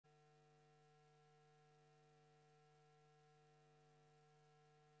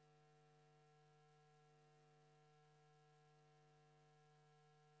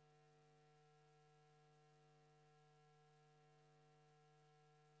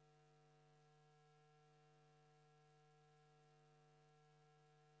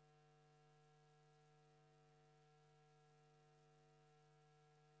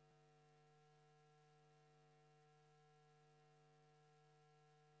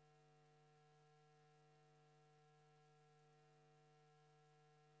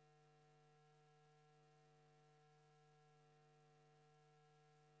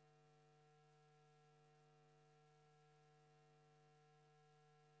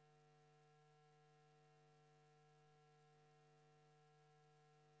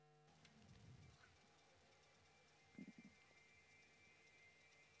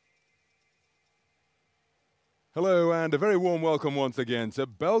Hello and a very warm welcome once again to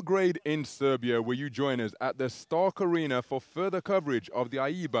Belgrade in Serbia, where you join us at the Stark Arena for further coverage of the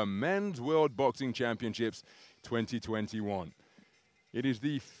AIBA Men's World Boxing Championships 2021. It is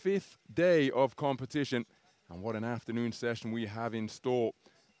the 5th day of competition, and what an afternoon session we have in store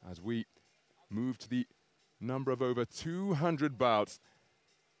as we move to the number of over 200 bouts.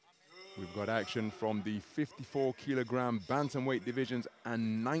 We've got action from the 54-kilogram bantamweight divisions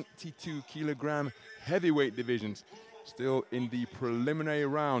and 92-kilogram heavyweight divisions, still in the preliminary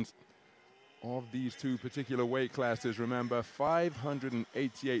rounds of these two particular weight classes. Remember,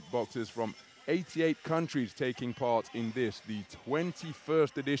 588 boxers from 88 countries taking part in this, the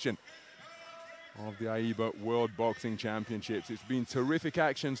 21st edition of the AIBA World Boxing Championships. It's been terrific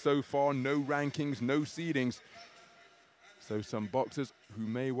action so far, no rankings, no seedings. So some boxers who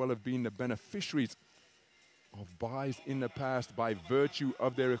may well have been the beneficiaries of buys in the past by virtue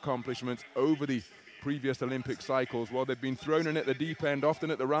of their accomplishments over the previous Olympic cycles, well, they've been thrown in at the deep end,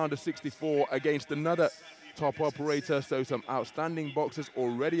 often at the round of 64 against another top operator. So some outstanding boxers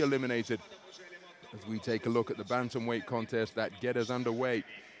already eliminated as we take a look at the bantamweight contest that get us underway.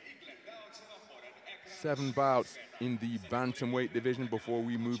 7 bouts in the bantamweight division before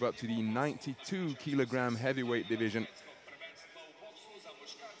we move up to the 92-kilogram heavyweight division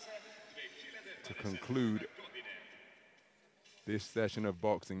to conclude this session of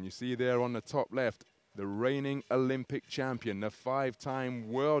boxing. You see there on the top left, the reigning Olympic champion, the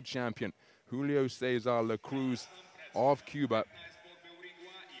 5-time world champion, Julio Cesar La Cruz of Cuba,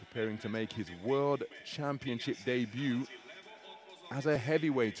 preparing to make his world championship debut as a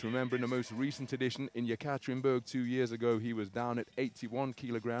heavyweight. Remember, in the most recent edition in Yekaterinburg 2 years ago, he was down at 81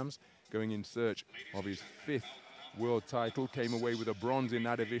 kilograms, going in search of his 5th world title, came away with a bronze in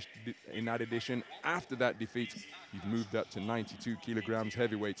that edition. After that defeat, he's moved up to 92 kilograms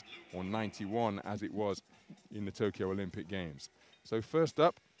heavyweight, or 91 as it was in the Tokyo Olympic Games. So first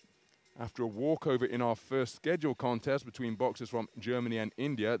up, after a walkover in our first scheduled contest between boxers from Germany and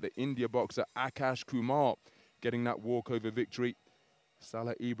India, the India boxer Akash KUMAR getting that walkover victory.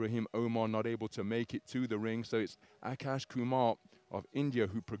 Salah, IBRAHIM, OMAR not able to make it to the ring, so it's Akash KUMAR of India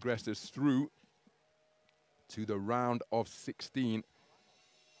who progresses through to the round of 16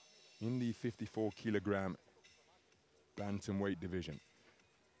 in the 54-kilogram bantamweight division.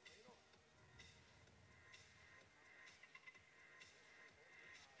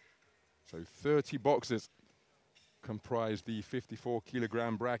 So 30 boxers comprise the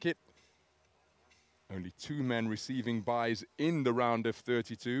 54-kilogram bracket. Only 2 men receiving buys in the round of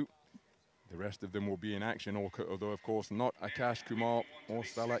 32. The rest of them will be in action, although of course not Akash KUMAR or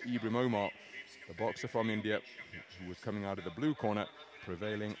Salah IBRAHIM OMAR. The boxer from India, who was coming out of the blue corner,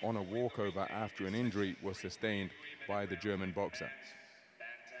 prevailing on a walkover after an injury was sustained by the German boxer.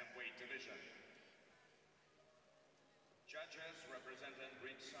 Bantamweight division. Judges representing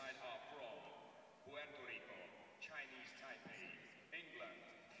ringside are from Puerto Rico, Chinese Taipei, England,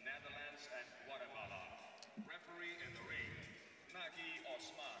 Netherlands, and Guatemala. Referee in the ring, Nagi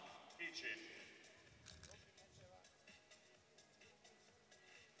Osman, Egypt.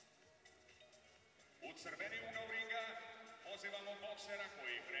 Utsrveni ugao ringa, pozivamo boksera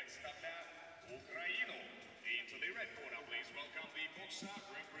koji predstavlja Ukrajinu. Into the red corner, please welcome the boxer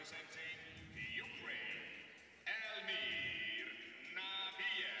representing Ukraine, Yelmir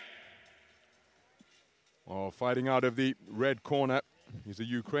NABIIEV. Oh, fighting out of the red corner, he's a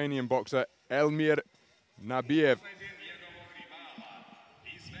Ukrainian boxer, Yelmir NABIIEV.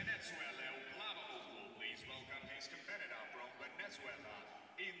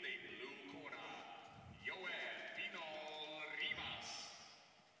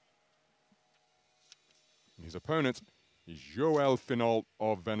 His opponent is Yoel FINOL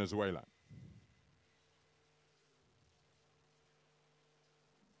of Venezuela.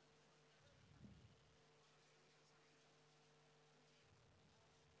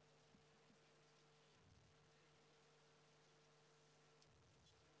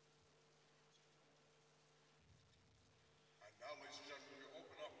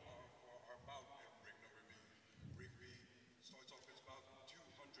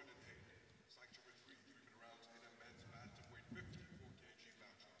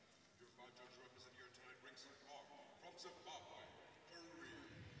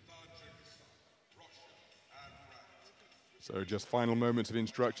 So just final moments of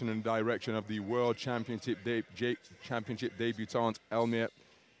instruction and direction of the World Championship debutant Yelmir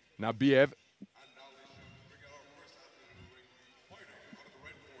NABIIEV.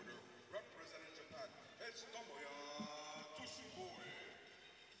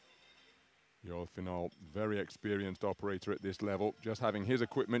 Yoel FINOL, very experienced operator at this level, just having his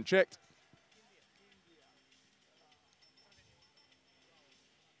equipment checked.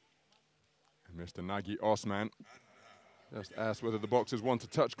 Mr. Nagy Osman just asked whether the boxers want to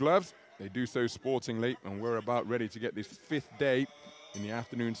touch gloves. They do so sportingly, and we're about ready to get this 5th day in the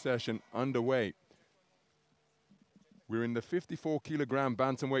afternoon session underway. We're in the 54-kilogram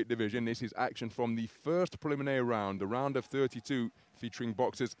bantamweight division. This is action from the first preliminary round, the round of 32, featuring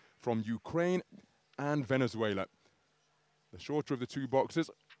boxers from Ukraine and Venezuela. The shorter of the two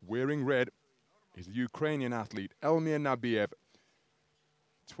boxers, wearing red, is the Ukrainian athlete, Yelmir NABIIEV.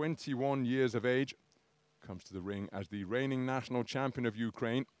 21 years of age, comes to the ring as the reigning national champion of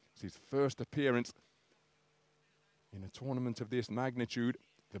Ukraine. It's his first appearance in a tournament of this magnitude.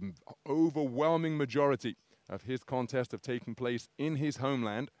 The overwhelming majority of his contests have taken place in his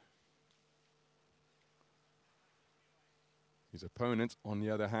homeland. His opponent, on the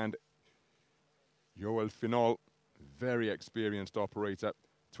other hand, Yoel FINOL, very experienced operator,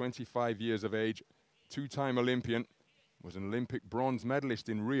 25 years of age, 2-time Olympian, was an Olympic bronze medalist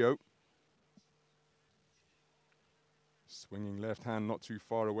in Rio. Swinging left hand not too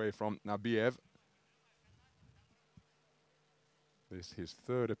far away from NABIIEV. This is his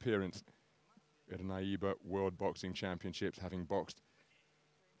 3rd appearance at an AIBA World Boxing Championships, having boxed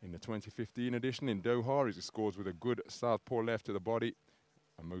in the 2015 edition in Doha. He scores with a good southpaw left to the body,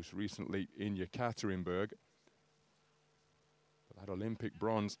 and most recently in Yekaterinburg. But that Olympic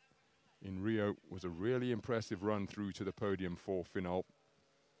bronze in Rio was a really impressive run through to the podium for FINOL.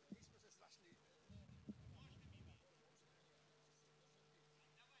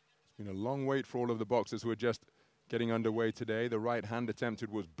 It's been a long wait for all of the boxers who are just getting underway today. The right hand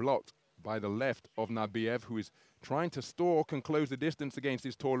attempted was blocked by the left of NABIIEV, who is trying to stalk and close the distance against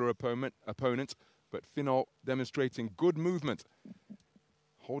his taller opponent, but FINOL demonstrating good movement,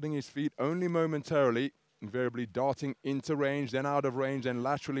 holding his feet only momentarily, invariably darting into range, then out of range, then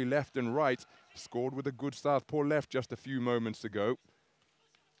laterally left and right. Scored with a good southpaw left just a few moments ago.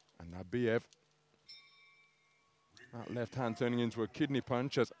 And NABIIEV, that left hand turning into a kidney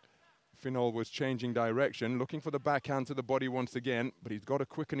punch as FINOL was changing direction, looking for the backhand to the body once again, but he's got to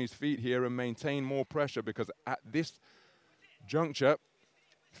quicken his feet here and maintain more pressure, because at this juncture,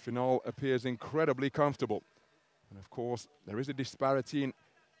 FINOL appears incredibly comfortable. And of course, there is a disparity in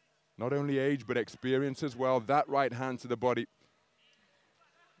not only age, but experience as well. That right hand to the body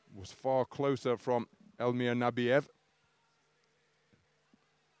was far closer from Yelmir NABIIEV.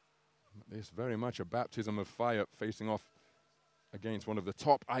 This very much a baptism of fire, facing off against one of the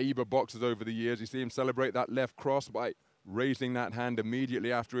top AIBA boxers over the years. You see him celebrate that left cross by raising that hand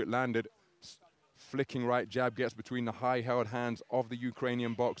immediately after it landed. Flicking right jab gets between the high-held hands of the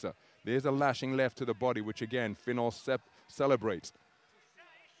Ukrainian boxer. There's a lashing left to the body, which again, FINOL celebrates.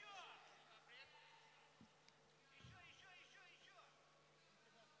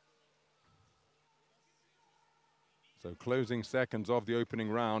 So closing seconds of the opening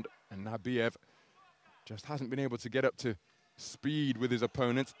round, and NABIIEV just hasn't been able to get up to speed with his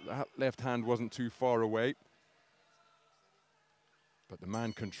opponent. That left hand wasn't too far away. But the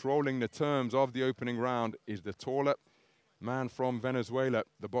man controlling the terms of the opening round is the taller man from Venezuela,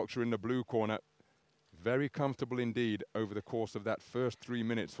 the boxer in the blue corner. Very comfortable indeed over the course of that first 3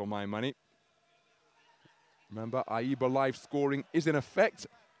 minutes for my money. Remember, AIBA live scoring is in effect.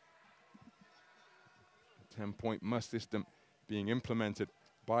 10-point must system being implemented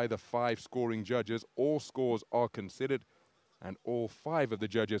by the 5 scoring judges. All scores are considered, and all 5 of the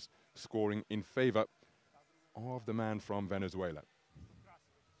judges scoring in favor of the man from Venezuela.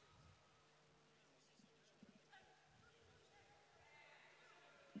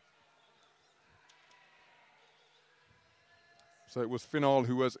 So it was FINOL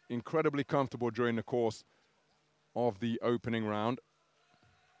who was incredibly comfortable during the course of the opening round.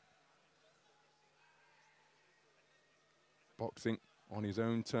 Boxing on his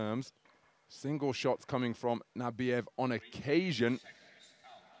own terms. Single shots coming from NABIIEV on occasion.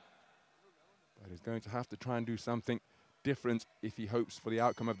 But he's going to have to try and do something different if he hopes for the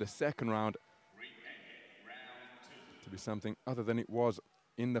outcome of the second round to be something other than it was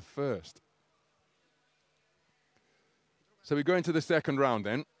in the first. So we go into the second round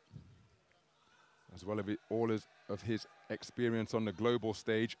then. As well as all of his experience on the global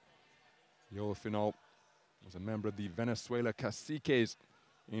stage, Yoel FINOL was a member of the Venezuela Caciques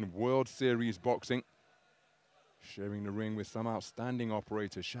in World Series boxing, sharing the ring with some outstanding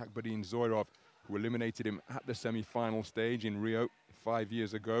operators, Shakbadin Zoirov, who eliminated him at the semi-final stage in Rio 5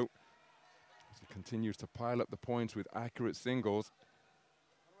 years ago. As he continues to pile up the points with accurate singles.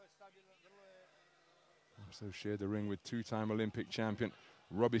 Also shared the ring with 2-time Olympic champion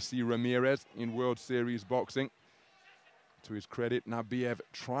Robbie C. Ramirez in World Series boxing. To his credit, NABIIEV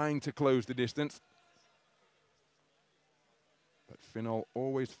trying to close the distance. But FINOL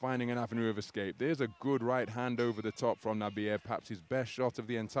always finding an avenue of escape. There's a good right hand over the top from NABIIEV, perhaps his best shot of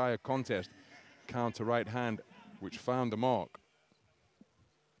the entire contest. Counter right hand, which found the mark.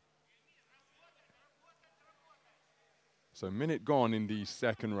 So a minute gone in the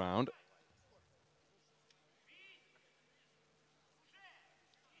second round.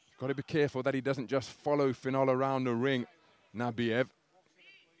 Got to be careful that he doesn't just follow FINOL around the ring, NABIIEV.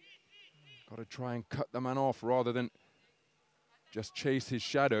 Got to try and cut the man off rather than just chase his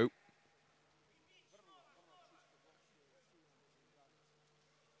shadow.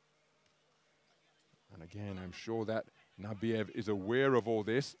 And again, I'm sure that NABIIEV is aware of all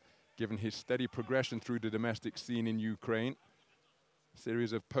this, given his steady progression through the domestic scene in Ukraine. A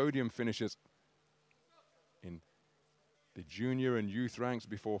series of podium finishes in the junior and youth ranks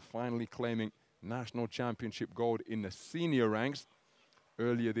before finally claiming national championship gold in the senior ranks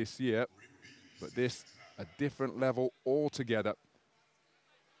earlier this year. But this, a different level altogether.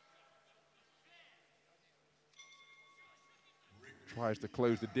 Tries to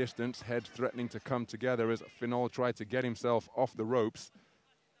close the distance, heads threatening to come together as FINOL tried to get himself off the ropes.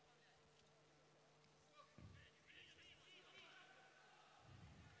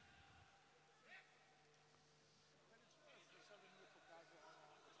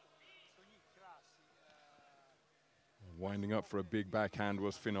 Winding up for a big backhand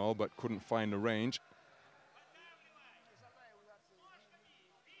was FINOL, but couldn't find the range.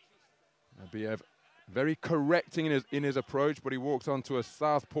 NABIIEV very correcting in his approach, but he walks onto a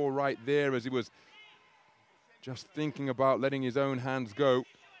southpaw right there as he was just thinking about letting his own hands go.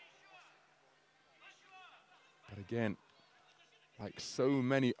 But again, like so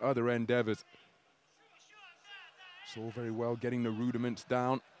many other endeavors, it's all very well getting the rudiments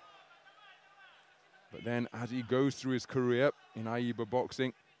down. But then as he goes through his career in AIBA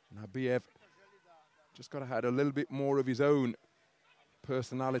boxing, NABIIEV just got to have a little bit more of his own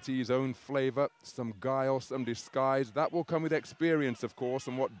personality, his own flavor, some guile, some disguise. That will come with experience, of course,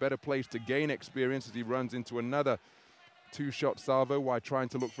 and what better place to gain experience as he runs into another two-shot salvo while trying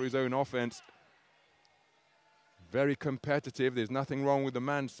to look for his own offense. Very competitive. There's nothing wrong with the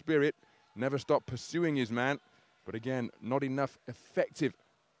man's spirit. Never stop pursuing his man. But again, not enough effective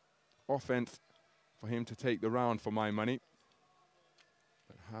offense for him to take the round for my money.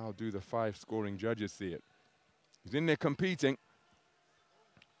 But how do the 5 scoring judges see it? He's in there competing,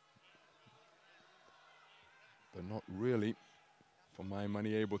 but not really, for my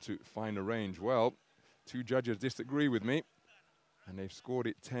money, able to find a range. Well, 2 judges disagree with me, and they've scored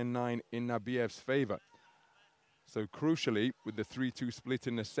it 10-9 in NABIIEV's favor. So crucially, with the 3-2 split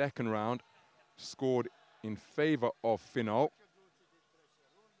in the second round, scored in favor of FINOL.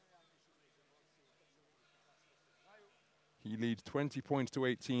 He leads 20 points to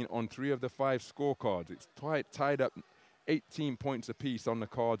 18 on 3 of the 5 scorecards. It's tied up 18 points apiece on the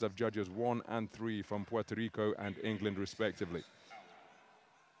cards of judges 1 and 3 from Puerto Rico and England, respectively.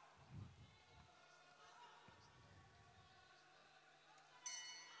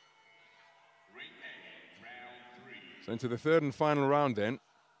 So into the third and final round then.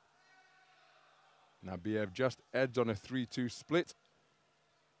 NABIIEV just edged on a 3-2 split.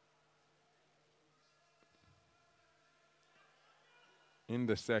 In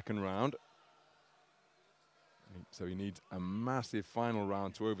the second round. So he needs a massive final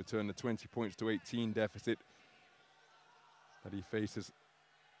round to overturn the 20 points to 18 deficit that he faces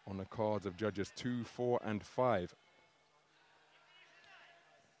on the cards of judges 2, 4, and 5.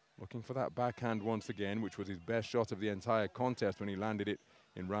 Looking for that backhand once again, which was his best shot of the entire contest when he landed it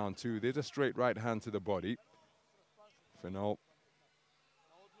in round 2. There's a straight right hand to the body. FINOL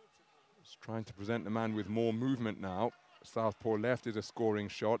is trying to present the man with more movement now. Southpaw left is a scoring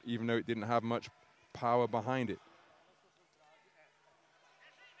shot, even though it didn't have much power behind it.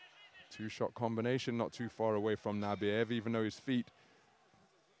 2-shot combination, not too far away from NABIIEV, even though his feet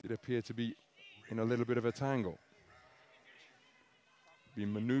did appear to be in a little bit of a tangle.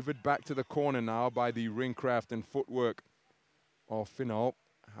 Being maneuvered back to the corner now by the ring craft and footwork of FINOL.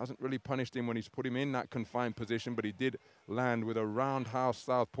 Hasn't really punished him when he's put him in that confined position, but he did land with a roundhouse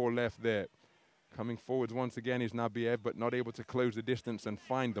southpaw left there. Coming forwards once again is NABIIEV, but not able to close the distance and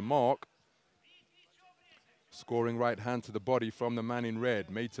find the mark. Scoring right hand to the body from the man in red,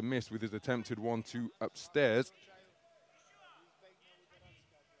 made to miss with his attempted 1-2 upstairs.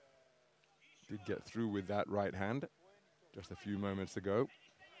 Did get through with that right hand just a few moments ago.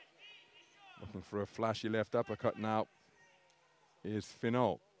 Looking for a flashy left uppercut now is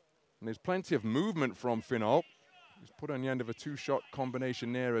FINOL. And there's plenty of movement from FINOL. He's put on the end of a 2-shot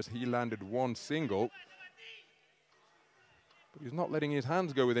combination there as he landed 1 single. But he's not letting his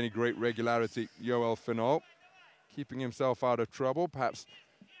hands go with any great regularity, Yoel FINOL. keeping himself out of trouble. Perhaps,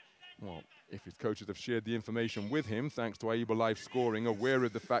 well, if his coaches have shared the information with him, thanks to AIBA Live Scoring, aware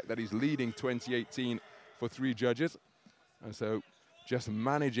of the fact that he's leading 2018 for 3 judges. And so just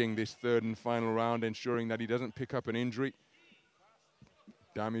managing this third and final round, ensuring that he doesn't pick up an injury,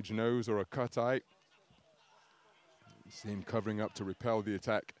 damaged nose or a cut eye. You see him covering up to repel the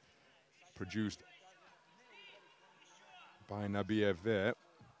attack produced by NABIIEV there.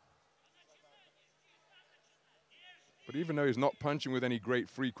 But even though he's not punching with any great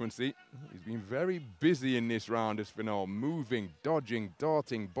frequency, he's been very busy in this round as FINOL, moving, dodging,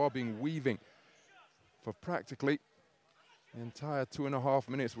 darting, bobbing, weaving for practically the entire 2.5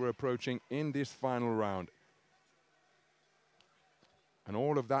 minutes we're approaching in this final round. And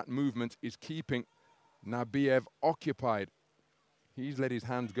all of that movement is keeping NABIIEV occupied. He's let his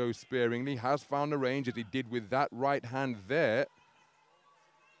hands go sparingly, has found a range as he did with that right hand there.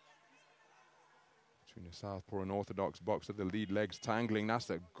 Between the southpaw and orthodox boxer, the lead legs tangling. That's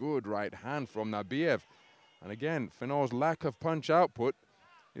a good right hand from NABIIEV. And again, FINOL's lack of punch output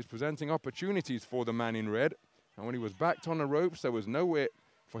is presenting opportunities for the man in red. And when he was backed on the ropes, there was nowhere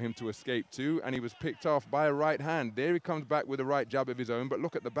for him to escape to, and he was picked off by a right hand. There he comes back with a right jab of his own, but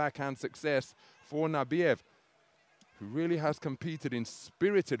look at the backhand success for NABIIEV, who really has competed in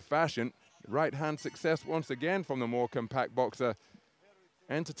spirited fashion. Right hand success once again from the more compact boxer.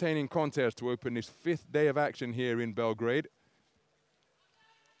 Entertaining contest to open this 5th day of action here in Belgrade.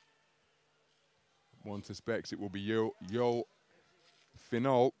 One suspects it will be Yoel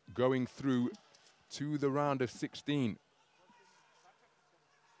FINOL going through to the round of 16.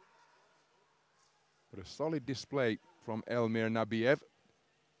 But a solid display from Yelmir NABIIEV.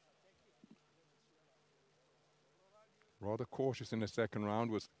 Rather cautious in the second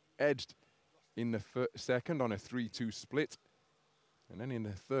round, was edged in the second on a 3-2 split. And then in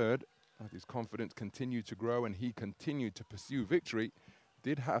the third, as his confidence continued to grow and he continued to pursue victory,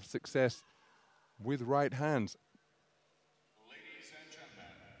 did have success with right hands. Ladies and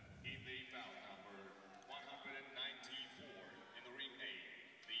gentlemen, in the bout number 194 in the ring A,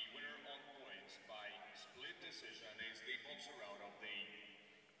 the winner on points by split decision is the boxer out of the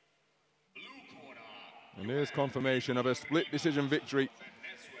blue corner. And there's confirmation of a split decision victory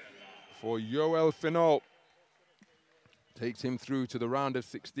for Yoel FINOL. Takes him through to the round of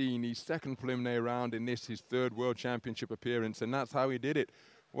 16, his second preliminary round in this, his 3rd World Championship appearance, and that's how he did it.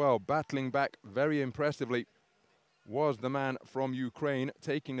 Well, battling back very impressively was the man from Ukraine,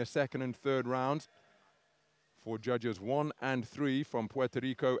 taking the 2nd and 3rd rounds for judges 1 and 3 from Puerto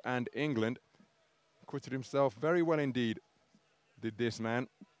Rico and England. Acquitted himself very well indeed, did this man.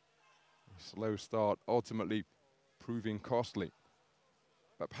 A slow start, ultimately proving costly.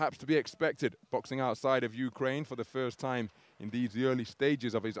 But perhaps to be expected, boxing outside of Ukraine for the first time in these early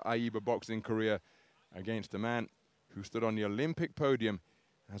stages of his AIBA boxing career against a man who stood on the Olympic podium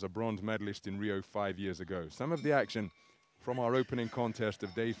as a bronze medalist in Rio 5 years ago. Some of the action from our opening contest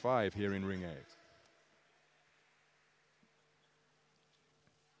of day 5 here in Ring A.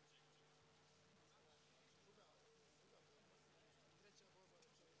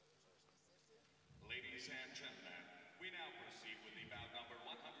 Ladies and gentlemen, we now proceed with the bout number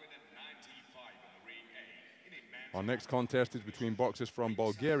 195 in the ring A. In a man's Our next contest is between boxers from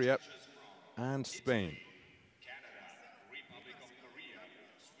Bulgaria and Spain. Canada, Republic of Korea,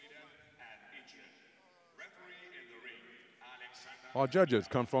 Sweden, and Egypt. Referee in the ring, Alexander. Our judges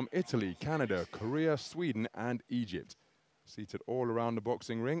come from Italy, Canada, Korea, Sweden, and Egypt. Seated all around the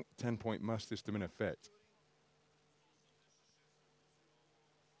boxing ring, 10-point must system in effect.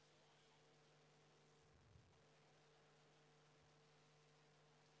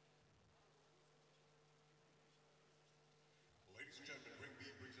 Ladies and gentlemen, ring B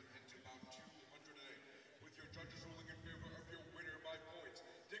brings an end to bout 208, with your judges ruling in favor of your winner by points,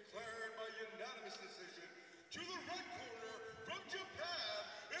 declared by unanimous decision. To the right corner, from Japan,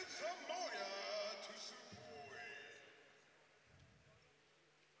 it's Samoya Tsuboi.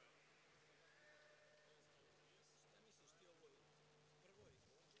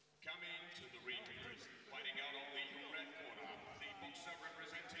 Coming to the ring, fighting out on the red corner, the boxer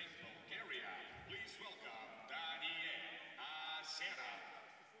representing Bulgaria. Please welcome ASENOV.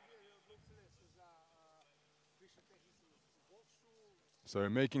 So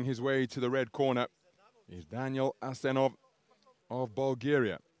making his way to the red corner is Daniel ASENOV of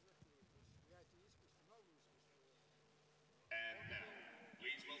Bulgaria. And now,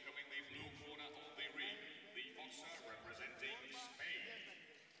 please welcoming the blue corner of the ring, the boxer representing Spain,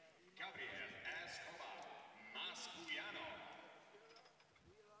 Gabriel MASCUYANO.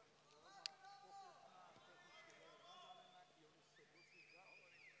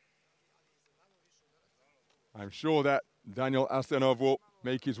 I'm sure that Daniel ASENOV will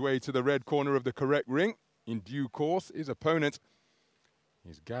make his way to the red corner of the correct ring in due course. His opponent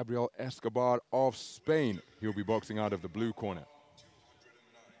is Gabriel ESCOBAR of Spain. He'll be boxing out of the blue corner.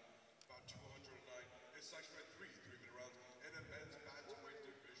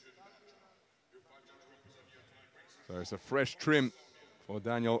 So it's a fresh trim for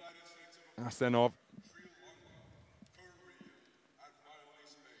Daniel ASENOV.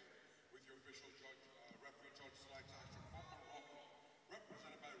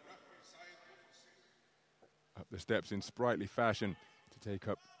 Up the steps in sprightly fashion to take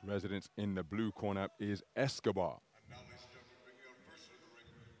up residence in the blue corner is ESCOBAR. And now, ladies and gentlemen, bringing our first to the ring,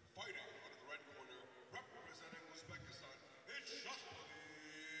 fighting out of the red corner, representing Uzbekistan, it's Shaffi.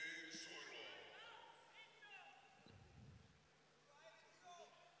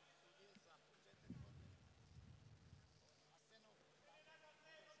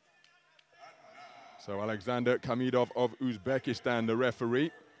 So Alexander Kamidov of Uzbekistan, the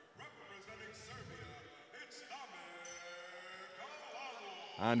referee. Representing Serbia, it's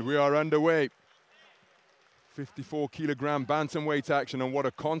And we are underway. 54-kilogram bantamweight action, and what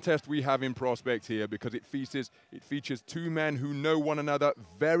a contest we have in prospect here, because it features two men who know one another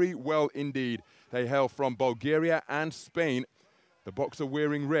very well indeed. They hail from Bulgaria and Spain. The boxer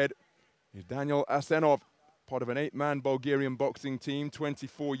wearing red is Daniel ASENOV, part of an 8-man Bulgarian boxing team,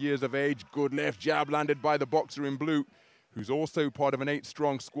 24 years of age. Good left jab landed by the boxer in blue, who's also part of an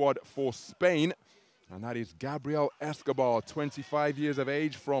 8-strong squad for Spain. And that is Gabriel ESCOBAR, 25 years of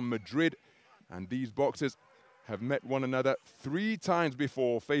age, from Madrid. And these boxers have met one another 3 times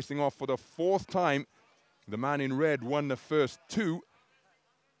before, facing off for the 4th time. The man in red won the first 2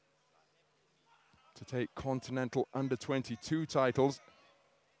 to take continental under-22 titles.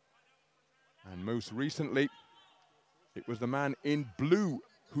 And most recently, it was the man in blue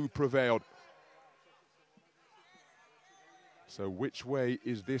who prevailed. So which way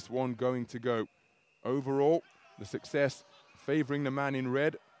is this one going to go? Overall, the success favoring the man in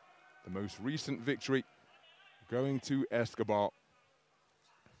red. The most recent victory going to ESCOBAR.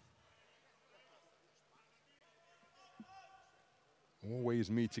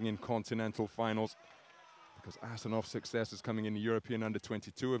 Always meeting in continental finals, because ASENOV's success is coming in the European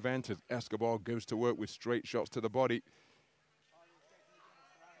under-22 event as ESCOBAR goes to work with straight shots to the body.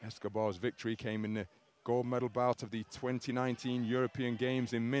 ESCOBAR's victory came in the gold medal bout of the 2019 European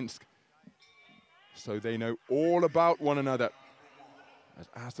Games in Minsk. So they know all about one another, as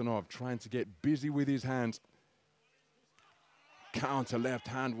ASENOV trying to get busy with his hands. Counter left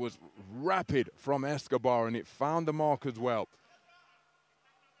hand was rapid from ESCOBAR, and it found the mark as well.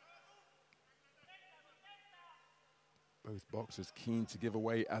 Both boxers keen to give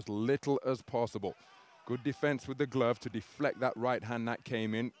away as little as possible. Good defense with the glove to deflect that right hand that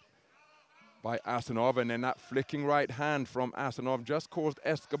came in by ASENOV, and then that flicking right hand from ASENOV just caused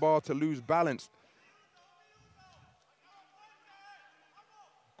ESCOBAR to lose balance.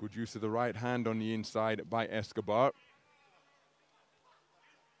 Good use of the right hand on the inside by ESCOBAR.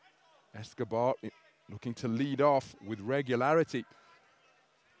 ESCOBAR looking to lead off with regularity.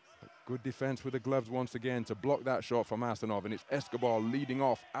 Good defense with the gloves once again to block that shot from ASENOV, and it's ESCOBAR leading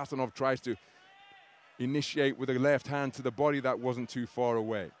off. ASENOV tries to initiate with a left hand to the body that wasn't too far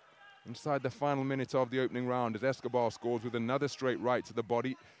away. Inside the final minute of the opening round, as ESCOBAR scores with another straight right to the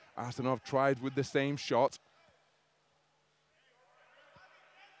body, ASENOV tries with the same shot.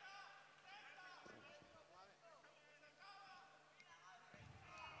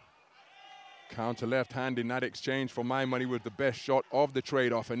 Counter left hand in that exchange, for my money, was the best shot of the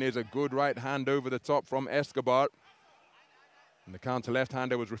trade-off, and there's a good right hand over the top from ESCOBAR. And the counter left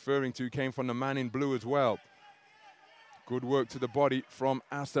hand I was referring to came from the man in blue as well. Good work to the body from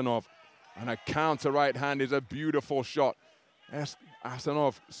ASENOV. And a counter right hand is a beautiful shot.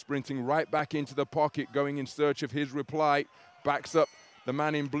 ASENOV sprinting right back into the pocket, going in search of his reply. Backs up the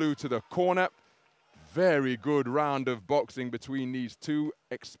man in blue to the corner. Very good round of boxing between these two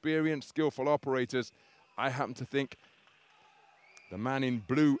experienced, skillful operators. I happen to think the man in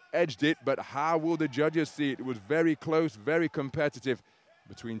blue edged it, but how will the judges see it? It was very close, very competitive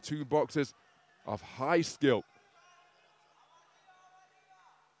between two boxers of high skill.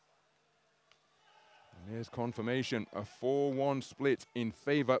 And here's confirmation, a 4-1 split in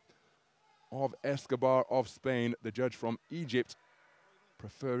favor of ESCOBAR of Spain, the judge from Egypt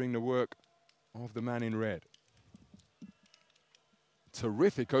preferring the work of the man in red.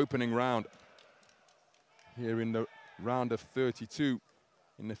 Terrific opening round here in the round of 32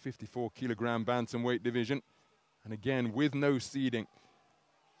 in the 54-kilogram bantamweight division. And again, with no seeding,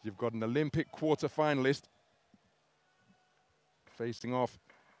 you've got an Olympic quarter-finalist facing off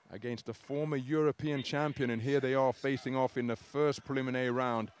against a former European champion, and here they are facing off in the first preliminary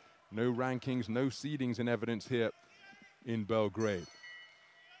round. No rankings, no seedings in evidence here in Belgrade.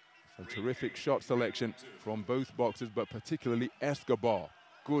 Some terrific shot selection from both boxers, but particularly ESCOBAR.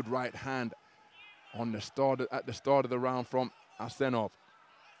 Good right hand on the start at the start of the round from ASENOV.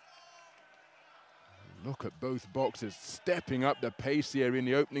 Look at both boxers stepping up the pace here in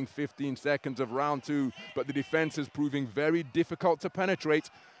the opening 15 seconds of round two, but the defense is proving very difficult to penetrate,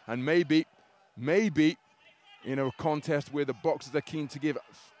 and maybe in a contest where the boxers are keen to give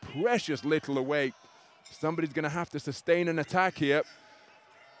precious little away, somebody's going to have to sustain an attack here,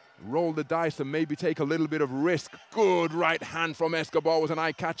 roll the dice and maybe take a little bit of risk. Good right hand from ESCOBAR was an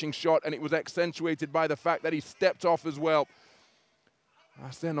eye-catching shot, and it was accentuated by the fact that he stepped off as well.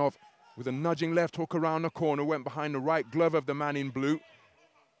 ASENOV with a nudging left hook around the corner, went behind the right glove of the man in blue.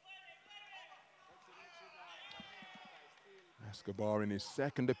 ESCOBAR in his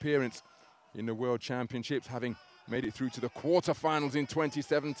second appearance in the World Championships, having made it through to the quarterfinals in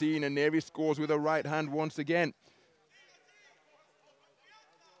 2017, and there he scores with a right hand once again.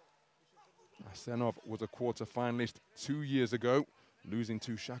 ASENOV was a quarter-finalist 2 years ago, losing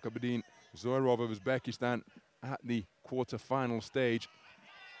to Shakabadin Zoirov of Uzbekistan at the quarter-final stage.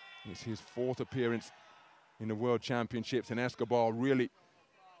 It's his fourth appearance in the World Championships, and ESCOBAR really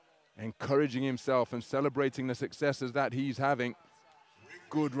encouraging himself and celebrating the successes that he's having.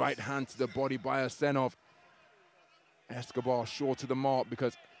 Good right hand to the body by ASENOV. ESCOBAR short of the mark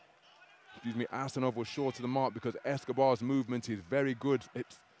because, ASENOV was short of the mark because ESCOBAR's movement is very good.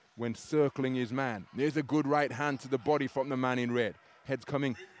 It's when circling his man. There's a good right hand to the body from the man in red. Heads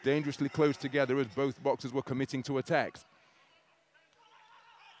coming dangerously close together as both boxers were committing to attacks.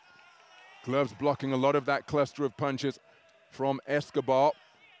 Gloves blocking a lot of that cluster of punches from ESCOBAR.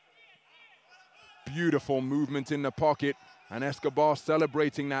 Beautiful movement in the pocket, and ESCOBAR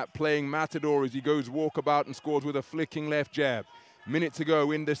celebrating that, playing matador as he goes walkabout and scores with a flicking left jab. Minute to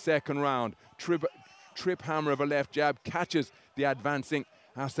go in the second round. Trip hammer of a left jab catches the advancing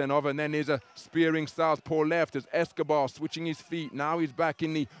ASENOV, and then there's a spearing southpaw left as ESCOBAR switching his feet. Now he's back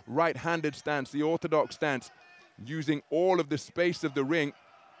in the right-handed stance, the orthodox stance, using all of the space of the ring.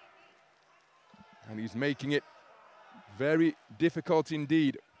 And he's making it very difficult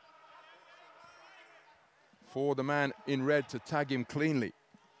indeed for the man in red to tag him cleanly.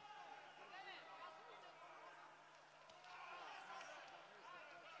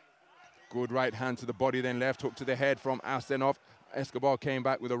 Good right hand to the body, then left hook to the head from ASENOV. ESCOBAR came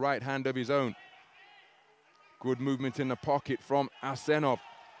back with a right hand of his own. Good movement in the pocket from ASENOV.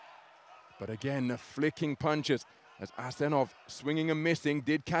 But again, the flicking punches as ASENOV, swinging and missing,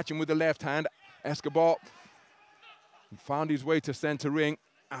 did catch him with the left hand. ESCOBAR found his way to center ring.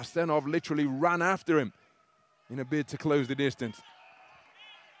 ASENOV literally ran after him in a bid to close the distance.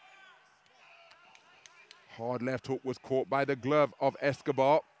 Hard left hook was caught by the glove of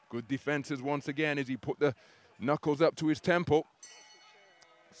ESCOBAR. Good defenses once again as he put the knuckles up to his temple.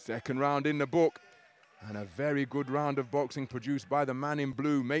 Second round in the book, and a very good round of boxing produced by the man in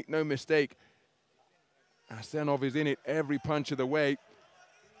blue. Make no mistake, ASENOV is in it every punch of the way,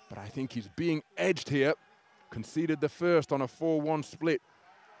 but I think he's being edged here. Conceded the first on a 4-1 split.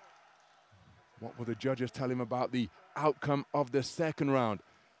 What will the judges tell him about the outcome of the second round?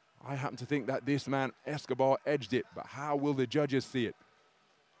 I happen to think that this man, ESCOBAR, edged it, but how will the judges see it?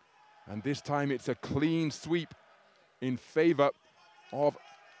 And this time it's a clean sweep in favor of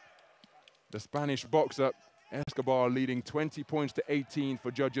the Spanish boxer. ESCOBAR leading 20 points to 18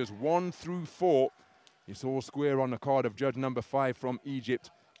 for judges 1 through 4. It's all square on the card of judge number 5 from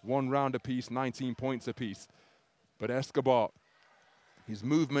Egypt. 1 round apiece, 19 points apiece. But ESCOBAR, his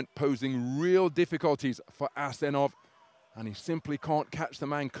movement posing real difficulties for ASENOV, and he simply can't catch the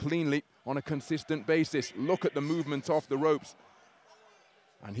man cleanly on a consistent basis. Look at the movement off the ropes.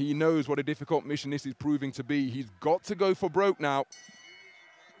 And he knows what a difficult mission this is proving to be. He's got to go for broke now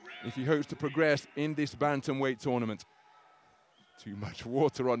if he hopes to progress in this bantamweight tournament. Too much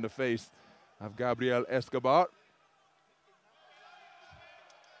water on the face of Gabriel ESCOBAR.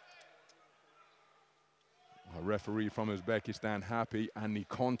 A referee from Uzbekistan happy, and the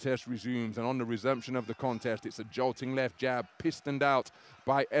contest resumes. And on the resumption of the contest, it's a jolting left jab, pistoned out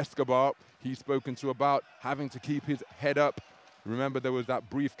by ESCOBAR. He's spoken to about having to keep his head up. Remember, there was that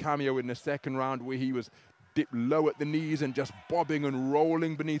brief cameo in the second round where he was dipped low at the knees and just bobbing and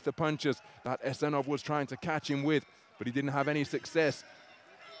rolling beneath the punches that ASENOV was trying to catch him with, but he didn't have any success.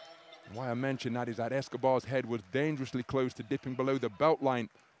 And why I mention that is that ESCOBAR's head was dangerously close to dipping below the belt line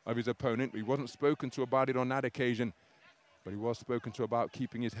of his opponent. He wasn't spoken to about it on that occasion, but he was spoken to about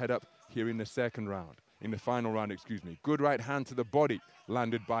keeping his head up here in the second round. in the final round, excuse me. Good right hand to the body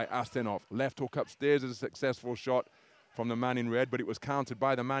landed by ASENOV. Left hook upstairs is a successful shot from the man in red, but it was countered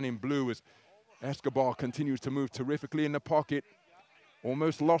by the man in blue as ESCOBAR continues to move terrifically in the pocket.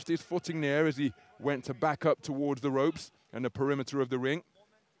 Almost lost his footing there as he went to back up towards the ropes and the perimeter of the ring.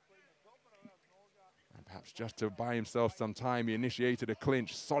 And perhaps just to buy himself some time, he initiated a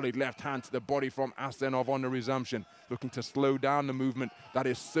clinch. Solid left hand to the body from ASENOV on the resumption, looking to slow down the movement that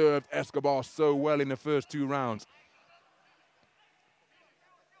has served ESCOBAR so well in the first 2 rounds.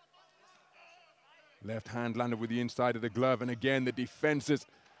 Left hand landed with the inside of the glove, and again the defenses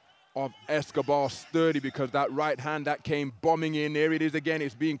of ESCOBAR sturdy because that right hand that came bombing in, there it is again,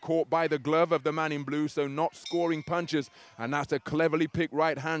 it's being caught by the glove of the man in blue, so not scoring punches, and that's a cleverly picked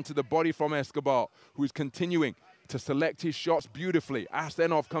right hand to the body from ESCOBAR, who's continuing to select his shots beautifully.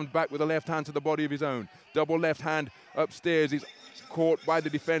 ASENOV comes back with a left hand to the body of his own. Double left hand upstairs is caught by the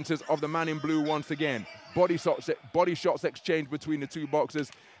defenses of the man in blue once again. Body shots exchanged between the two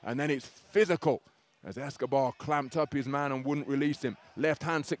boxers, and then it's physical as ESCOBAR clamped up his man and wouldn't release him. Left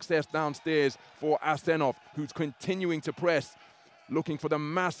hand success downstairs for ASENOV, who's continuing to press, looking for the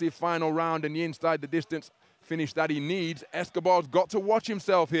massive final round and the inside the distance finish that he needs. ESCOBAR's got to watch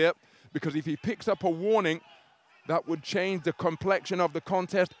himself here, because if he picks up a warning, that would change the complexion of the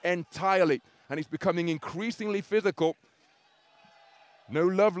contest entirely. And it's becoming increasingly physical. No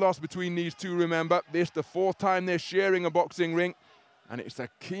love lost between these two, remember. This the 4th time they're sharing a boxing ring. And it's a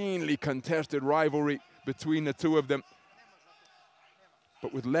keenly contested rivalry between the two of them.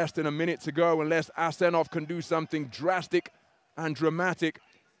 But with less than a minute to go, unless ASENOV can do something drastic and dramatic,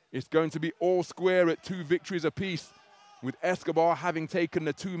 it's going to be all square at 2 victories apiece, with ESCOBAR having taken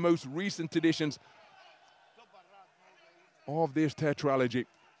the 2 most recent editions of this tetralogy.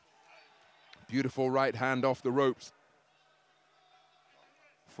 Beautiful right hand off the ropes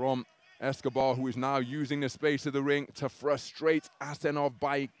from ESCOBAR, who is now using the space of the ring to frustrate ASENOV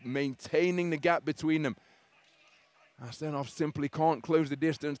by maintaining the gap between them. ASENOV simply can't close the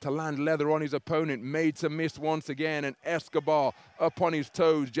distance to land leather on his opponent, made to miss once again, and ESCOBAR up on his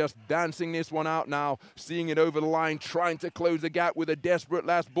toes, just dancing this one out now, seeing it over the line, trying to close the gap with a desperate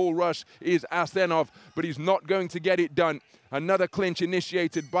last bull rush is ASENOV, but he's not going to get it done. Another clinch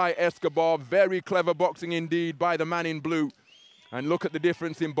initiated by ESCOBAR, very clever boxing indeed by the man in blue. And look at the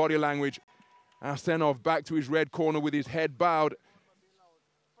difference in body language. ASENOV back to his red corner with his head bowed.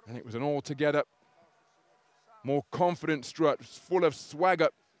 And it was an altogether more confident strut, full of swagger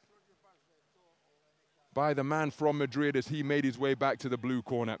by the man from Madrid as he made his way back to the blue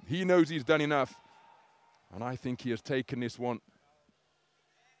corner. He knows he's done enough. And I think he has taken this one.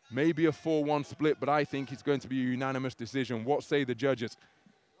 Maybe a 4-1 split, but I think it's going to be a unanimous decision. What say the judges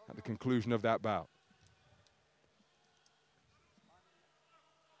at the conclusion of that bout?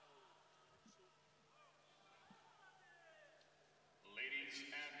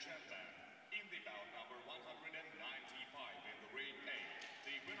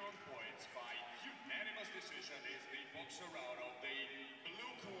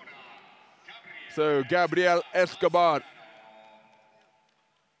 So Gabriel ESCOBAR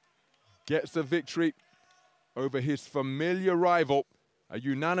gets the victory over his familiar rival. A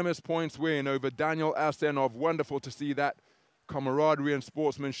unanimous points win over Daniel ASENOV. Wonderful to see that camaraderie and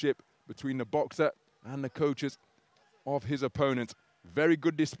sportsmanship between the boxer and the coaches of his opponent. Very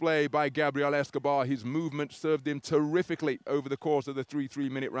good display by Gabriel ESCOBAR. His movement served him terrifically over the course of the 3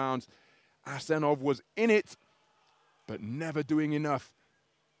 3-minute rounds. ASENOV was in it, but never doing enough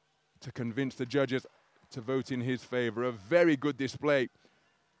to convince the judges to vote in his favor. A very good display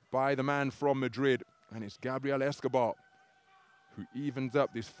by the man from Madrid. And it's Gabriel ESCOBAR who evens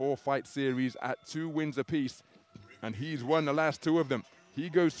up this 4-fight series at 2 wins apiece. And he's won the last 2 of them. He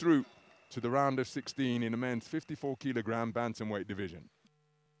goes through to the round of 16 in the men's 54-kilogram bantamweight division.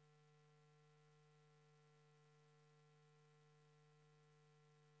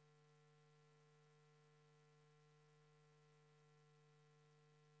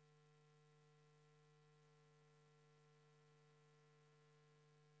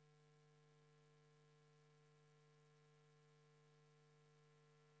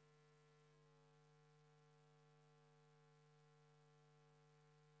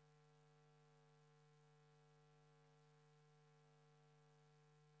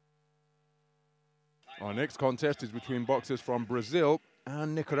 Our next contest is between boxers from Brazil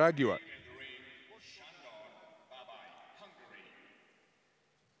and Nicaragua.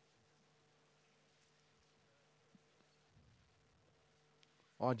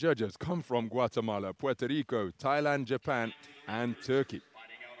 Our judges come from Guatemala, Puerto Rico, Thailand, Japan, and Turkey.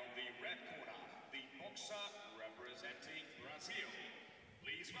 Fighting out of the red corner, the boxer representing Brazil.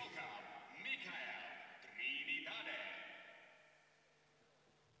 Please welcome McHALE.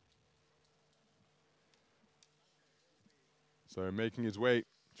 So making his way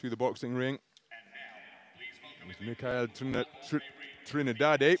to the boxing ring is McHALE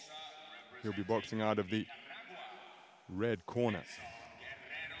TRINIDADE. He'll be boxing out of the red corner.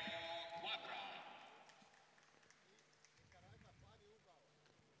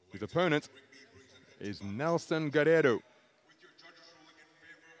 His opponent is Nelson Guerrero.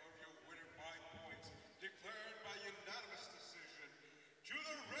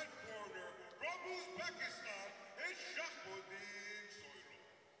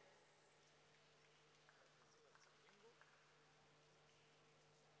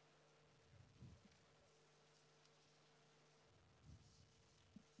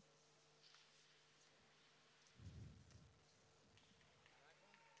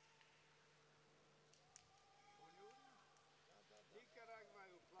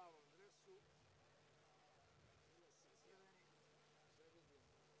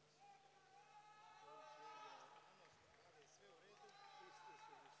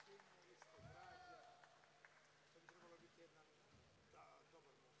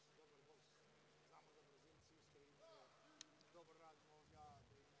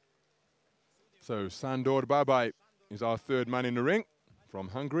 So Sandor Babai is our third man in the ring from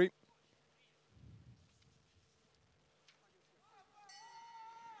Hungary.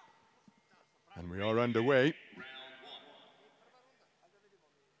 And we are underway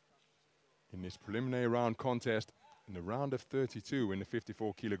in this preliminary round contest in the round of 32 in the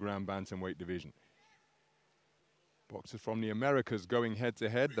 54-kilogram bantamweight division. Boxers from the Americas going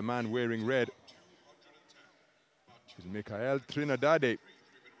head-to-head. The man wearing red is McHALE TRINIDADE,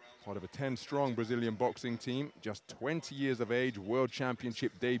 part of a 10-strong Brazilian boxing team. Just 20 years of age, world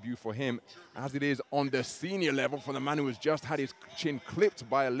championship debut for him, as it is on the senior level for the man who has just had his chin clipped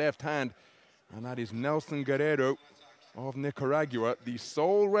by a left hand. And that is Nelson Guerrero of Nicaragua, the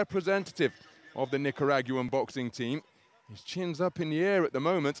sole representative of the Nicaraguan boxing team. His chin's up in the air at the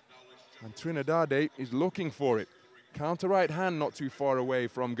moment, and TRINIDADE is looking for it. Counter right hand not too far away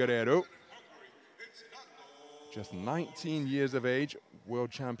from Guerrero. Just 19 years of age,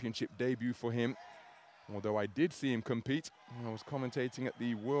 world championship debut for him. Although I did see him compete when I was commentating at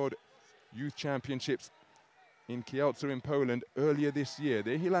the World Youth Championships in Kielce in Poland earlier this year.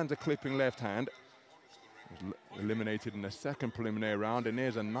 There he lands a clipping left hand. Was eliminated in the second preliminary round, and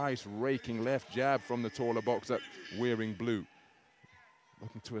there's a nice raking left jab from the taller boxer wearing blue.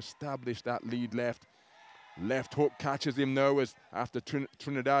 Looking to establish that lead left. Left hook catches him though, as after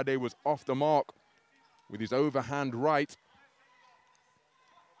TRINIDADE was off the mark with his overhand right.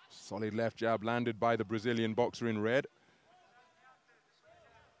 Solid left jab landed by the Brazilian boxer in red.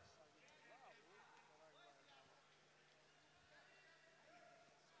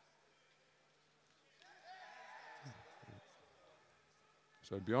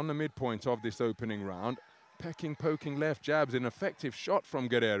 So beyond the midpoint of this opening round, pecking, poking left jabs, an effective shot from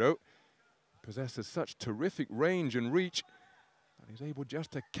Guerrero. Possesses such terrific range and reach, and he's able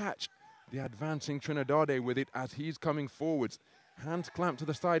just to catch the advancing TRINIDADE with it as he's coming forwards. Hands clamped to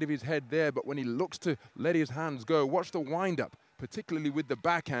the side of his head there, but when he looks to let his hands go, watch the wind-up, particularly with the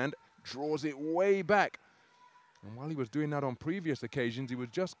backhand, draws it way back. And while he was doing that on previous occasions, he was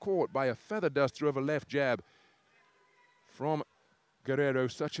just caught by a feather duster of a left jab from Guerrero,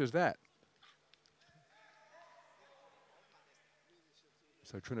 such as that.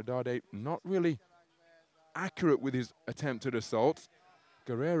 So TRINIDADE not really accurate with his attempted assaults.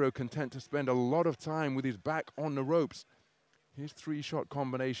 Guerrero content to spend a lot of time with his back on the ropes. His three-shot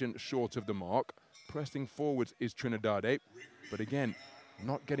combination short of the mark. Pressing forwards is TRINIDADE, but again,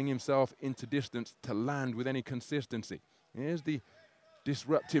 not getting himself into distance to land with any consistency. Here's the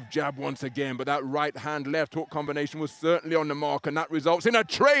disruptive jab once again, but that right hand left hook combination was certainly on the mark, and that results in a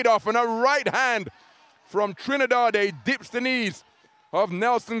trade-off, and a right hand from TRINIDADE dips the knees of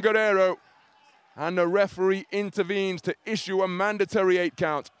Nelson Guerrero, and the referee intervenes to issue a mandatory 8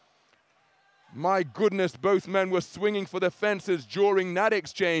 count. My goodness, both men were swinging for the fences during that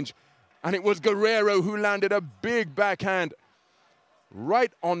exchange, and it was Guerrero who landed a big backhand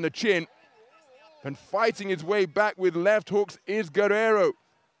right on the chin, and fighting his way back with left hooks is Guerrero.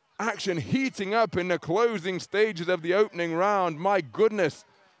 Action heating up in the closing stages of the opening round. My goodness.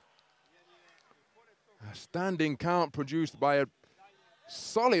 A standing count produced by a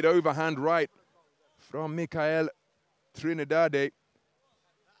solid overhand right from McHALE TRINIDADE.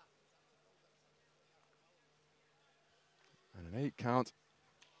 And an 8 count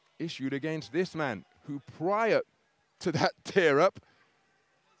issued against this man, who prior to that tear-up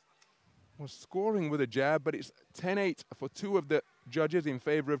was scoring with a jab, but it's 10-8 for 2 of the judges in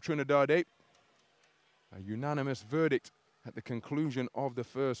favor of TRINIDADE. A unanimous verdict at the conclusion of the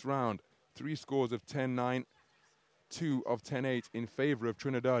first round. 3 scores of 10-9 2 of 10-8 in favor of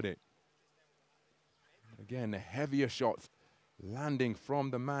Trinidade. Again, the heavier shots landing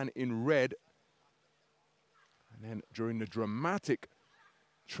from the man in red. And then during the dramatic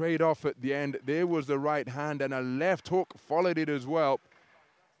trade-off at the end, there was the right hand and a left hook followed it as well.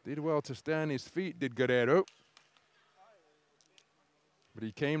 Did well to stay on his feet, did Guerrero. But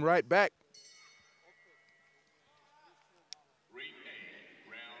he came right back.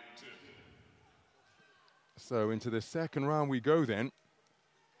 So into the second round we go then.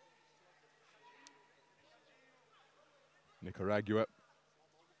 Nicaragua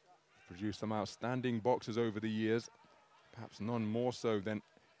produced some outstanding boxers over the years, perhaps none more so than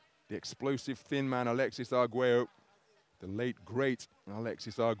the explosive thin man Alexis Arguello, the late great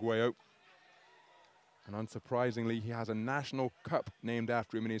Alexis Arguello. And unsurprisingly, he has a national cup named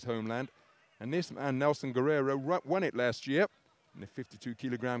after him in his homeland. And this man, Nelson Guerrero, won it last year in the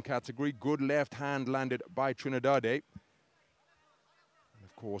 52-kilogram category. Good left hand landed by Trinidade. And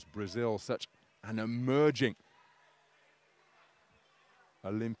of course, Brazil, such an emerging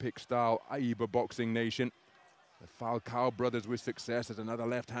Olympic-style AIBA boxing nation. The Falcao brothers with success as another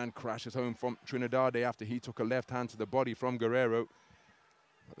left hand crashes home from Trinidade after he took a left hand to the body from Guerrero.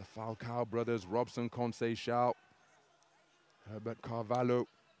 But the Falcao brothers, Robson Conceição, Herbert Carvalho,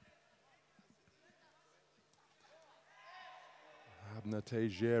 Abner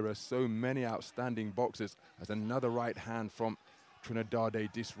Teixeira, so many outstanding boxers as another right hand from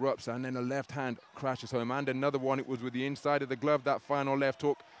Trinidade disrupts, and then a left hand crashes home, and another one. It was with the inside of the glove, that final left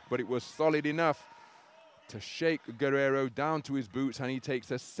hook, but it was solid enough to shake Guerrero down to his boots, and he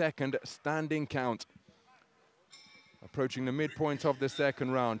takes a second standing count. Approaching the midpoint of the second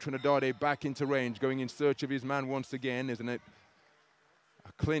round, Trinidade back into range, going in search of his man once again, isn't it?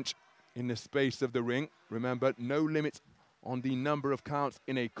 A clinch in the space of the ring. Remember, no limit on the number of counts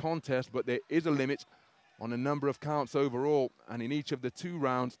in a contest, but there is a limit on the number of counts overall, and in each of the 2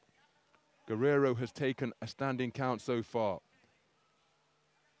 rounds, Guerrero has taken a standing count so far.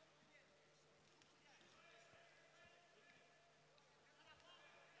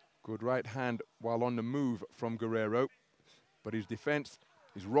 Good right hand while on the move from Guerrero, but his defense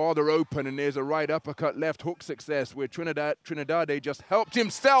is rather open, and there's a right uppercut left hook success where Trinidade just helped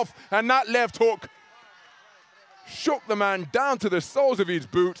himself, and that left hook shook the man down to the soles of his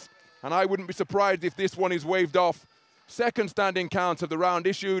boots. And I wouldn't be surprised if this one is waved off. Second standing count of the round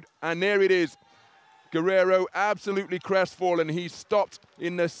issued, and there it is. Guerrero absolutely crestfallen. He stopped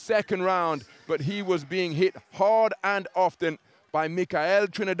in the second round, but he was being hit hard and often by McHALE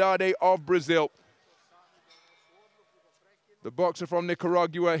Trinidade of Brazil. The boxer from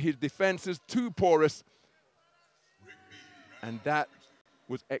Nicaragua, his defense is too porous, and that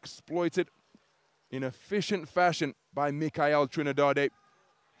was exploited in efficient fashion by McHALE Trinidade.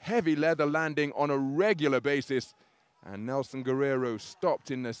 Heavy leather landing on a regular basis, and Nelson Guerrero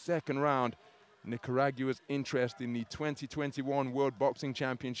stopped in the second round. Nicaragua's interest in the 2021 World Boxing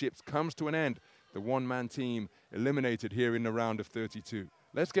Championships comes to an end. The one-man team eliminated here in the round of 32.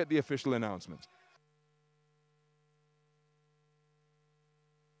 Let's get the official announcement.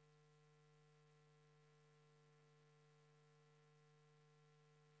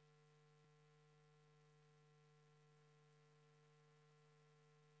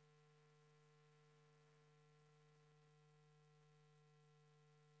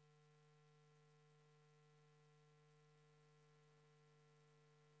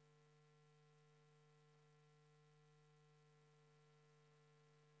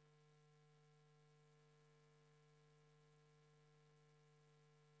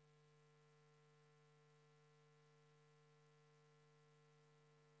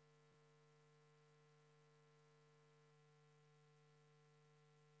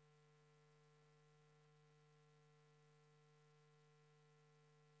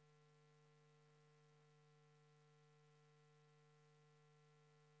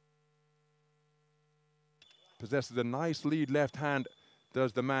 Possesses a nice lead left hand,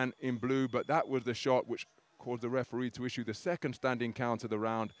 does the man in blue, but that was the shot which caused the referee to issue the second standing count of the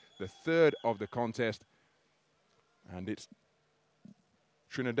round, the third of the contest. And it's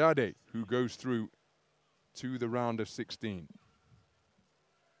Trinidade who goes through to the round of 16.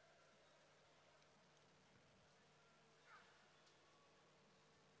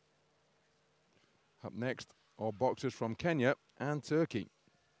 Up next are boxers from Kenya and Turkey.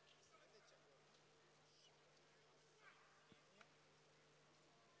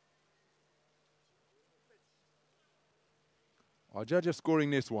 Our judges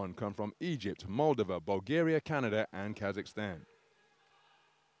scoring this one come from Egypt, Moldova, Bulgaria, Canada, and Kazakhstan.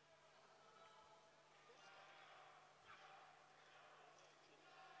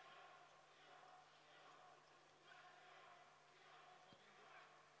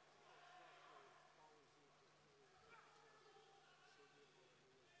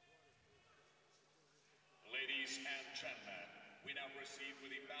 Ladies and gentlemen, we now proceed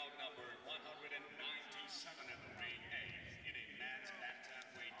with the bout number 197 in the ring A in a man's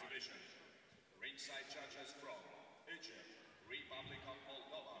bantamweight division. Ringside judges from Egypt, Republic of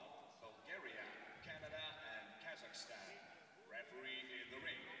Moldova, Bulgaria, Canada, and Kazakhstan. Referee in the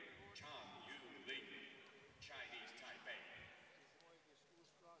ring, Yu-Ling, Chinese Taipei.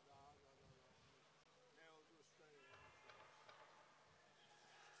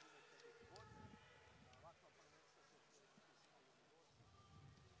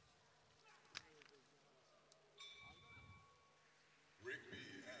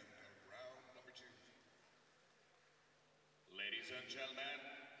 Ladies and gentlemen,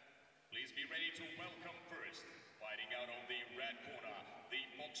 please be ready to welcome first, fighting out on the red corner, the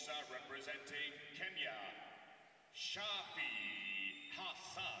boxer representing Kenya, Shaffi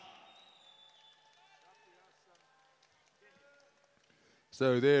Hassan.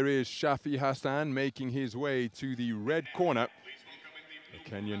 So there is Shaffi Hassan making his way to the red corner. The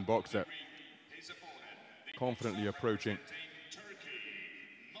Kenyan boxer confidently approaching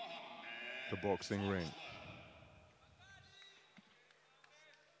the boxing ring.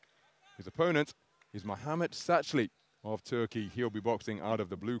 His opponent is Muhammet SACLI of Turkey. He'll be boxing out of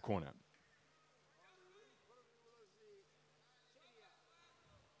the blue corner.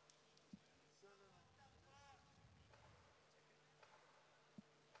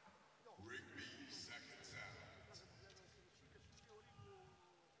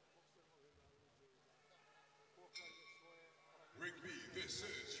 This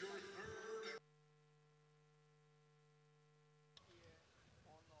is your third.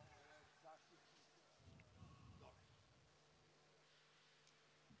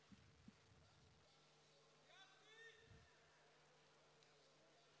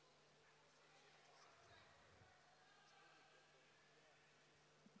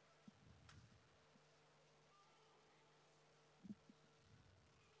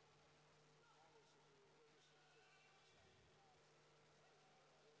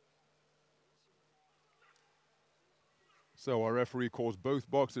 So our referee calls both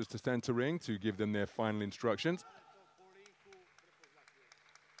boxers to center ring to give them their final instructions.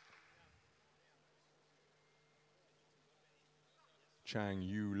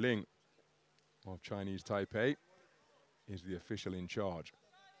 Yu-Ling of Chinese Taipei is the official in charge.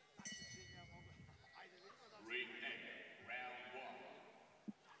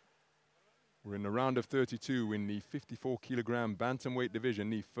 We're in the round of 32 in the 54-kilogram bantamweight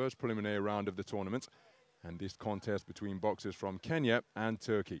division, the first preliminary round of the tournament. And this contest between boxers from Kenya and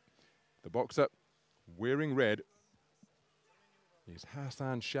Turkey. The boxer wearing red is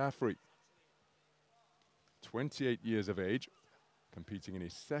Hassan Shaffi, 28 years of age, competing in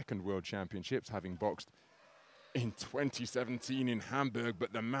his second World Championships, having boxed in 2017 in Hamburg,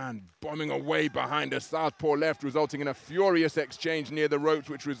 but the man bombing away behind a southpaw left, resulting in a furious exchange near the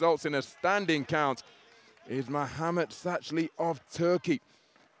ropes, which results in a standing count, is Muhammet SACLI of Turkey.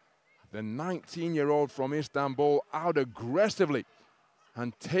 The 19-year-old from Istanbul out aggressively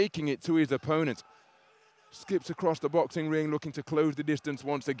and taking it to his opponent. Skips across the boxing ring, looking to close the distance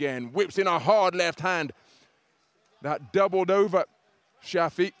once again. Whips in a hard left hand. That doubled over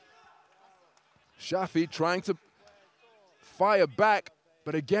Shaffi. Shaffi trying to fire back,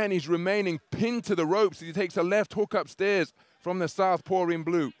 but again he's remaining pinned to the ropes. He takes a left hook upstairs from the southpaw in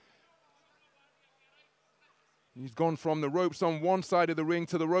blue. He's gone from the ropes on one side of the ring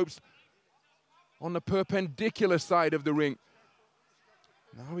to the ropes on the perpendicular side of the ring.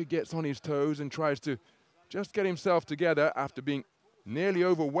 Now he gets on his toes and tries to just get himself together after being nearly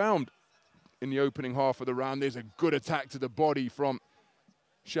overwhelmed in the opening half of the round. There's a good attack to the body from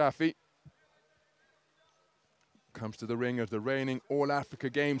Shaffi. Comes to the ring as the reigning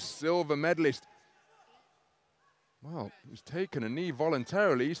All-Africa Games silver medalist. Well, he's taken a knee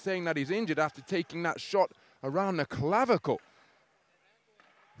voluntarily. He's saying that he's injured after taking that shot around the clavicle.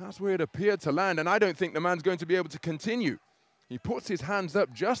 That's where it appeared to land, and I don't think the man's going to be able to continue. He puts his hands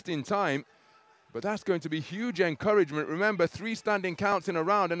up just in time, but that's going to be huge encouragement. Remember, 3 standing counts in a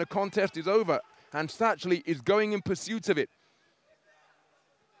round and the contest is over, and SACLI is going in pursuit of it.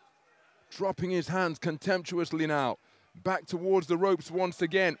 Dropping his hands contemptuously now. Back towards the ropes once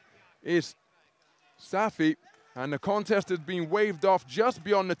again is Shaffi, and the contest has been waved off just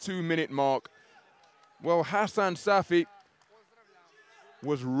beyond the 2-minute mark. Well, Hassan Shaffi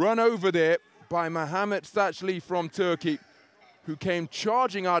was run over there by Muhammet SACLI from Turkey, who came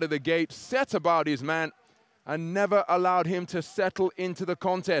charging out of the gate, set about his man, and never allowed him to settle into the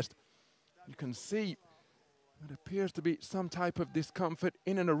contest. You can see it appears to be some type of discomfort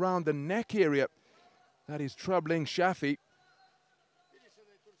in and around the neck area that is troubling Shaffi.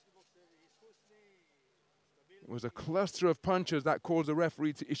 was a cluster of punches that caused the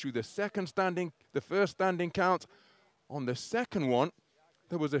referee to issue the first standing count. On the second one,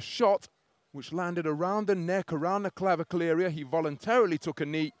 there was a shot which landed around the neck, around the clavicle area. He voluntarily took a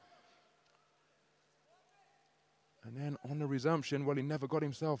knee. And then on the resumption, well, he never got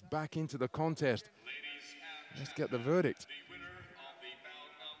himself back into the contest. Let's get the verdict. The winner of the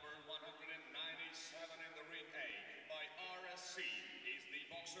bout number 197 in the ring A by RSC is the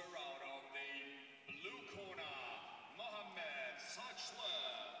boxer out of the blue corner, Muhammet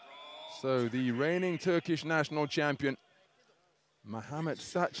from... So the reigning Turkish national champion, Muhammet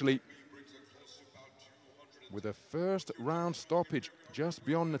SACLI, with a first round stoppage just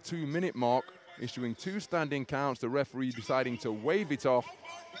beyond the 2-minute mark, issuing 2 standing counts, the referee deciding to wave it off.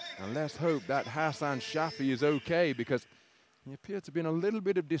 And let's hope that Hassan Shaffi is okay, because he appeared to be in a little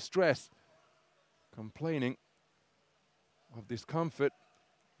bit of distress, complaining of discomfort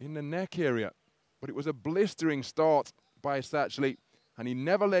in the neck area. But it was a blistering start by SACLI, and he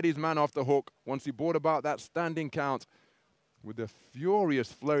never let his man off the hook once he brought about that standing count with the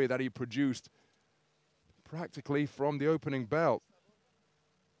furious flurry that he produced practically from the opening bell.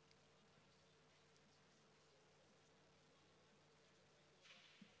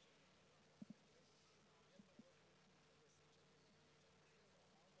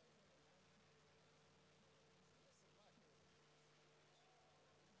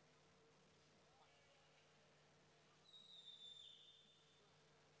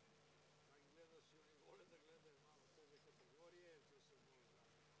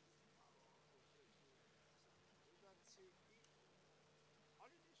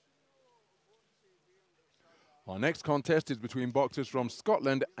 Our next contest is between boxers from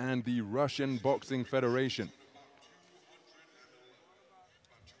Scotland and the Russian Boxing Federation.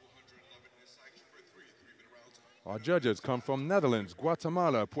 Our judges come from Netherlands,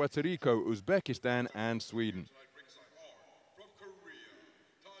 Guatemala, Puerto Rico, Uzbekistan, and Sweden. From Korea,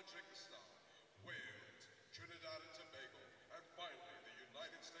 Tajikistan, Wales, Trinidad and Tobago, and finally the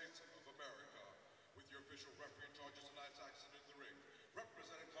United States of America. With your official referee in charge of tonight's action in the ring,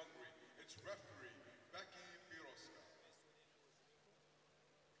 representing Hungary, it's referee Becky Biroska.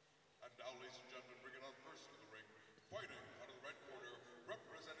 And now, ladies and gentlemen, bringing up first to the ring, fighting out of the red corner,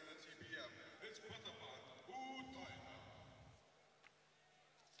 representing the TBF, it's Bantamweight.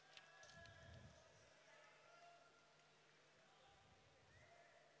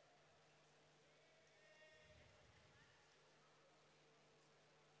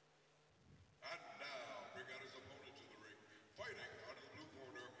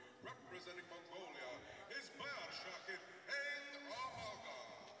 Representing Mongolia is BAIRANBEKOV.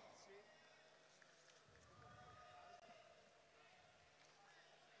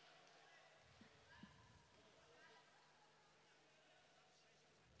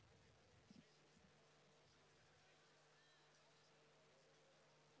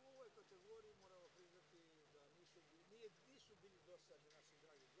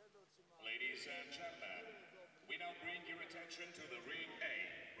 Ladies and gentlemen, we now bring your attention to the ring A,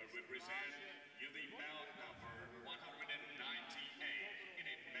 where we present you the bout number 198 in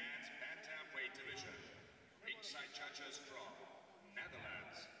a men's bantamweight division. Ringside judges from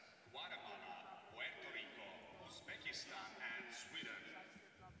Netherlands, Guatemala, Puerto Rico, Uzbekistan, and Sweden.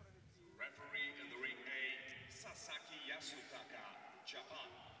 Referee in the ring A, Sasaki Yasutaka, Japan.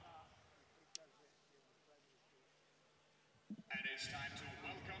 And it's time to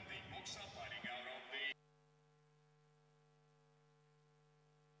welcome the boxer fighting out of the...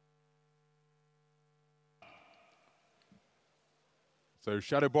 So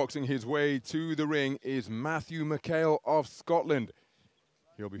shadowboxing his way to the ring is McHALE of Scotland.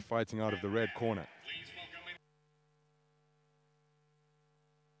 He'll be fighting out of the red corner. Please welcome in.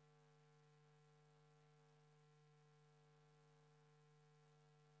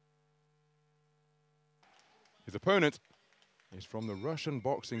 His opponent is from the Russian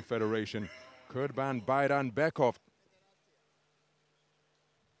Boxing Federation, Kurban BAIRANBEKOV.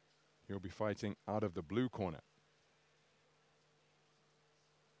 He'll be fighting out of the blue corner.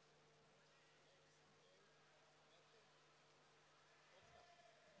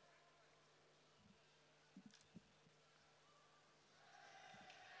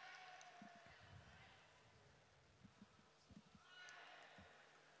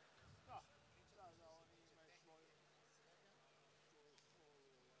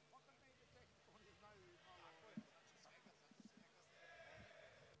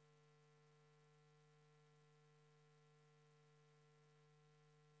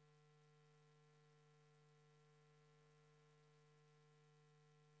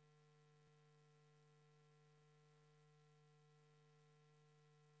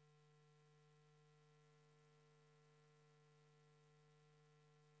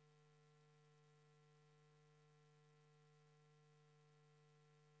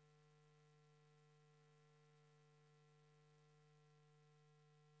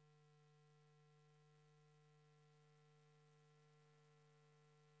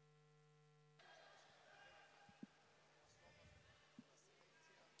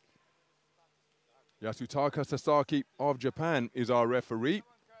 Yasutaka Sasaki of Japan is our referee.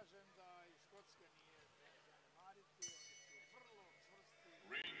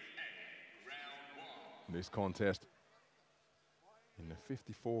 This contest in the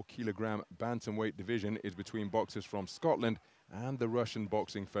 54-kilogram bantamweight division is between boxers from Scotland and the Russian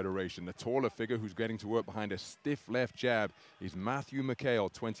Boxing Federation. The taller figure who's getting to work behind a stiff left jab is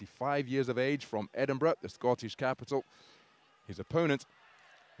McHALE, 25 years of age, from Edinburgh, the Scottish capital. His opponent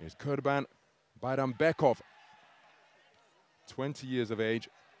is Kurban BAIRANBEKOV, 20 years of age,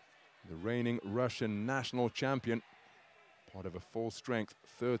 the reigning Russian national champion, part of a full-strength,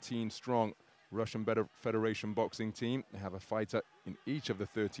 13-strong Russian Federation boxing team. They have a fighter in each of the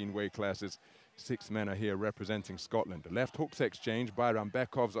 13 weight classes. 6 men are here representing Scotland. The left hooks exchange.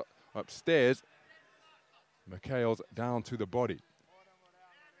 BAIRANBEKOV's upstairs. McHALE's down to the body.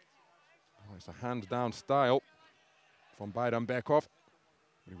 Oh, it's a hands-down style from BAIRANBEKOV.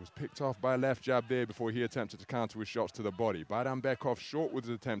 But he was picked off by a left jab there before he attempted to counter with shots to the body. BAIRANBEKOV short with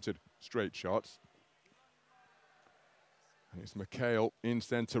his attempted straight shots. And it's McHALE in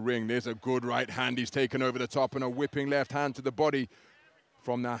center ring. There's a good right hand. He's taken over the top, and a whipping left hand to the body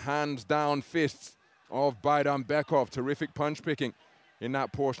from the hands-down fists of BAIRANBEKOV. Terrific punch picking in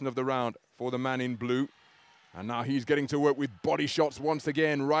that portion of the round for the man in blue. And now he's getting to work with body shots once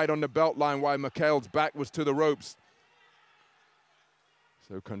again, right on the belt line, while McHALE's back was to the ropes.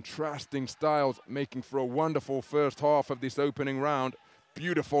 So contrasting styles, making for a wonderful first half of this opening round.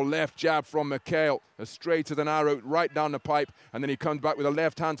 Beautiful left jab from McHALE, as straight as an arrow, right down the pipe. And then he comes back with a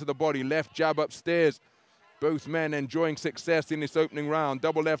left hand to the body, left jab upstairs. Both men enjoying success in this opening round.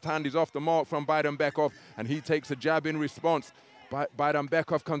 Double left hand is off the mark from BAIRANBEKOV, and he takes a jab in response.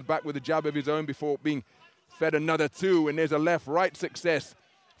 BAIRANBEKOV comes back with a jab of his own before being fed another two, and there's a left-right success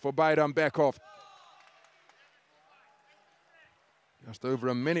for BAIRANBEKOV. Just over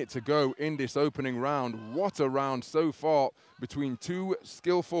a minute to go in this opening round. What a round so far between two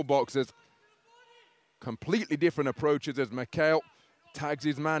skillful boxers. Completely different approaches as McHALE tags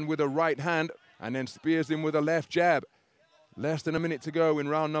his man with a right hand and then spears him with a left jab. Less than a minute to go in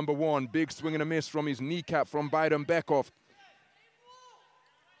round number one. Big swing and a miss from his kneecap from BAIRANBEKOV.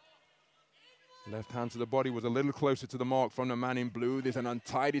 Left hand to the body was a little closer to the mark from the man in blue. There's an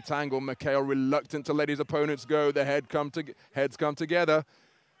untidy tangle. McHALE reluctant to let his opponents go. The heads come together.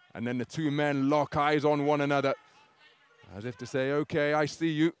 And then the two men lock eyes on one another, as if to say, okay, I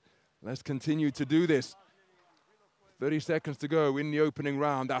see you. Let's continue to do this. 30 seconds to go in the opening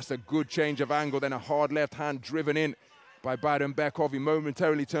round. That's a good change of angle. Then a hard left hand driven in by BAIRANBEKOV. He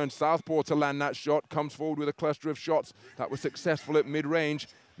momentarily turns southpaw to land that shot. Comes forward with a cluster of shots that was successful at mid-range.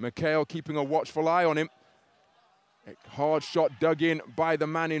 McHALE keeping a watchful eye on him. A hard shot dug in by the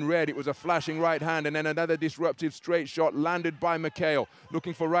man in red. It was a flashing right hand, and then another disruptive straight shot landed by McHALE.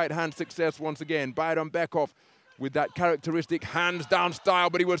 Looking for right hand success once again. BAIRANBEKOV with that characteristic hands down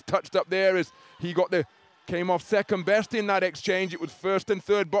style, but he was touched up there as he came off second best in that exchange. It was first and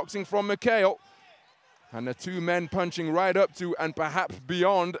third boxing from McHALE. And the two men punching right up to and perhaps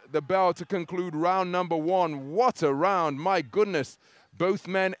beyond the bell to conclude round number one. What a round, my goodness. Both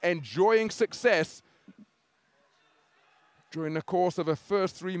men enjoying success during the course of a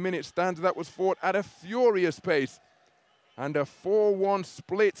first 3-minute stanza that was fought at a furious pace. And a 4-1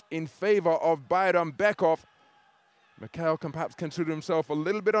 split in favor of BAIRANBEKOV. McHALE can perhaps consider himself a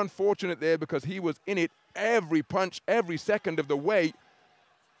little bit unfortunate there because he was in it every punch, every second of the way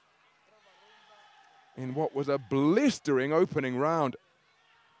in what was a blistering opening round.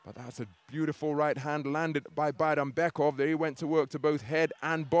 But that's a beautiful right hand landed by BAIRANBEKOV. There he went to work to both head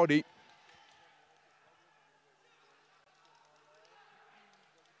and body.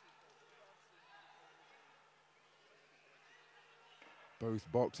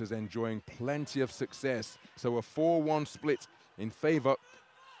 Both boxers enjoying plenty of success. So a 4-1 split in favor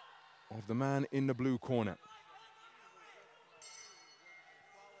of the man in the blue corner.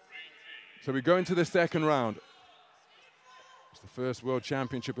 So we go into the second round. It's the first World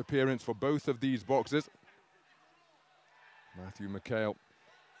Championship appearance for both of these boxers. McHALE,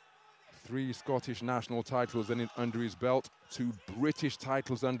 3 Scottish national titles under his belt, 2 British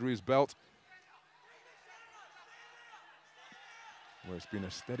titles under his belt. Well, it's been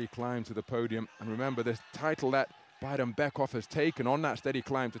a steady climb to the podium. And remember, the title that BAIRANBEKOV has taken on that steady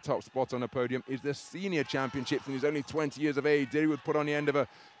climb to top spot on the podium is the senior championships, and he's only 20 years of age. There he was put on the end of a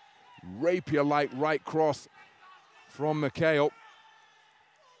rapier-like right cross from McHALE.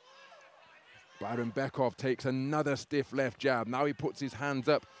 BAIRANBEKOV takes another stiff left jab. Now he puts his hands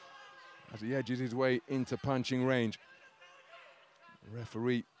up as he edges his way into punching range. The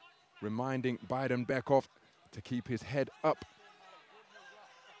referee reminding BAIRANBEKOV to keep his head up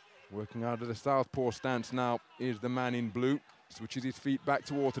Working out of the southpaw stance now is the man in blue. Switches his feet back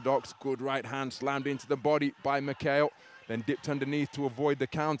to orthodox. Good right hand slammed into the body by McHALE. Then dipped underneath to avoid the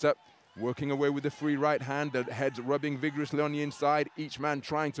counter. Working away with the free right hand. The head's rubbing vigorously on the inside. Each man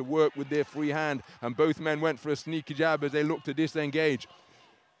trying to work with their free hand. And both men went for a sneaky jab as they look to disengage.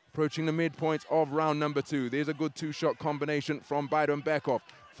 Approaching the midpoint of round number 2. There's a good two-shot combination from BAIRANBEKOV.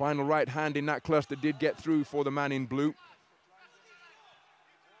 Final right hand in that cluster did get through for the man in blue.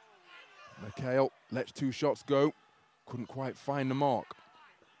 McHALE lets 2 shots go. Couldn't quite find the mark.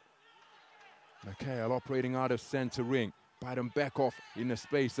 McHALE operating out of center ring. BAIRANBEKOV in the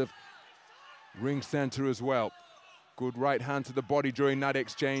space of ring center as well. Good right hand to the body during that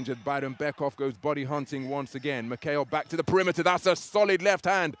exchange as BAIRANBEKOV goes body hunting once again. McHALE back to the perimeter. That's a solid left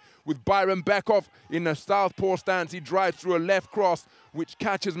hand with BAIRANBEKOV in the southpaw stance. He drives through a left cross which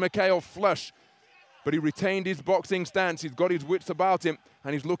catches McHALE flush. But he retained his boxing stance. He's got his wits about him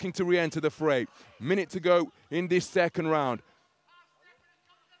and he's looking to re-enter the fray. Minute to go in this second round.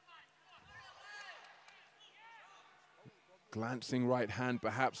 Glancing right hand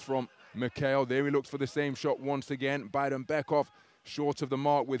perhaps from McHALE. There he looks for the same shot once again. BAIRANBEKOV short of the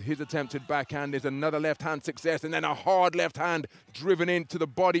mark with his attempted backhand. There's another left hand success and then a hard left hand driven into the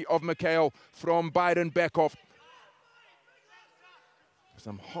body of McHALE from BAIRANBEKOV.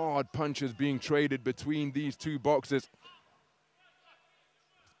 Some hard punches being traded between these two boxers.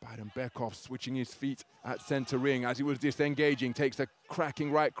 BAIRANBEKOV switching his feet at center ring as he was disengaging. Takes a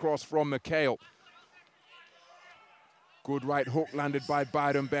cracking right cross from McHALE. Good right hook landed by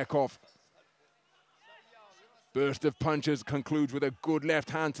BAIRANBEKOV. Burst of punches concludes with a good left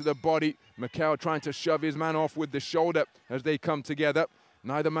hand to the body. McHALE trying to shove his man off with the shoulder as they come together.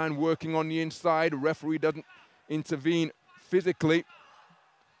 Neither man working on the inside. Referee doesn't intervene physically.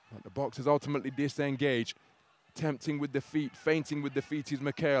 But the boxers ultimately disengage. Tempting with the feet, feinting with the feet is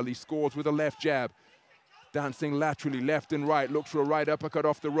McHALE. He scores with a left jab. Dancing laterally, left and right. Looks for a right uppercut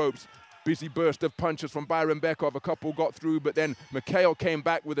off the ropes. Busy burst of punches from BAIRANBEKOV. A couple got through, but then McHALE came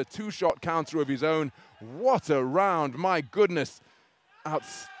back with a 2-shot counter of his own. What a round, my goodness.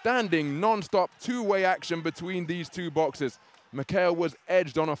 Outstanding non-stop two-way action between these two boxers. McHALE was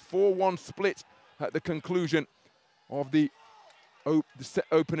edged on a 4-1 split at the conclusion of the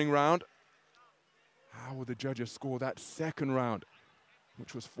opening round. How will the judges score that second round,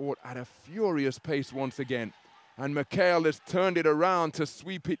 which was fought at a furious pace once again? And McHALE has turned it around to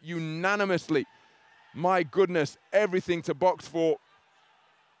sweep it unanimously. My goodness, everything to box for.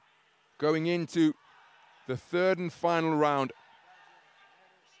 Going into the third and final round.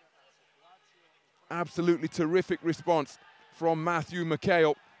 Absolutely terrific response from Matthew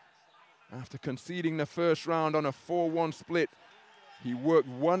McHALE. After conceding the first round on a 4-1 split, he worked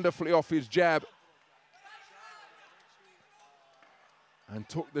wonderfully off his jab and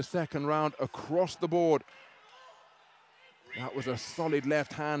took the second round across the board. That was a solid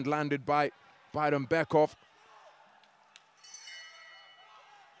left hand landed by BAIRANBEKOV.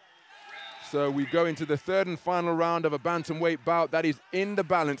 So we go into the third and final round of a bantamweight bout that is in the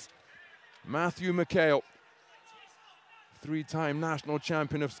balance. Matthew McHALE, 3-time national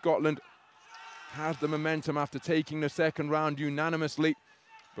champion of Scotland, has the momentum after taking the second round unanimously.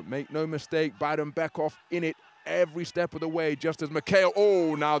 But make no mistake, BAIRANBEKOV in it every step of the way, just as McHALE,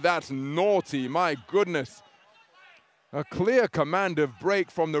 oh, now that's naughty, my goodness. A clear command of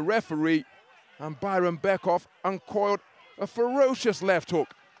break from the referee, and BAIRANBEKOV uncoiled a ferocious left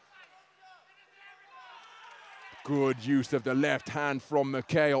hook. Good use of the left hand from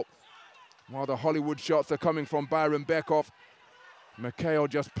McHALE. While the Hollywood shots are coming from BAIRANBEKOV, McHALE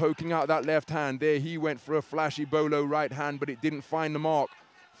just poking out that left hand. There he went for a flashy bolo right hand, but it didn't find the mark.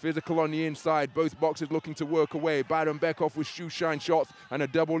 Physical on the inside, both boxers looking to work away. BAIRANBEKOV with shoe shine shots and a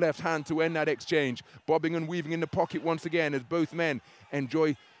double left hand to end that exchange. Bobbing and weaving in the pocket once again as both men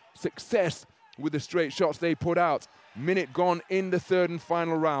enjoy success with the straight shots they put out. Minute gone in the third and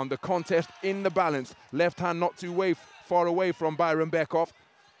final round. The contest in the balance. Left hand not too far away from BAIRANBEKOV.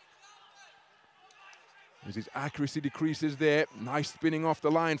 As his accuracy decreases there. Nice spinning off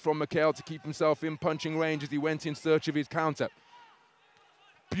the line from McHALE to keep himself in punching range as he went in search of his counter.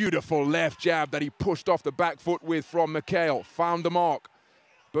 Beautiful left jab that he pushed off the back foot with from McHALE. Found the mark.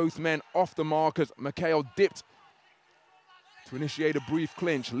 Both men off the mark as McHALE dipped to initiate a brief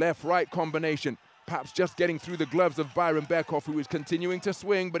clinch. Left-right combination. Perhaps just getting through the gloves of BAIRANBEKOV, who is continuing to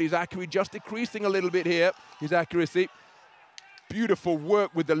swing, but his accuracy just decreasing a little bit here. His accuracy. Beautiful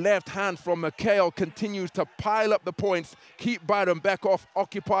work with the left hand from McHALE. Continues to pile up the points. Keep BAIRANBEKOV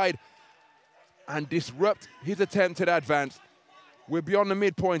occupied and disrupt his attempted advance. We're beyond the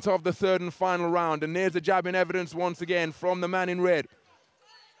midpoint of the third and final round, and there's the jab in evidence once again from the man in red.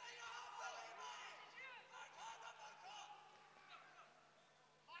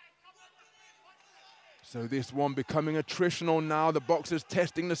 So this one becoming attritional now. The boxers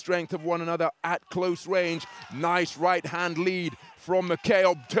testing the strength of one another at close range. Nice right hand lead from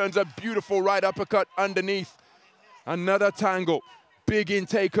McHALE. Turns a beautiful right uppercut underneath. Another tangle. Big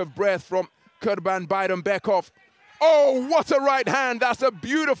intake of breath from Kurban BAIRANBEKOV. Oh, what a right hand. That's a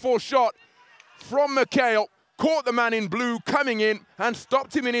beautiful shot from McHALE. Caught the man in blue coming in and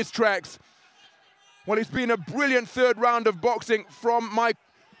stopped him in his tracks. Well, it's been a brilliant third round of boxing from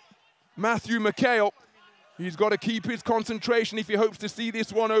Matthew McHALE. He's got to keep his concentration if he hopes to see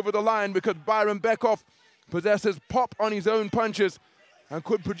this one over the line, because BAIRANBEKOV possesses pop on his own punches and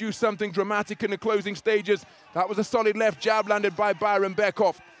could produce something dramatic in the closing stages. That was a solid left jab landed by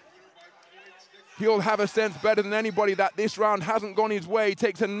BAIRANBEKOV. He'll have a sense better than anybody that this round hasn't gone his way. He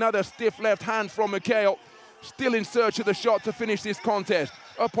takes another stiff left hand from McHALE. Still in search of the shot to finish this contest.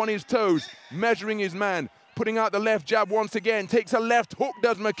 Up on his toes, measuring his man, putting out the left jab once again. Takes a left hook,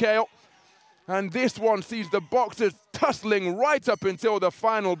 does McHALE. And this one sees the boxers tussling right up until the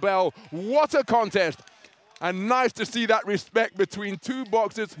final bell. What a contest. And nice to see that respect between two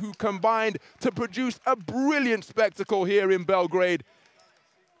boxers who combined to produce a brilliant spectacle here in Belgrade.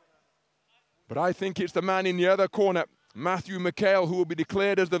 But I think it's the man in the other corner, Matthew McHALE, who will be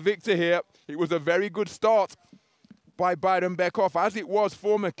declared as the victor here. It was a very good start by BAIRANBEKOV, as it was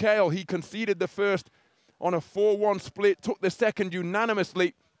for McHALE. He conceded the first on a 4-1 split, took the second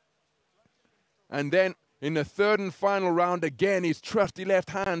unanimously. And then in the third and final round, again, his trusty left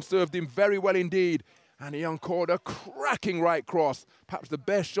hand served him very well indeed. And he encored a cracking right cross, perhaps the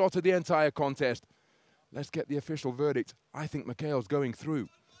best shot of the entire contest. Let's get the official verdict. I think McHALE's going through.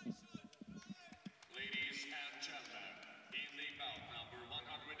 Ladies and gentlemen, in the bout number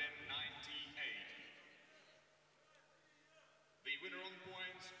 198, the winner on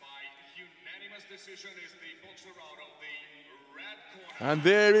points by unanimous decision is the boxer out of the red corner. And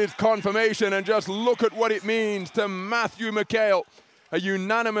there is confirmation, and just look at what it means to Matthew McHALE. A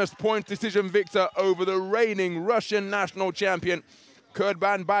unanimous point decision victor over the reigning Russian national champion.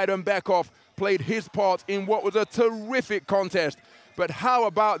 Kurban BAIRANBEKOV played his part in what was a terrific contest. But how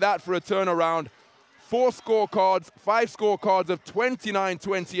about that for a turnaround? 5 scorecards of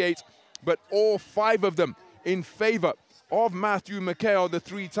 29-28, but all 5 of them in favor of Matthew McHALE, the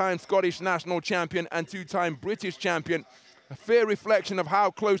 3-time Scottish national champion and 2-time British champion. A fair reflection of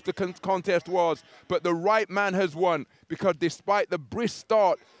how close the contest was, but the right man has won, because despite the brisk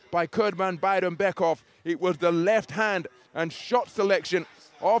start by Kurban BAIRANBEKOV, it was the left hand and shot selection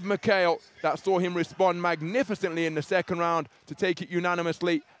of McHALE that saw him respond magnificently in the second round to take it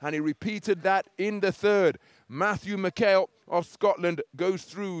unanimously, and he repeated that in the third. Matthew McHALE of Scotland goes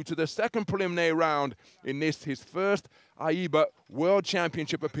through to the second preliminary round in this, his first AIBA World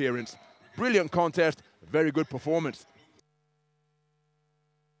Championship appearance. Brilliant contest, very good performance.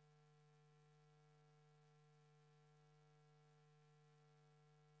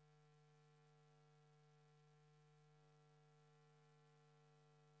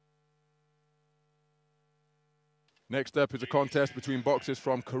 Next up is a contest between boxers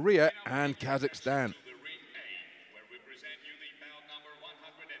from Korea and Kazakhstan.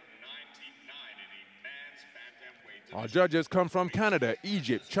 Our judges come from Canada,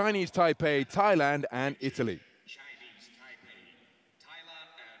 Egypt, Chinese Taipei, Thailand, and Italy. Chinese Taipei,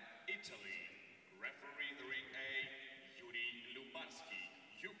 Thailand, and Italy. Referee the ring A, Yuri Lubansky,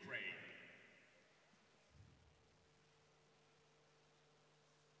 Ukraine.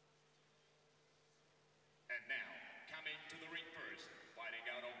 And now, coming to the ring first, fighting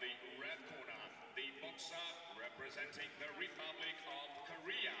out of the red corner, the boxer representing the Republic of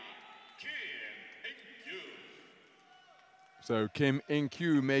Korea, Inkyu. So Kim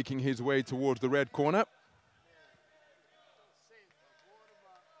Inkyu making his way towards the red corner.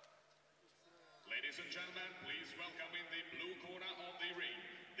 Ladies and gentlemen, please welcome in the blue corner of the ring,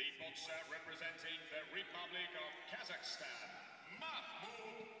 the boxer representing the Republic of Kazakhstan,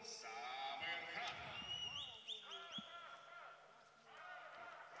 Makhmud SABYRKHAN.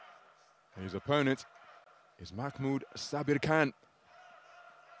 His opponent is Makhmud SABYRKHAN.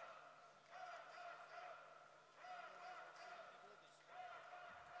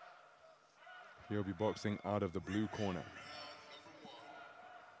 He'll be boxing out of the blue corner.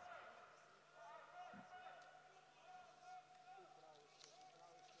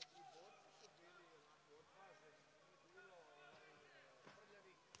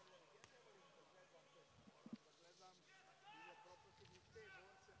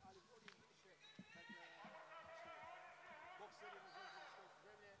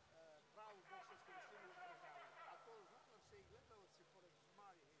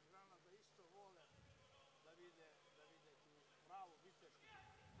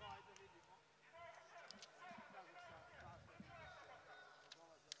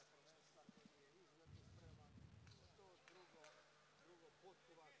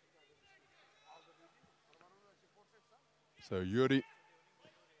 So Yuri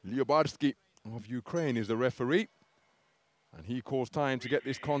Lyobarsky of Ukraine is the referee, and he calls time to get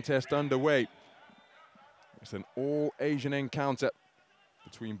this contest underway. It's an all-Asian encounter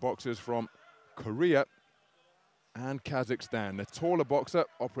between boxers from Korea and Kazakhstan. The taller boxer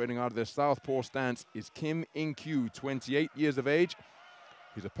operating out of the southpaw stance is Kim Inkyu, 28 years of age.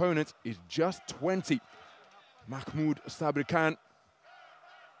 His opponent is just 20, Makhmud SABYRKHAN.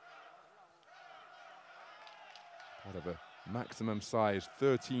 Part of a maximum size,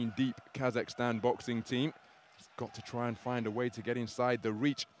 13 deep Kazakhstan boxing team. He's got to try and find a way to get inside the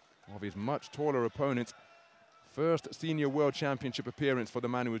reach of his much taller opponent. First senior world championship appearance for the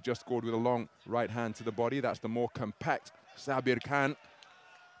man who was just scored with a long right hand to the body. That's the more compact SABYRKHAN.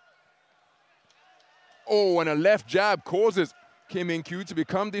 Oh, and a left jab causes Kim Inkyu to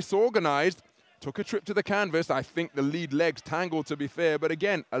become disorganized. Took a trip to the canvas. I think the lead legs tangled, to be fair, but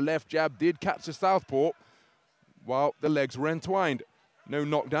again, a left jab did catch the southpaw while the legs were entwined. No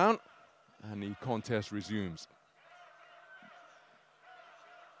knockdown, and the contest resumes.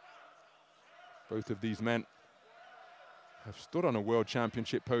 Both of these men have stood on a world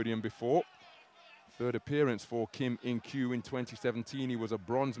championship podium before. Third appearance for Kim Inkyu in 2017. He was a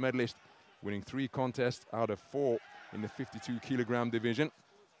bronze medalist, winning 3 contests out of 4 in the 52-kilogram division.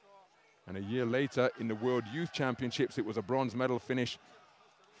 And a year later, in the World Youth Championships, it was a bronze medal finish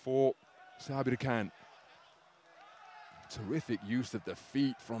for SABYRKHAN. Terrific use of the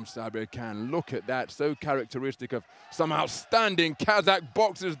feet from SABYRKHAN. Look at that, so characteristic of some outstanding Kazakh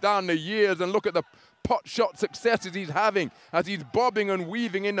boxers down the years. And look at the pot shot successes he's having as he's bobbing and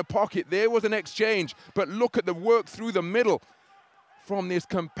weaving in the pocket. There was an exchange, but look at the work through the middle from this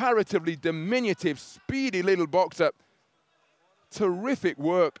comparatively diminutive, speedy little boxer. Terrific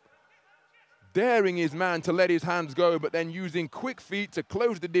work. Daring his man to let his hands go, but then using quick feet to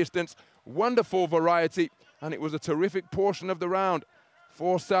close the distance. Wonderful variety, and it was a terrific portion of the round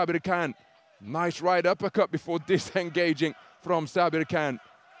for SABYRKHAN. Nice right uppercut before disengaging from SABYRKHAN.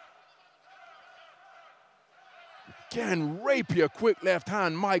 Again, rapier, quick left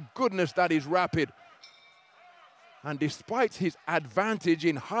hand. My goodness, that is rapid. And despite his advantage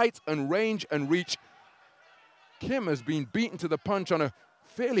in height and range and reach, Kim has been beaten to the punch on a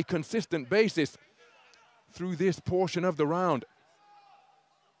fairly consistent basis through this portion of the round.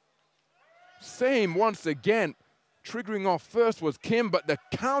 Same once again. Triggering off first was Kim, but the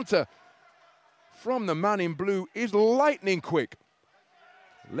counter from the man in blue is lightning quick.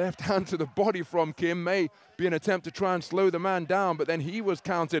 Left hand to the body from Kim may be an attempt to try and slow the man down, but then he was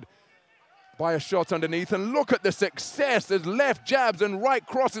countered by a shot underneath. And look at the success. There's left jabs and right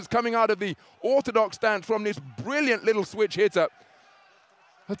crosses coming out of the orthodox stance from this brilliant little switch hitter.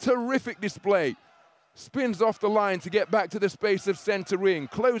 A terrific display. Spins off the line to get back to the space of center ring.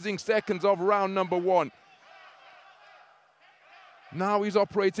 Closing seconds of round number 1. Now he's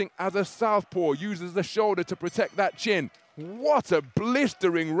operating as a southpaw. Uses the shoulder to protect that chin. What a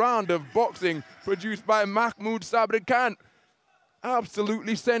blistering round of boxing produced by Makhmud SABYRKHAN.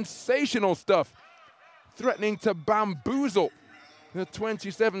 Absolutely sensational stuff. Threatening to bamboozle the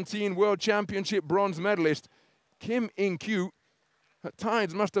 2017 World Championship bronze medalist, Kim Inkyu. At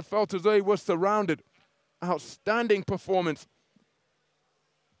times must have felt as though he was surrounded. Outstanding performance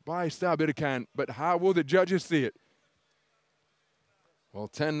by SABYRKHAN, but how will the judges see it? Well,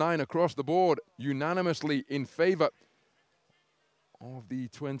 10-9 across the board, unanimously in favor of the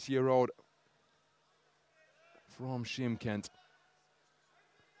 20-year-old from Shymkent.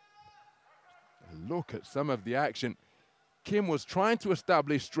 Look at some of the action. Kim was trying to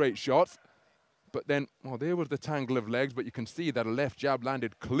establish straight shots, but then, well, there was the tangle of legs, but you can see that a left jab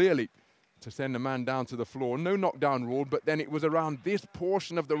landed clearly to send the man down to the floor. No knockdown ruled, but then it was around this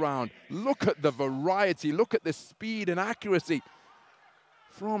portion of the round. Look at the variety, look at the speed and accuracy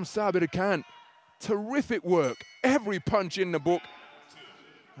from SABYRKHAN. Terrific work, every punch in the book.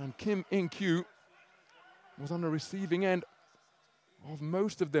 And Kim Inkyu was on the receiving end of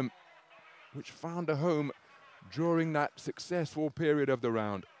most of them, which found a home during that successful period of the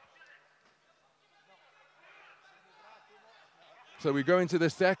round. So we go into the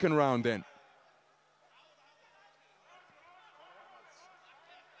second round then.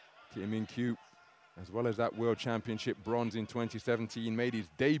 Kim Inkyu, as well as that World Championship bronze in 2017, made his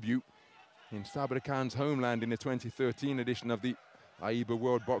debut in SABYRKHAN's homeland in the 2013 edition of the AIBA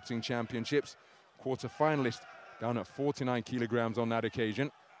World Boxing Championships. Quarter-finalist down at 49 kilograms on that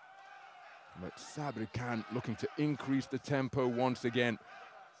occasion. But SABYRKHAN looking to increase the tempo once again.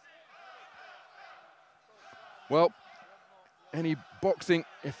 Well, any boxing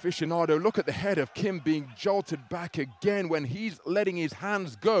aficionado, look at the head of Kim being jolted back again when he's letting his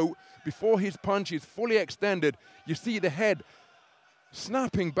hands go before his punch is fully extended. You see the head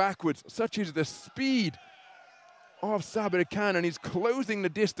snapping backwards. Such is the speed of SABYRKHAN, and he's closing the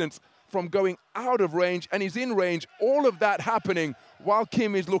distance from going out of range, and he's in range. All of that happening while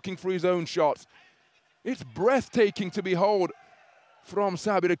Kim is looking for his own shots. It's breathtaking to behold from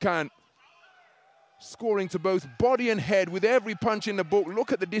SABYRKHAN, scoring to both body and head with every punch in the book.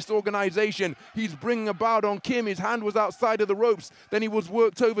 Look at the disorganization he's bringing about on Kim. His hand was outside of the ropes, then he was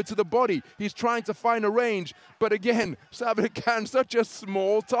worked over to the body. He's trying to find a range, but again, SABYRKHAN, such a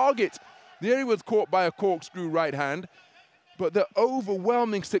small target. There he was caught by a corkscrew right hand, but the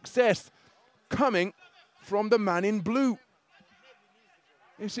overwhelming success coming from the man in blue.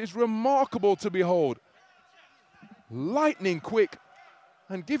 This is remarkable to behold. Lightning quick.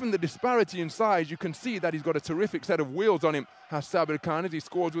 And given the disparity in size, you can see that he's got a terrific set of wheels on him, has SABYRKHAN, as he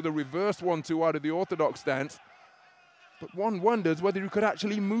scores with a reverse 1-2 out of the orthodox stance. But one wonders whether he could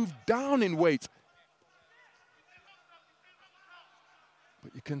actually move down in weight.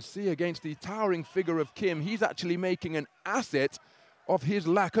 But you can see against the towering figure of Kim, he's actually making an asset of his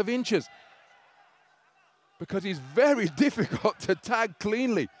lack of inches, because he's very difficult to tag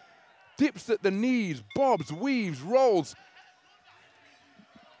cleanly. Dips at the knees, bobs, weaves, rolls.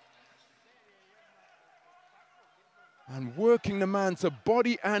 And working the man to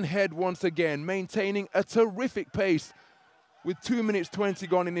body and head once again, maintaining a terrific pace with 2 minutes 20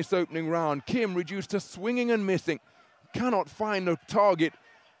 gone in this opening round. Kim reduced to swinging and missing. Cannot find a target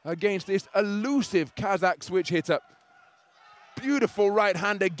against this elusive Kazakh switch hitter. Beautiful right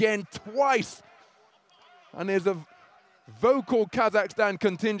hand again, twice. And there's a vocal Kazakhstan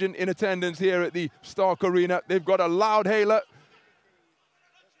contingent in attendance here at the Stark Arena. They've got a loud hailer.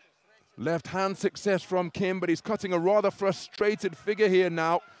 Left hand success from Kim, but he's cutting a rather frustrated figure here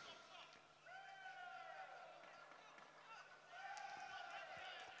now.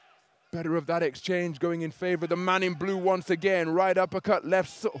 Better of that exchange going in favor of the man in blue once again. Right uppercut,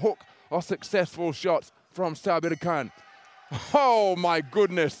 left hook are successful shots from SABYRKHAN. Oh my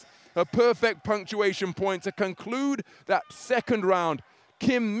goodness, a perfect punctuation point to conclude that second round.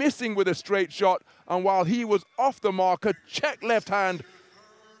 Kim missing with a straight shot, and while he was off the mark, a check left hand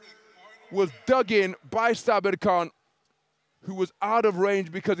was dug in by SABYRKHAN, who was out of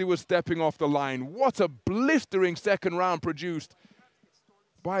range because he was stepping off the line. What a blistering second round produced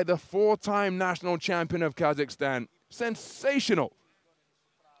by the four-time national champion of Kazakhstan. Sensational.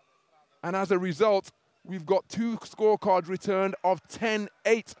 And as a result, we've got 2 scorecards returned of 10-8.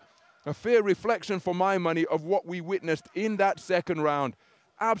 A fair reflection for my money of what we witnessed in that second round.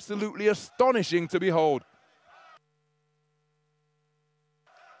 Absolutely astonishing to behold.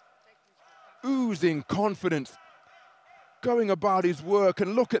 Oozing confidence, going about his work,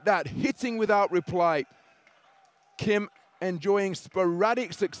 and look at that, hitting without reply. Kim enjoying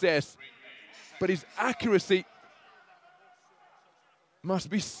sporadic success, but his accuracy must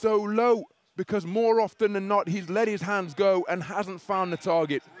be so low, because more often than not, he's let his hands go and hasn't found the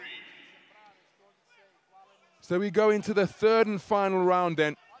target. So we go into the third and final round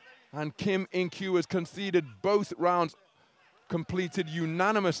then, and Kim Inkyu has conceded both rounds completed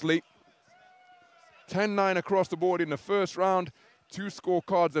unanimously. 10-9 across the board in the first round. 2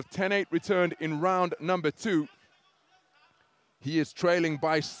 scorecards of 10-8 returned in round number 2. He is trailing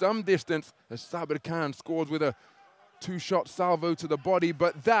by some distance as SABYRKHAN scores with a 2-shot salvo to the body.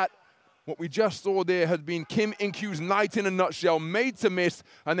 But that, what we just saw there, has been Kim Inkyu's night in a nutshell. Made to miss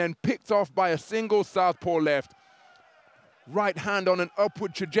and then picked off by a single southpaw left. Right hand on an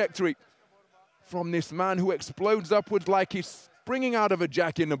upward trajectory from this man who explodes upwards like he's springing out of a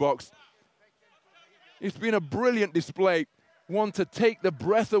jack-in-the-box. It's been a brilliant display, one to take the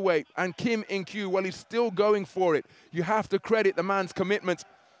breath away. And Kim Inkyu, well, he's still going for it. You have to credit the man's commitment.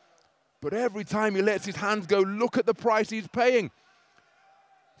 But every time he lets his hands go, look at the price he's paying.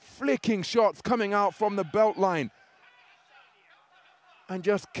 Flicking shots coming out from the belt line. And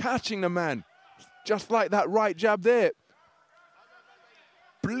just catching the man, just like that right jab there.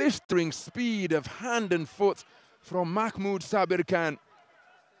 Blistering speed of hand and foot from Makhmud SABYRKHAN.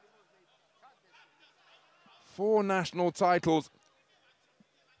 4 national titles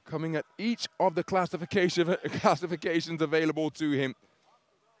coming at each of the classifications available to him.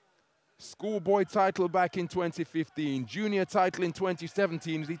 Schoolboy title back in 2015, junior title in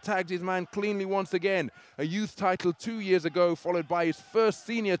 2017 as he tags his man cleanly once again. A youth title 2 years ago, followed by his first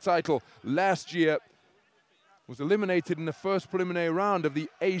senior title last year. Was eliminated in the first preliminary round of the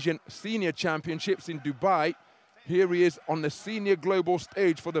Asian Senior Championships in Dubai. Here he is on the senior global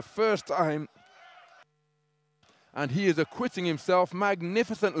stage for the first time. and he is acquitting himself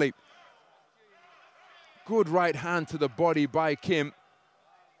magnificently. Good right hand to the body by Kim.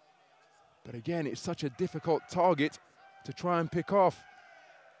 But again, it's such a difficult target to try and pick off.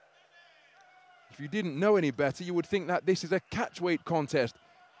 If you didn't know any better, you would think that this is a catchweight contest,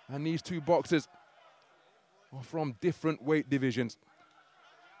 and these two boxers are from different weight divisions.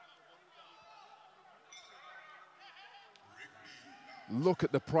 Look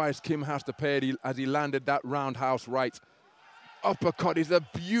at the price Kim has to pay as he landed that roundhouse right. Uppercut is a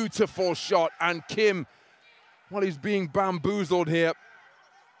beautiful shot, and Kim, well, he's being bamboozled here.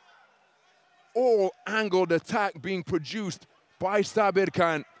 All angled attack being produced by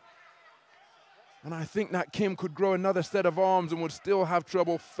SABYRKHAN. And I think that Kim could grow another set of arms and would still have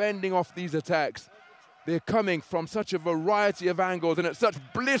trouble fending off these attacks. They're coming from such a variety of angles and at such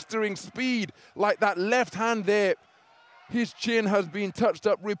blistering speed, like that left hand there. His chin has been touched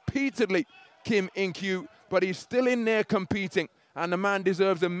up repeatedly, Kim Inkyu, but he's still in there competing, and the man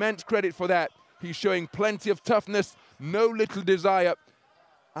deserves immense credit for that. He's showing plenty of toughness, no little desire,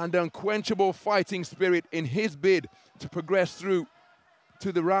 and unquenchable fighting spirit in his bid to progress through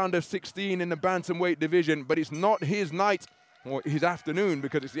to the round of 16 in the bantamweight division. But it's not his night or his afternoon,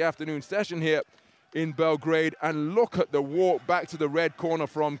 because it's the afternoon session here in Belgrade. And look at the walk back to the red corner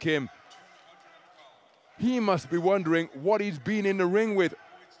from Kim. He must be wondering what he's been in the ring with,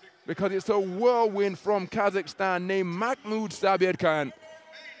 because it's a whirlwind from Kazakhstan named Makhmud SABYRKHAN.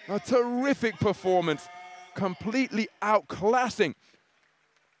 A terrific performance, completely outclassing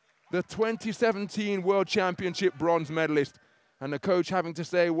the 2017 World Championship bronze medalist. And the coach having to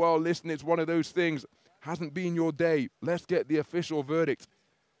say, well, listen, it's one of those things. Hasn't been your day. Let's get the official verdict.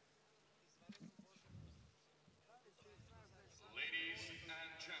 Ladies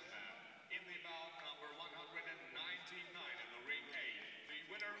and gentlemen, in the bout number 199 in the ring A, the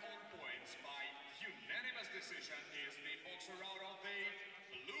winner on points by unanimous decision is the boxer out of the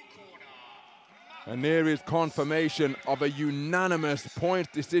blue corner. And there is confirmation of a unanimous points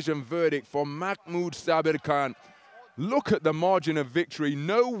decision verdict for Makhmud SABYRKHAN. Look at the margin of victory.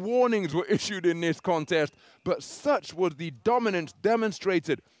 No warnings were issued in this contest, but such was the dominance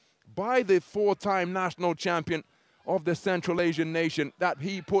demonstrated by the four-time national champion of the Central Asian nation that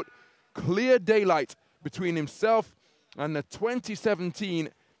he put clear daylight between himself and the 2017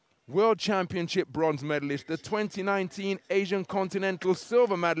 World Championship bronze medalist, the 2019 Asian Continental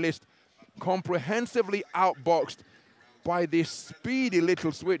silver medalist, comprehensively outboxed by this speedy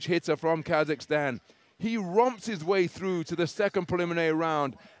little switch hitter from Kazakhstan. He romps his way through to the second preliminary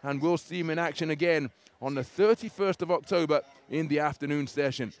round, and we'll see him in action again on the 31st of October in the afternoon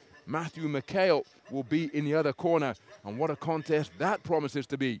session. McHALE will be in the other corner, and what a contest that promises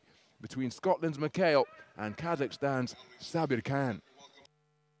to be between Scotland's McHALE and Kazakhstan's SABYRKHAN.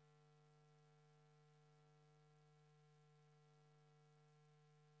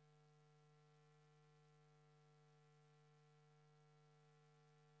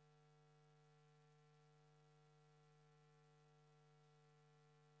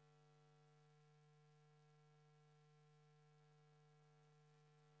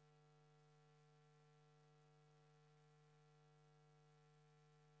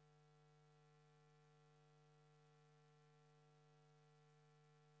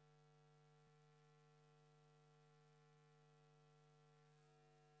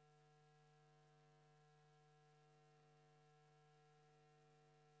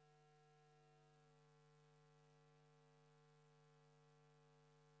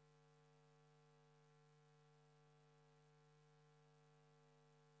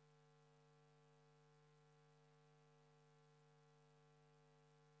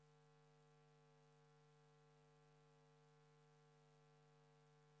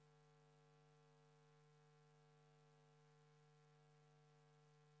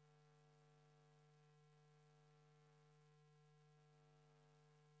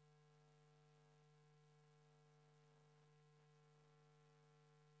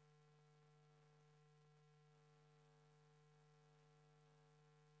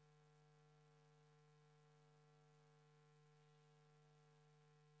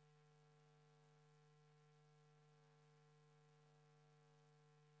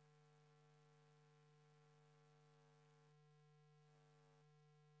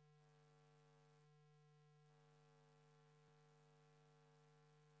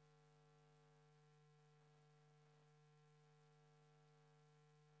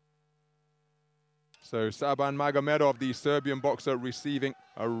 So Saban Magomedov, the Serbian boxer, receiving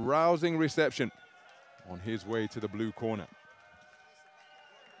a rousing reception on his way to the blue corner.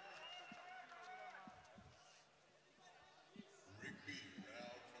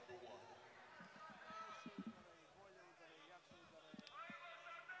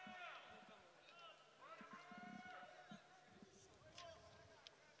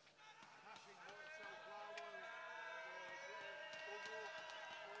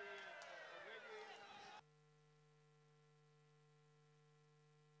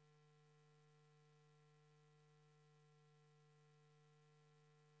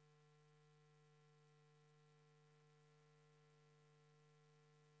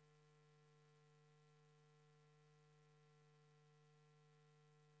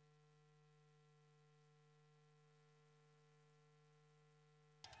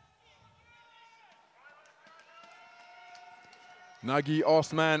 Nagi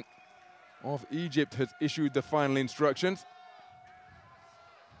Osman of Egypt has issued the final instructions.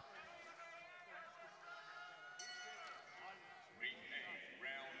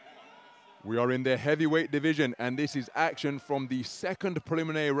 We are in the heavyweight division, and this is action from the second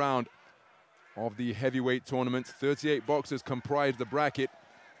preliminary round of the heavyweight tournament. 38 boxers comprise the bracket.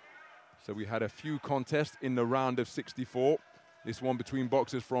 So we had a few contests in the round of 64. This one between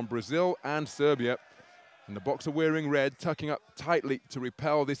boxers from Brazil and Serbia. And the boxer wearing red, tucking up tightly to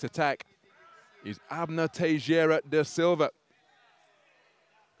repel this attack, is Abner Teixeira da Silva.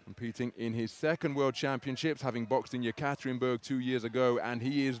 Competing in his second World Championships, having boxed in Yekaterinburg 2 years ago, and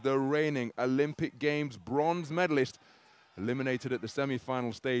he is the reigning Olympic Games bronze medalist, eliminated at the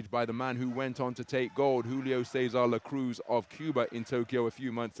semi-final stage by the man who went on to take gold, Julio Cesar La Cruz of Cuba in Tokyo a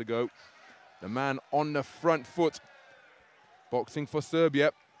few months ago. The man on the front foot, boxing for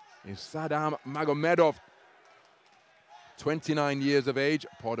Serbia, is Sadam Magomedov, 29 years of age,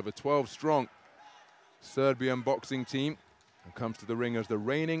 part of a 12-strong Serbian boxing team, and comes to the ring as the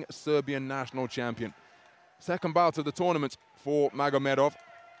reigning Serbian national champion. Second bout of the tournament for Magomedov,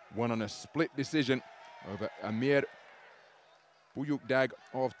 won on a split decision over Amir Buyukdag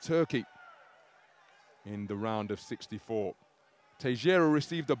of Turkey in the round of 64. Teixeira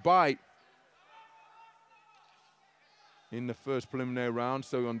received a bye in the first preliminary round,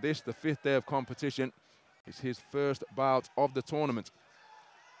 so on this, the 5th day of competition, it's his first bout of the tournament.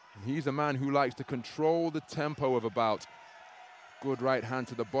 And he's a man who likes to control the tempo of a bout. Good right hand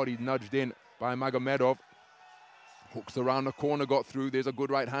to the body, nudged in by Magomedov. Hooks around the corner, got through. There's a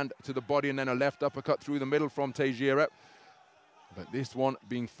good right hand to the body and then a left uppercut through the middle from Teixeira. But this one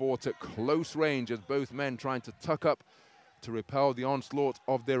being fought at close range as both men trying to tuck up to repel the onslaught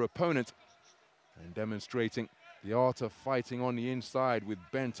of their opponent, and demonstrating the art of fighting on the inside with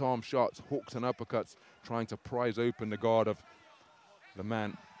bent arm shots, hooks and uppercuts, trying to prise open the guard of the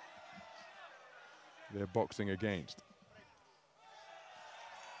man they're boxing against.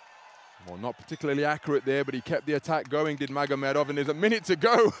 Well, not particularly accurate there, but he kept the attack going, did Magomedov, and there's a minute to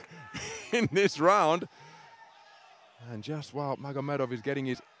go in this round. And just while Magomedov is getting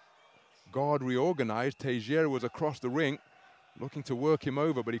his guard reorganized, Teixeira was across the ring, looking to work him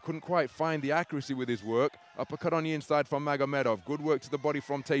over, but he couldn't quite find the accuracy with his work. Uppercut on the inside from Magomedov. Good work to the body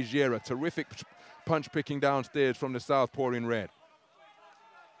from Teixeira. Terrific punch picking downstairs from the southpaw in red.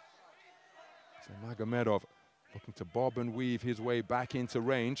 So Magomedov looking to bob and weave his way back into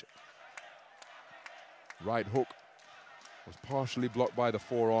range. Right hook was partially blocked by the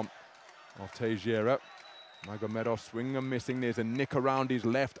forearm of Teixeira. Magomedov swinging and missing. There's a nick around his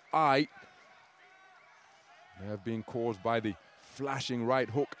left eye. May have been caused by the flashing right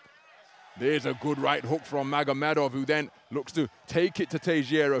hook. There's a good right hook from Magomedov, who then looks to take it to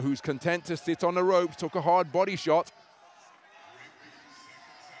Teixeira, who's content to sit on the ropes. Took a hard body shot.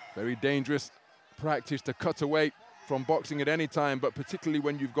 Very dangerous practice to cut away from boxing at any time, but particularly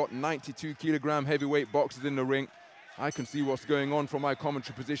when you've got 92-kilogram heavyweight boxers in the ring. I can see what's going on from my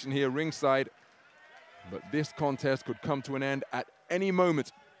commentary position here ringside. But this contest could come to an end at any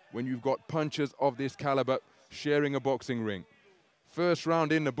moment when you've got punchers of this caliber sharing a boxing ring. First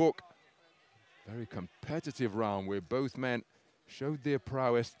round in the book. Very competitive round where both men showed their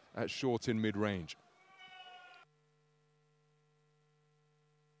prowess at short and mid-range.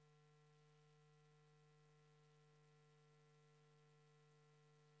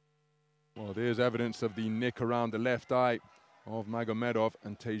 Well, there's evidence of the nick around the left eye of Magomedov,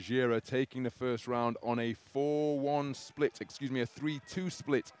 and Teixeira taking the first round on a 4-1 split, excuse me, a 3-2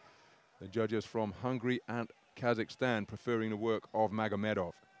 split. The judges from Hungary and Kazakhstan preferring the work of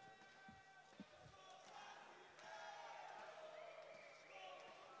Magomedov.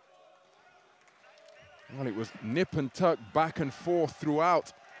 Well, it was nip and tuck back and forth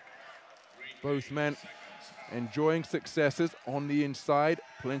throughout. Both men enjoying successes on the inside.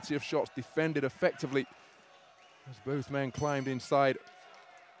 Plenty of shots defended effectively as both men climbed inside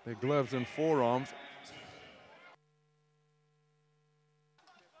their gloves and forearms.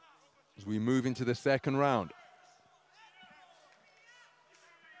 As we move into the second round.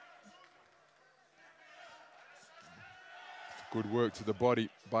 Good work to the body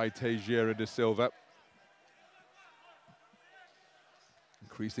by Teixeira da Silva.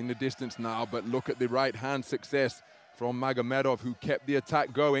 Increasing the distance now, but look at the right hand success from Magomedov, who kept the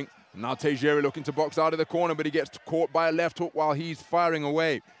attack going. Now Teixeira looking to box out of the corner, but he gets caught by a left hook while he's firing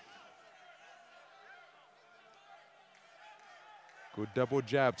away. Good double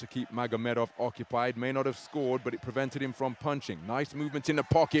jab to keep Magomedov occupied. May not have scored, but it prevented him from punching. Nice movement in the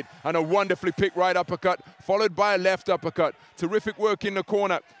pocket and a wonderfully picked right uppercut, followed by a left uppercut. Terrific work in the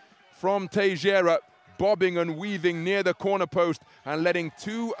corner from Teixeira. bobbing and weaving near the corner post and letting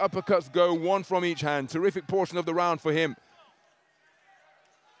 2 uppercuts go, 1 from each hand. Terrific portion of the round for him.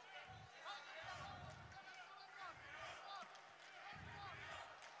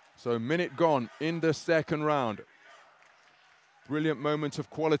 So minute gone in the second round. Brilliant moment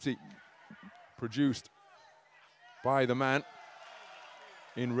of quality produced by the man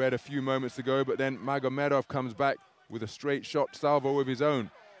in red a few moments ago, but then Magomedov comes back with a straight shot salvo of his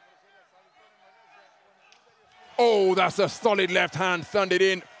own. Oh, that's a solid left hand thundered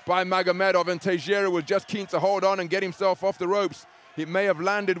in by Magomedov, and Teixeira was just keen to hold on and get himself off the ropes. It may have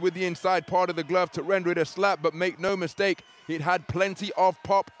landed with the inside part of the glove to render it a slap, but make no mistake, it had plenty of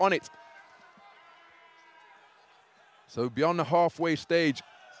pop on it. So beyond the halfway stage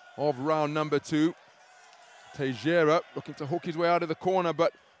of round number 2, Teixeira looking to hook his way out of the corner,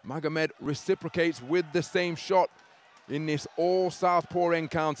 but Magomed reciprocates with the same shot in this all-southpaw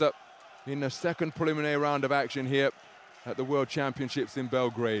encounter in the second preliminary round of action here at the World Championships in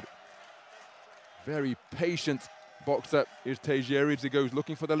Belgrade. Very patient boxer is Teixeira as he goes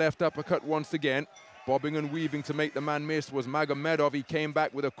looking for the left uppercut once again. Bobbing and weaving to make the man miss was Magomedov. He came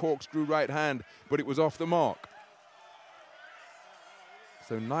back with a corkscrew right hand, but it was off the mark.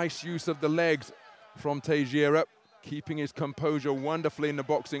 So nice use of the legs from Teixeira, keeping his composure wonderfully in the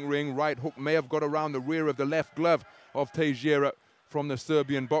boxing ring. Right hook may have got around the rear of the left glove of Teixeira from the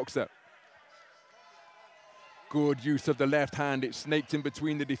Serbian boxer. Good use of the left hand. It snaked in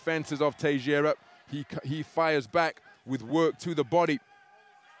between the defenses of Teixeira. He fires back with work to the body.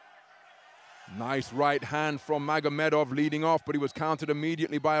 Nice right hand from Magomedov leading off, but he was countered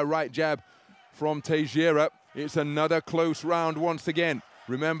immediately by a right jab from Teixeira. It's another close round once again.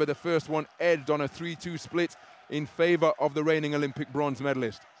 Remember, the first one edged on a 3-2 split in favor of the reigning Olympic bronze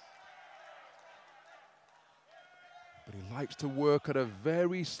medalist. But he likes to work at a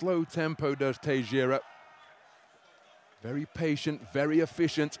very slow tempo, does Teixeira. Very patient, very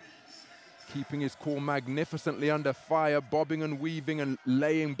efficient, keeping his core magnificently under fire, bobbing and weaving and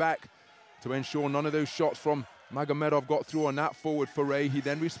laying back to ensure none of those shots from Magomedov got through on that forward foray. He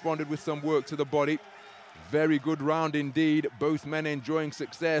then responded with some work to the body. Very good round indeed, both men enjoying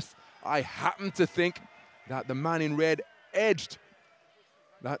success. I happen to think that the man in red edged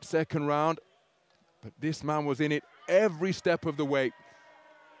that second round, but this man was in it every step of the way.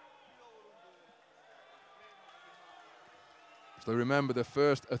 So remember, the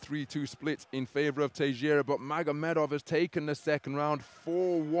first a 3-2 split in favor of Teixeira, but Magomedov has taken the second round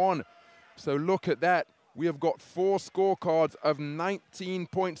 4-1. So look at that. We have got 4 scorecards of 19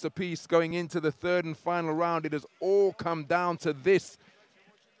 points apiece going into the third and final round. It has all come down to this.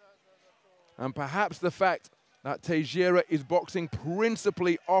 And perhaps the fact that Teixeira is boxing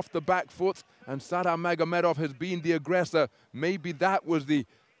principally off the back foot and Salah Magomedov has been the aggressor, maybe that was the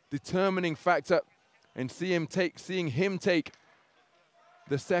determining factor. And seeing him take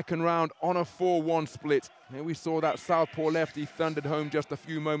the second round on a 4-1 split. Here we saw that southpaw lefty thundered home just a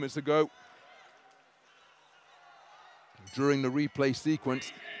few moments ago during the replay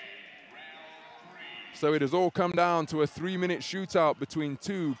sequence. So it has all come down to a 3-minute shootout between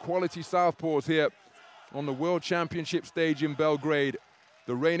 2 quality southpaws here on the World Championship stage in Belgrade.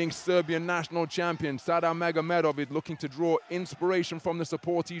 The reigning Serbian national champion, Salah Magomedov, is looking to draw inspiration from the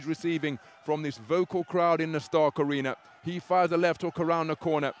support he's receiving from this vocal crowd in the Stark Arena. He fires a left hook around the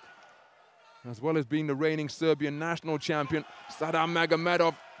corner. As well as being the reigning Serbian national champion, Salah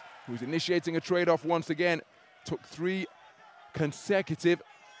Magomedov, who's initiating a trade-off once again, took 3 consecutive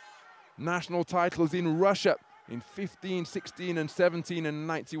national titles in Russia in 15, 16, and 17 and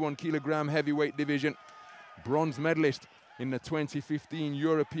 91 kilogram heavyweight division. Bronze medalist in the 2015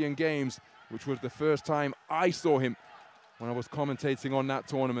 European Games, which was the first time I saw him when I was commentating on that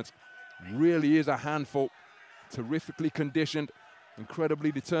tournament. Really is a handful, terrifically conditioned,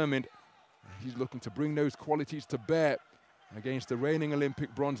 incredibly determined. He's looking to bring those qualities to bear against the reigning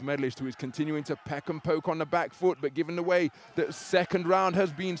Olympic bronze medalist, who is continuing to peck and poke on the back foot. But given the way that second round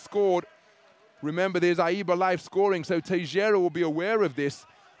has been scored, remember there's AIBA live scoring, so Teixeira will be aware of this,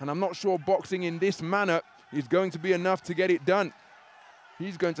 and I'm not sure boxing in this manner is going to be enough to get it done.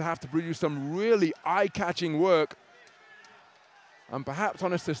 He's going to have to produce some really eye-catching work, and perhaps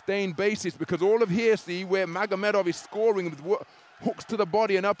on a sustained basis, because all of here, see, where Magomedov is scoring with hooks to the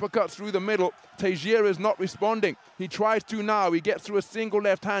body and uppercuts through the middle, Teixeira is not responding. He tries to now. He gets through a single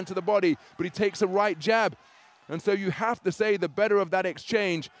left hand to the body, but he takes a right jab. And so you have to say the better of that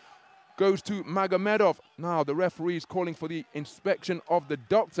exchange goes to Magomedov. Now the referee is calling for the inspection of the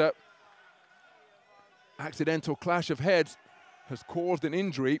doctor. Accidental clash of heads has caused an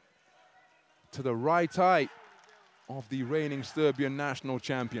injury to the right eye of the reigning Serbian national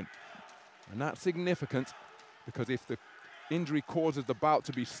champion. And that's significant because if the injury causes the bout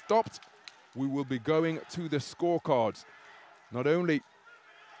to be stopped, we will be going to the scorecards. Not only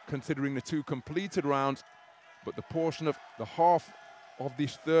considering the 2 completed rounds, but the portion of the half of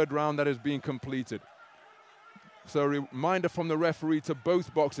this 3rd round that has been completed. So a reminder from the referee to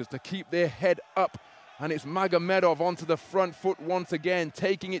both boxers to keep their head up. And it's Magomedov onto the front foot once again,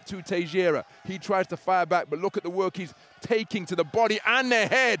 taking it to Teixeira. He tries to fire back, but look at the work he's taking to the body and the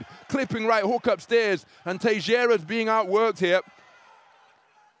head. Clipping right hook upstairs, and Teixeira's being outworked here.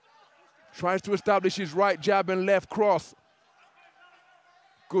 Tries to establish his right jab and left cross.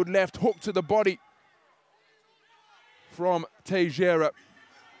 Good left hook to the body from Teixeira.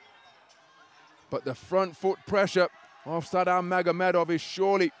 But the front foot pressure of Sadam Magomedov is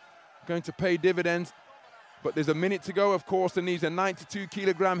surely going to pay dividends. But there's a minute to go, of course, and these are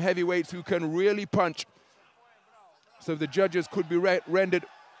 92-kilogram heavyweights who can really punch. So the judges could be rendered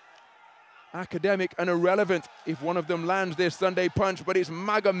academic and irrelevant if one of them lands their Sunday punch. But it's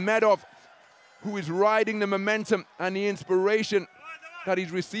Magomedov who is riding the momentum and the inspiration that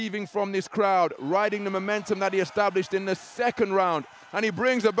he's receiving from this crowd, riding the momentum that he established in the 2nd round. And he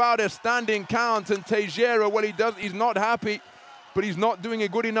brings about a standing count, and Teixeira, well, he's not happy, but he's not doing a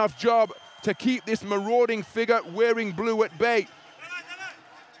good enough job to keep this marauding figure wearing blue at bay.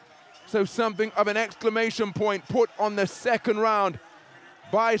 So something of an exclamation point put on the 2nd round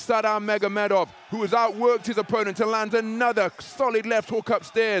by Sadam Magomedov, who has outworked his opponent and lands another solid left hook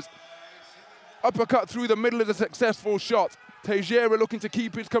upstairs. Uppercut through the middle is a successful shot. Teixeira looking to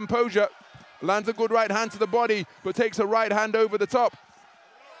keep his composure. Lands a good right hand to the body, but takes a right hand over the top.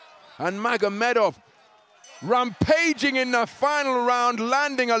 And Magomedov rampaging in the final round,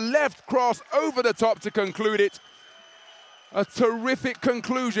 landing a left cross over the top to conclude it. A terrific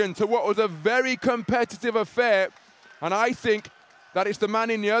conclusion to what was a very competitive affair. And I think that it's the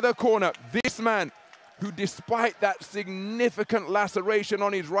man in the other corner, this man, who despite that significant laceration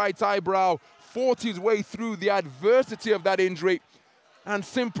on his right eyebrow, fought his way through the adversity of that injury and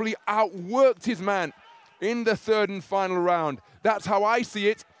simply outworked his man in the 3rd and final round. That's how I see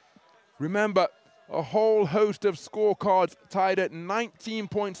it. Remember, a whole host of scorecards tied at 19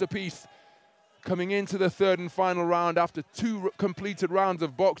 points apiece coming into the 3rd and final round after 2 completed rounds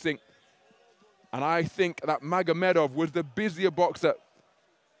of boxing. And I think that Magomedov was the busier boxer,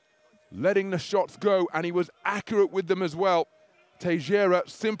 letting the shots go, and he was accurate with them as well. Teixeira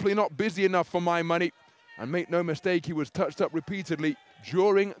simply not busy enough for my money. And make no mistake, he was touched up repeatedly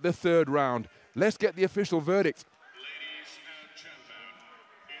during the 3rd round. Let's get the official verdict. Ladies and gentlemen,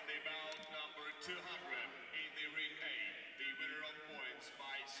 in the bout number 200, in the ring A, the winner of points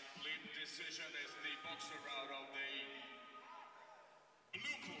by split decision is the boxer out of the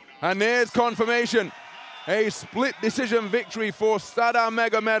blue corner. And there's confirmation. A split decision victory for Sadam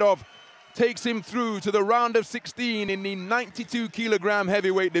Magomedov takes him through to the round of 16 in the 92-kilogram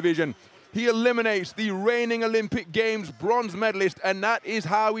heavyweight division. He eliminates the reigning Olympic Games bronze medalist, and that is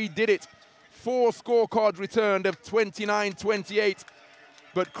how he did it. 4 scorecards returned of 29-28.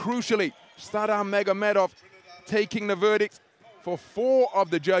 But crucially, Sadam Magomedov taking the verdict for 4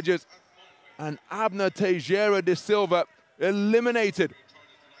 of the judges, and Abner Teixeira de Silva eliminated,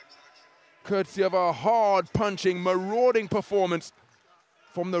 courtesy of a hard-punching, marauding performance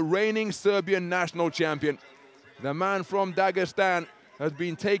from the reigning Serbian national champion. The man from Dagestan has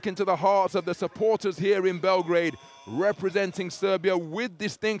been taken to the hearts of the supporters here in Belgrade, representing Serbia with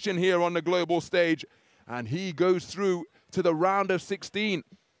distinction here on the global stage. And he goes through to the round of 16.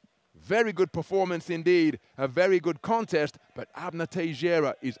 Very good performance indeed, a very good contest, but Abner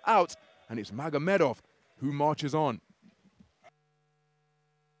Teixeira is out, and it's Magomedov who marches on.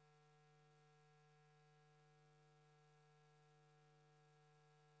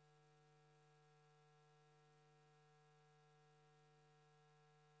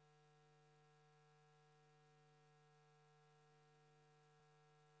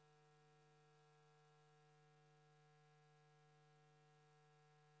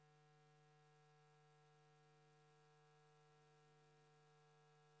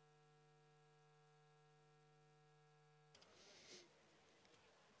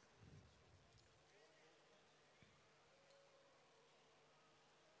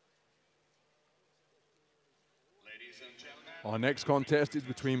 Our next contest is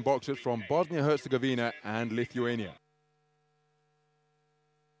between boxers from Bosnia-Herzegovina and Lithuania.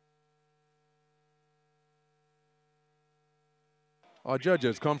 Our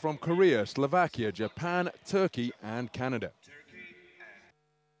judges come from Korea, Slovakia, Japan, Turkey, and Canada.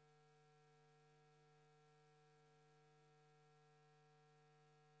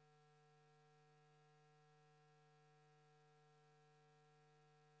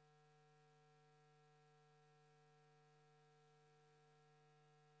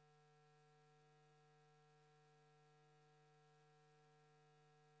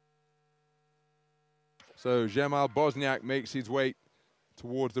 So Jemal Bosniak makes his way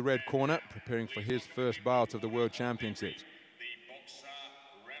towards the red corner, preparing for his first bout of the World Championships. The boxer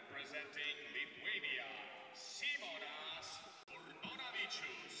representing Lithuania, Simonas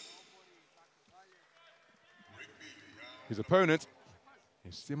Urbonavičius. His opponent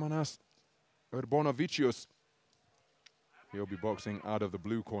is Simonas Urbonavičius. He'll be boxing out of the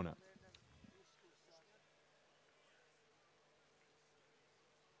blue corner.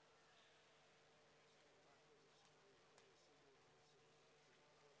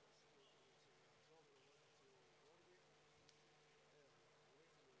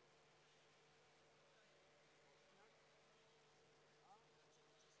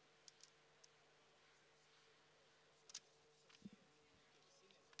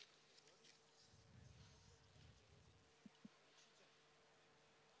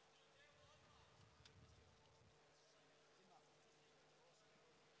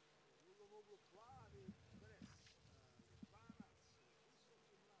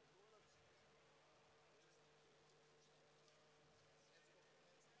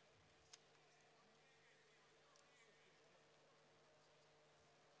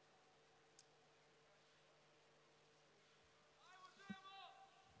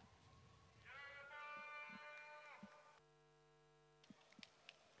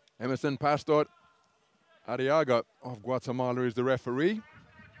 Emerson Pastor Arriaga of Guatemala is the referee.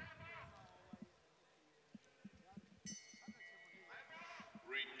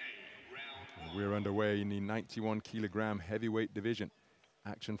 We're underway in the 91-kilogram heavyweight division.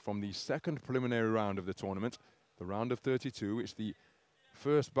 Action from the second preliminary round of the tournament, the round of 32. It's the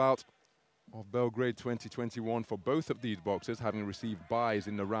first bout of Belgrade 2021 for both of these boxers, having received byes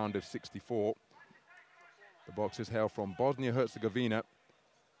in the round of 64. The boxers hail from Bosnia-Herzegovina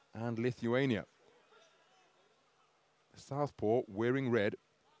and Lithuania. The southpaw wearing red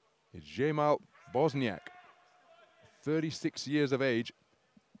is Jemal Bosniak, 36 years of age,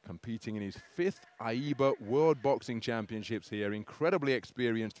 competing in his 5th AIBA World Boxing Championships here. Incredibly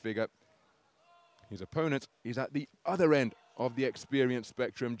experienced figure. His opponent is at the other end of the experience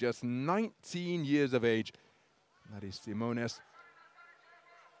spectrum, just 19 years of age. That is Simonas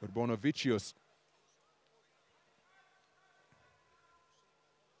Urbonavičius.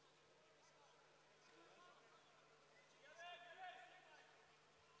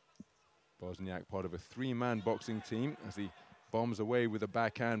 Bosniak, part of a 3-man boxing team, as he bombs away with a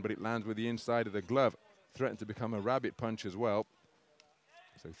backhand, but it lands with the inside of the glove. Threatened to become a rabbit punch as well.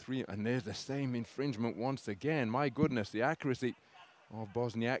 So 3, and there's the same infringement once again. My goodness, the accuracy of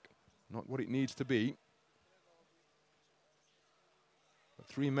Bosniak, not what it needs to be. But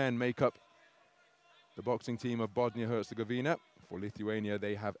 3 men make up the boxing team of Bosnia-Herzegovina. For Lithuania,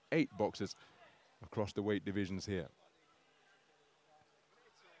 they have 8 boxers across the weight divisions here.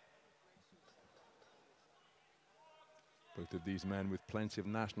 Both of these men with plenty of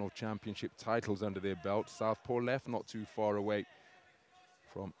national championship titles under their belt. Southpaw left, not too far away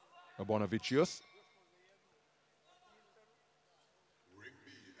from Urbonavičius.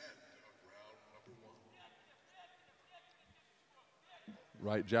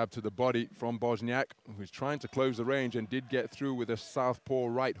 Right jab to the body from Bosniak, who's trying to close the range and did get through with a southpaw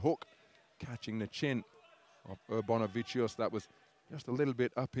right hook, catching the chin of Urbonavičius. That was just a little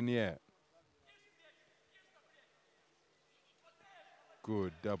bit up in the air.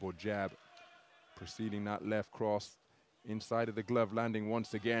 Good double jab, preceding that left cross inside of the glove, landing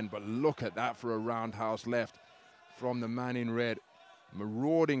once again. But look at that for a roundhouse left from the man in red.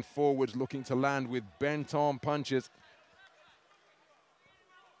 Marauding forwards, looking to land with bent-arm punches.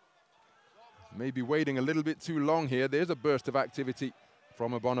 Maybe waiting a little bit too long here. There's a burst of activity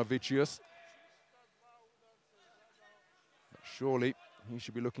from Urbonavičius. Surely he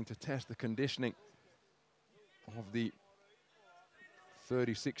should be looking to test the conditioning of the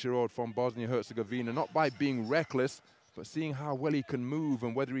 36-year-old from Bosnia-Herzegovina, not by being reckless, but seeing how well he can move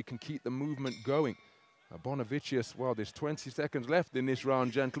and whether he can keep the movement going. Urbonavičius, well, there's 20 seconds left in this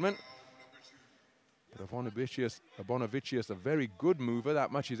round, gentlemen. But Urbonavičius, a very good mover,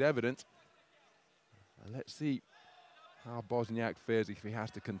 that much is evident. And let's see how Bosniak fares if he has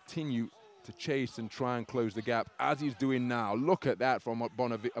to continue to chase and try and close the gap, as he's doing now. Look at that from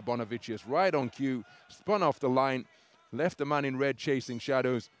Urbonavičius, right on cue, spun off the line, left the man in red chasing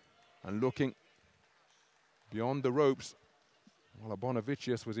shadows and looking beyond the ropes, while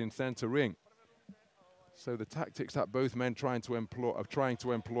Urbonavičius was in center ring. So the tactics that both men are trying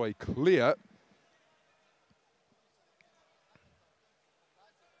to employ clear.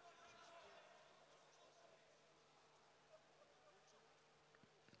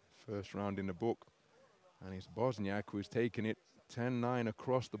 First round in the book, and it's Bosniak who's taken it 10-9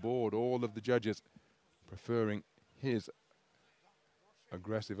 across the board. All of the judges preferring his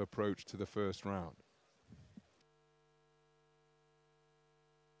aggressive approach to the first round.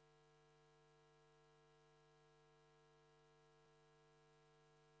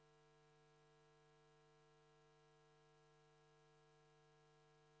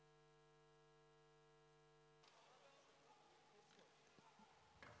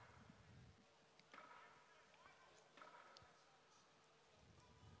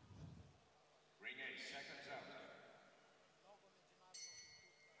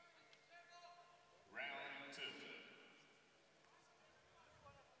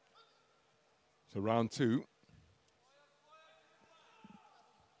 So round two.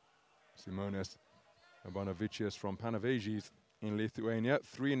 Simonas Abanovicius from Panevėžys in Lithuania,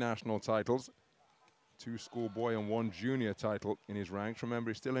 3 national titles, 2 schoolboy and 1 junior title in his ranks.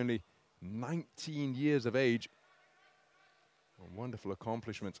 Remember, he's still only 19 years of age. A wonderful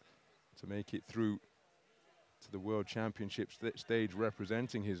accomplishment to make it through to the World Championship stage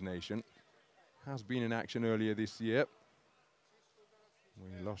representing his nation. Has been in action earlier this year.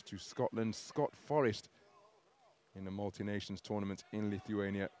 We lost to Scotland's Scott Forrest in the multi-nations tournament in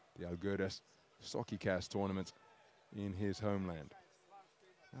Lithuania, the Algirdas Sokicas tournament in his homeland.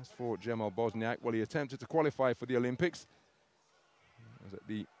 As for Džemal Bosniak, well, he attempted to qualify for the Olympics. He was at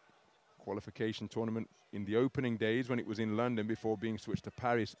the qualification tournament in the opening days when it was in London before being switched to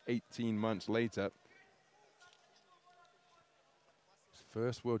Paris 18 months later. His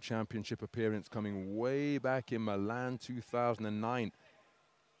first World Championship appearance coming way back in Milan 2009.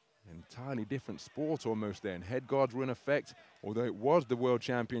 An entirely different sport almost then. Head guards were in effect, although it was the World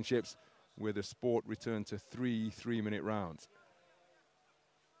Championships where the sport returned to 3 3-minute rounds.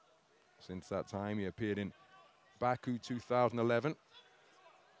 Since that time, he appeared in Baku 2011,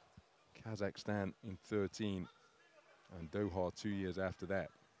 Kazakhstan in 13, and Doha 2 years after that.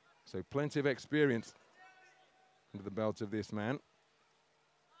 So plenty of experience under the belt of this man.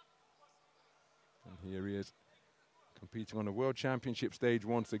 And here he is, competing on the World Championship stage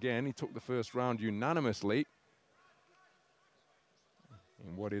once again. He took the first round unanimously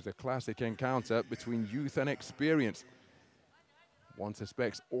in what is a classic encounter between youth and experience. One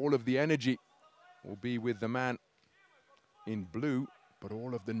suspects all of the energy will be with the man in blue, but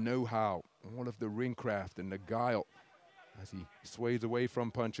all of the know-how, all of the ring craft and the guile as he sways away from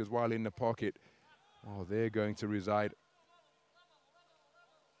punches while in the pocket, oh, they're going to reside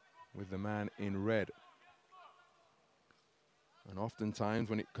with the man in red. And oftentimes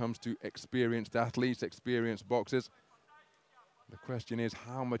when it comes to experienced athletes, experienced boxers, the question is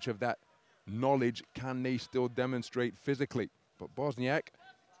how much of that knowledge can they still demonstrate physically? But Bosniak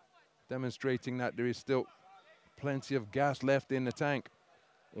demonstrating that there is still plenty of gas left in the tank.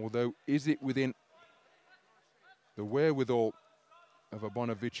 Although, is it within the wherewithal of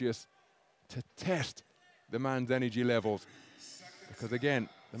Abanovicius to test the man's energy levels? Because again,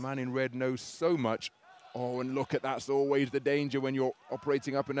 the man in red knows so much. Oh, and look at that's always the danger when you're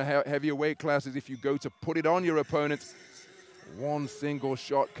operating up in the heavier weight classes. If you go to put it on your opponent, one single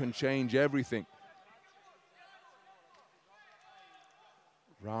shot can change everything.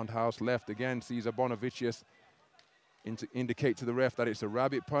 Roundhouse left again sees Abanovicius indicate to the ref that it's a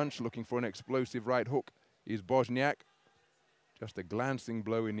rabbit punch. Looking for an explosive right hook is Bosniak. Just a glancing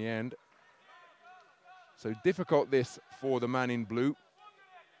blow in the end. So difficult this for the man in blue.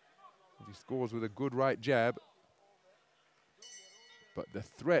 He scores with a good right jab. But the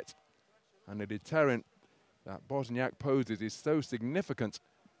threat and the deterrent that Bosniak poses is so significant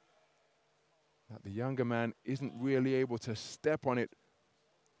that the younger man isn't really able to step on it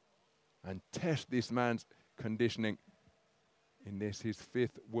and test this man's conditioning in this, his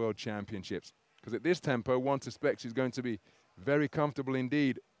 5th World Championships. Because at this tempo, one suspects he's going to be very comfortable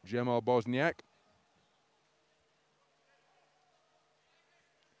indeed, Džemal Bosniak.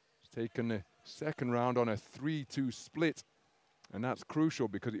 He's taken the second round on a 3-2 split, and that's crucial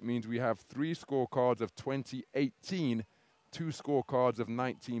because it means we have 3 scorecards of 20-18, 2 scorecards of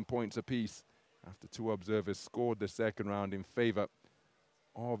 19 points apiece after 2 observers scored the second round in favor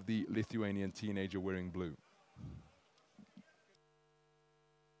of the Lithuanian teenager wearing blue.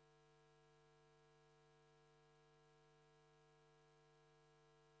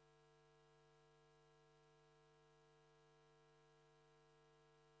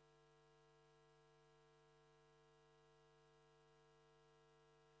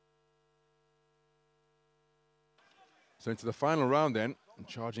 So into the final round then, and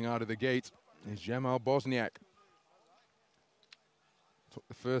charging out of the gate is Džemal Bosniak. Took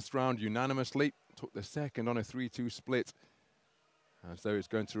the first round unanimously, took the second on a 3-2 split. And so it's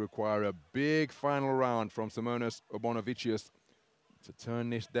going to require a big final round from Simonas Abanovicius to turn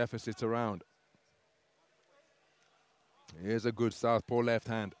this deficit around. Here's a good southpaw left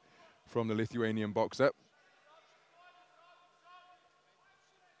hand from the Lithuanian boxer.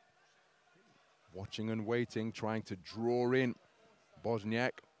 Watching and waiting, trying to draw in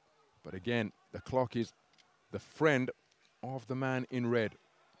Bosniak. But again, the clock is the friend of the man in red.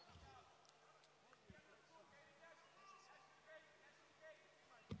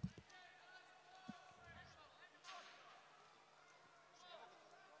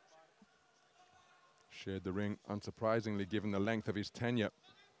 Shared the ring, unsurprisingly, given the length of his tenure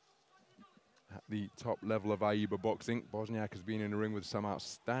at the top level of AIBA boxing. Bosniak has been in the ring with some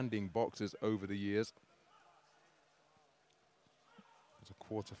outstanding boxers over the years. As a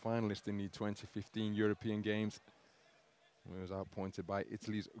quarter-finalist in the 2015 European Games, he was outpointed by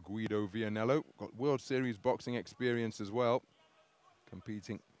Italy's Guido Vianello. Got World Series boxing experience as well,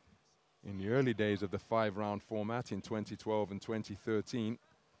 competing in the early days of the 5-round format in 2012 and 2013.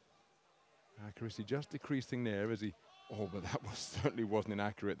 Accuracy just decreasing there as he, oh, but that certainly wasn't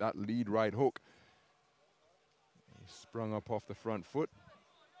inaccurate. That lead right hook. He sprung up off the front foot.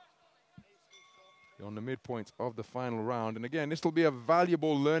 On the midpoint of the final round. And again, this will be a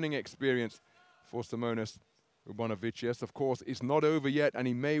valuable learning experience for Simonas Urbanavicius. Of course, it's not over yet, and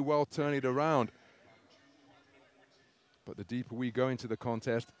he may well turn it around. But the deeper we go into the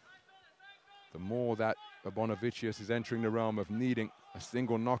contest, the more that Urbanavicius is entering the realm of needing a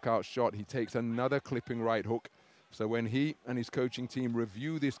single knockout shot. He takes another clipping right hook. So when he and his coaching team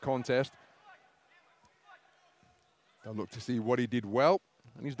review this contest, they'll look to see what he did well,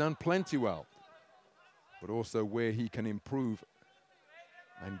 and he's done plenty well, but also where he can improve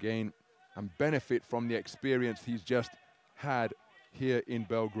and gain and benefit from the experience he's just had here in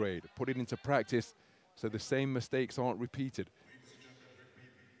Belgrade. Put it into practice so the same mistakes aren't repeated,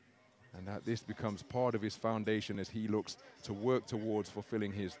 and that this becomes part of his foundation as he looks to work towards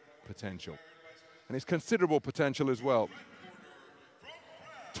fulfilling his potential. And his considerable potential as well.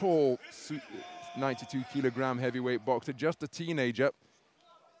 Tall, 92-kilogram heavyweight boxer, just a teenager.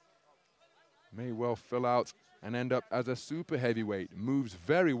 May well fill out and end up as a super heavyweight. Moves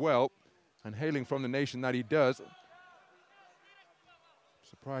very well, and hailing from the nation that he does.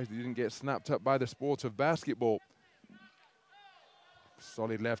 Surprised he didn't get snapped up by the sport of basketball.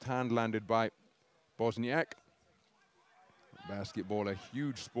 Solid left hand landed by Bosniak. Basketball, a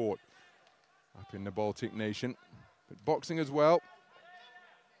huge sport up in the Baltic nation, but boxing as well.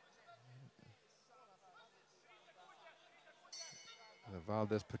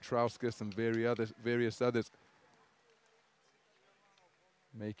 Valdes Petrauskas and various others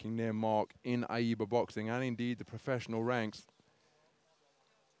making their mark in AIBA boxing and indeed the professional ranks.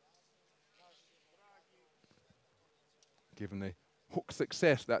 Given the hook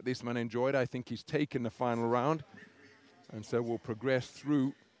success that this man enjoyed, I think he's taken the final round, and so we'll progress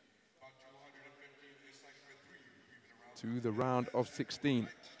through to the round of 16.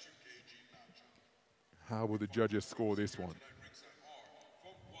 How will the judges score this one?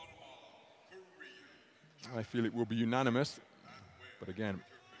 I feel it will be unanimous, but again,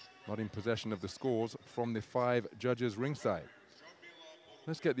 not in possession of the scores from the 5 judges ringside.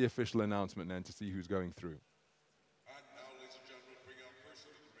 Let's get the official announcement then to see who's going through. And now, ladies and gentlemen, bring out first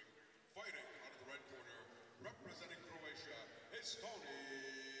to the ring, fighting out of the right corner, representing Croatia, is Tony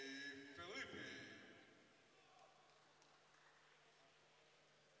Filipi.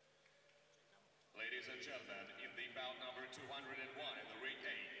 Ladies and gentlemen, in the bout number 201 in the ring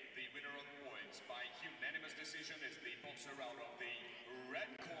A, the winner on points by unanimous decision is the boxer out of the red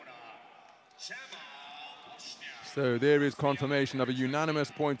corner, Chema. So there is confirmation of a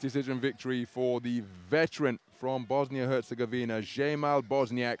unanimous point decision victory for the veteran from Bosnia-Herzegovina, Jamal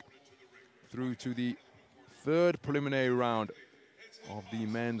Bosniak, through to the 3rd preliminary round of the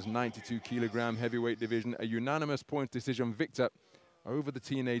men's 92-kilogram heavyweight division. A unanimous point decision victor over the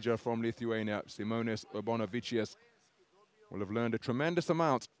teenager from Lithuania, Simonas Urbanavicius. Will have learned a tremendous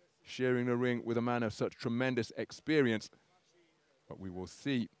amount sharing the ring with a man of such tremendous experience. But we will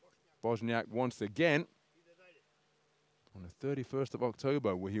see Bosniak once again on the 31st of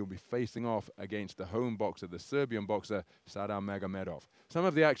October, where he'll be facing off against the home boxer, the Serbian boxer, Salah Magomedov. Some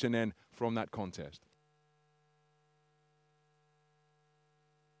of the action then from that contest.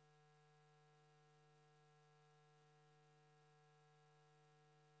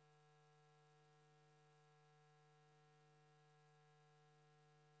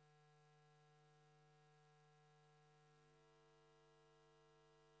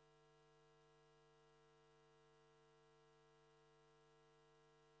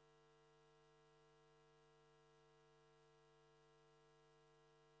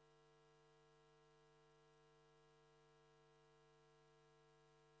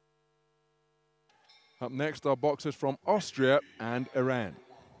 Up next are boxers from Austria and Iran.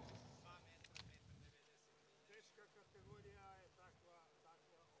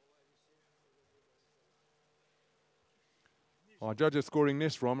 Our judges scoring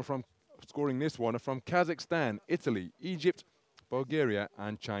this one are from Kazakhstan, Italy, Egypt, Bulgaria,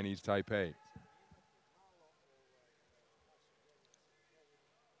 and Chinese Taipei.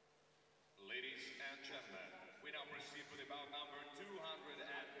 Ladies and gentlemen, we now proceed with the bout number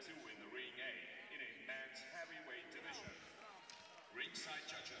 202 in the ring A in a men's heavyweight division. Ringside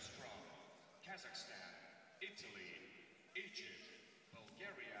judges from Kazakhstan, Italy, Egypt,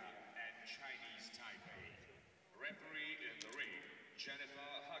 Bulgaria, and Chinese Taipei. Referee in the ring, Jennifer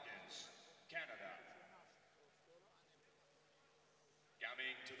Huggins, Canada.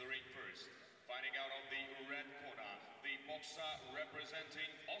 Coming to the ring first, fighting out of the red corner, the boxer representing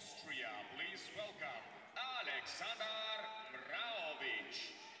Austria. Please welcome Alexander Mraovic.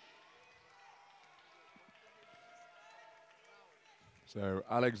 So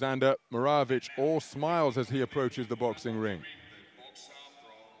Alexander Mraovic all smiles as he approaches the boxing ring.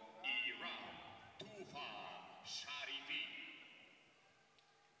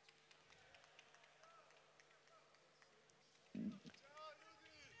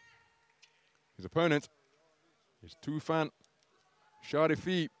 His opponent is Tufan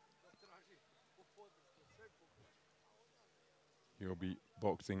Sharifi. He'll be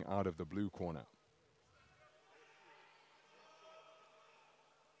boxing out of the blue corner.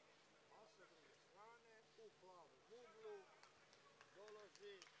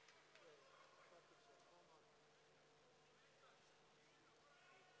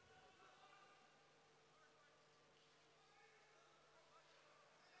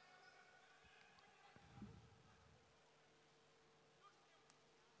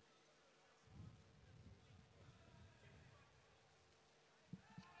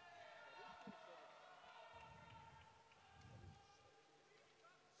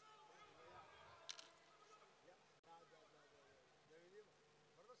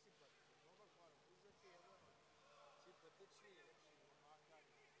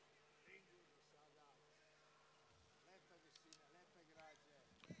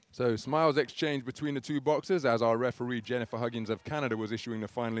 So smiles exchanged between the two boxers as our referee Jennifer Huggins of Canada was issuing the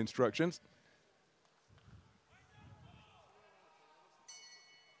final instructions.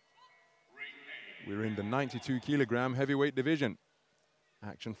 We're in the 92-kilogram heavyweight division.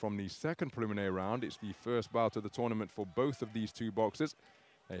 Action from the second preliminary round. It's the first bout of the tournament for both of these two boxers.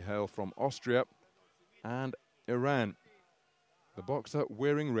 They hail from Austria and Iran. The boxer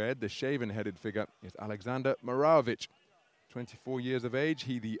wearing red, the shaven-headed figure, is Alexander Mraovic. 24 years of age,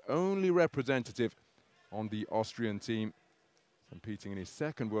 he the only representative on the Austrian team, competing in his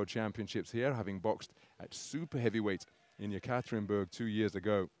second World Championships here, having boxed at super heavyweight in Yekaterinburg 2 years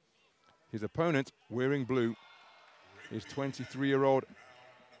ago. His opponent, wearing blue, is 23-year-old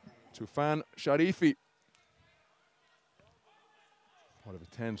Tufan Sharifi, part of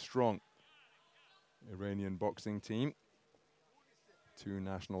a 10-strong Iranian boxing team. 2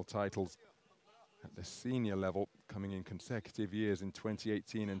 national titles at the senior level, coming in consecutive years in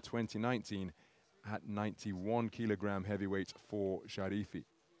 2018 and 2019 at 91-kilogram heavyweight for Sharifi.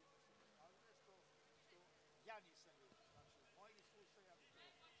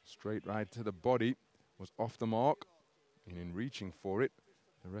 Straight right to the body was off the mark, and in reaching for it,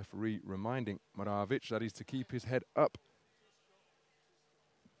 the referee reminding Mraovic that he's to keep his head up.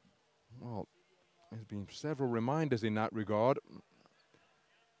 Well, there's been several reminders in that regard,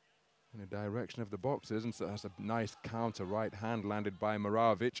 in the direction of the boxers, and so that's a nice counter right hand landed by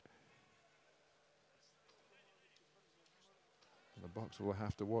Mraovic. The boxer will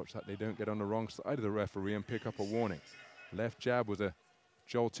have to watch that they don't get on the wrong side of the referee and pick up a warning. Left jab was a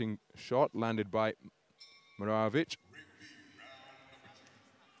jolting shot landed by Mraovic.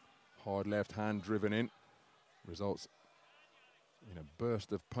 Hard left hand driven in, results in a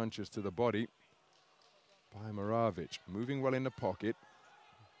burst of punches to the body by Mraovic. Moving well in the pocket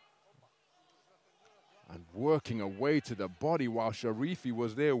and working away to the body while Sharifi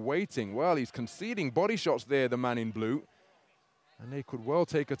was there waiting. Well, he's conceding body shots there, the man in blue. And they could well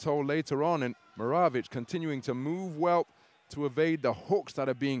take a toll later on. And Mraovic continuing to move well to evade the hooks that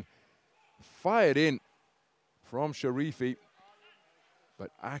are being fired in from Sharifi.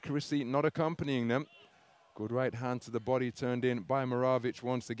 But accuracy not accompanying them. Good right hand to the body turned in by Mraovic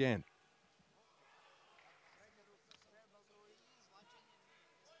once again.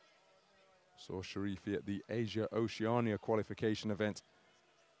 Saw Sharifi at the Asia-Oceania qualification event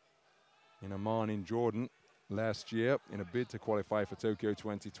in Amman in Jordan last year in a bid to qualify for Tokyo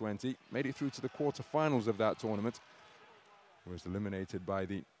 2020. Made it through to the quarterfinals of that tournament. Was eliminated by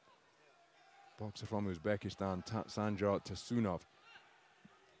the Boxer from Uzbekistan, Sanjar Tursunov.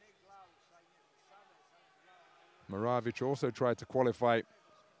 Maravic also tried to qualify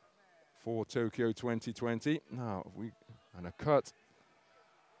for Tokyo 2020. Now, and a cut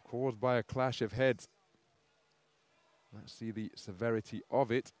caused by a clash of heads. Let's see the severity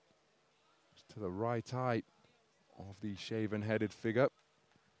of it. It's to the right eye of the shaven-headed figure.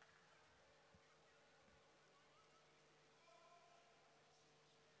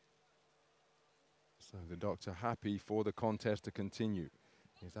 So the doctor happy for the contest to continue.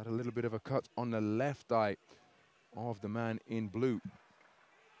 Is that a little bit of a cut on the left eye of the man in blue?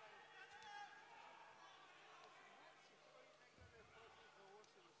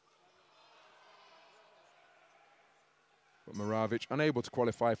 But Maravic unable to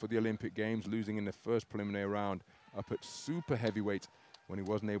qualify for the Olympic Games, losing in the first preliminary round up at super heavyweight when he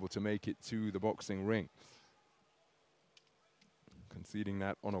wasn't able to make it to the boxing ring. Conceding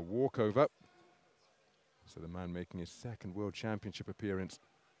that on a walkover. So the man making his second World Championship appearance.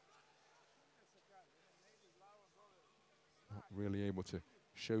 Not really able to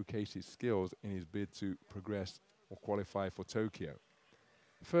showcase his skills in his bid to progress or qualify for Tokyo.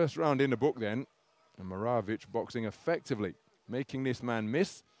 First round in the book then, and Maravic boxing effectively, making this man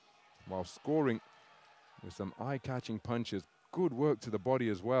miss while scoring with some eye-catching punches. Good work to the body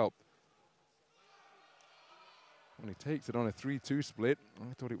as well. When he takes it on a 3-2 split,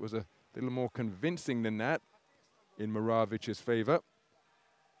 I thought it was a little more convincing than that in Maravic's favor.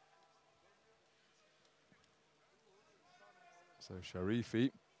 So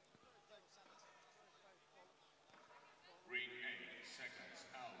Sharifi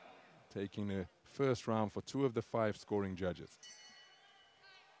taking the first round for 2 of the 5 scoring judges.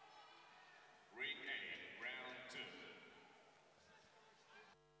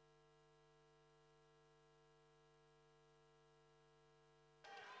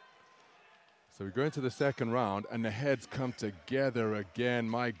 So we go into the second round and the heads come together again,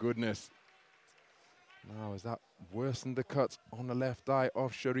 my goodness. Now, has that worsened the cut on the left eye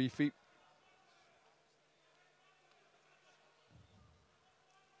of Sharifi?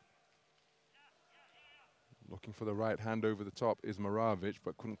 Looking for the right hand over the top is Maravic,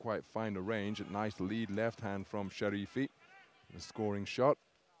 but couldn't quite find a range. A nice lead left hand from Sharifi. The scoring shot.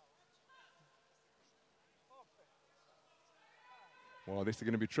 Well, this is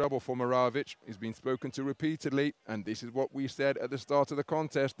going to be trouble for Maravic. He's been spoken to repeatedly, and this is what we said at the start of the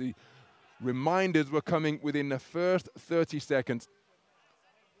contest. The reminders were coming within the first 30 seconds.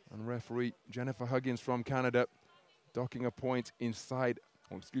 And referee Jennifer Huggins from Canada docking a point inside,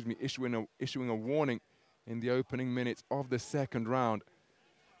 or excuse me, issuing a warning in the opening minutes of the second round.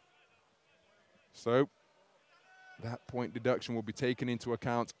 So that point deduction will be taken into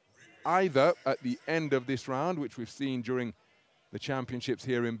account either at the end of this round, which we've seen during the championships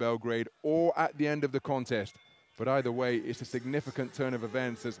here in Belgrade, or at the end of the contest. But either way, it's a significant turn of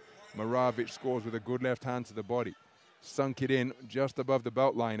events as Maravic scores with a good left hand to the body. Sunk it in just above the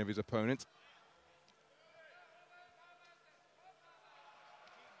belt line of his opponent.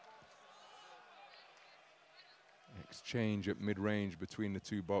 Exchange at mid-range between the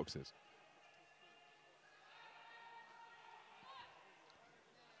two boxers.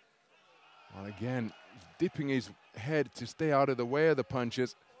 And again, dipping his head to stay out of the way of the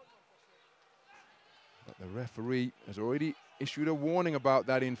punches. But the referee has already issued a warning about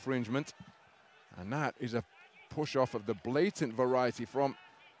that infringement. And that is a push-off of the blatant variety from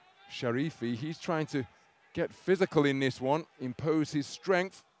Sharifi. He's trying to get physical in this one, impose his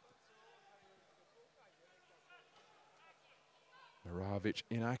strength. Maravic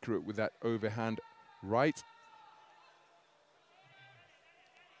inaccurate with that overhand right.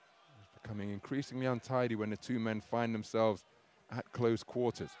 Becoming increasingly untidy when the two men find themselves at close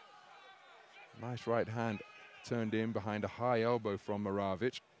quarters. Nice right hand turned in behind a high elbow from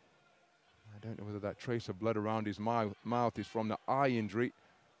Maravic. I don't know whether that trace of blood around his mouth is from the eye injury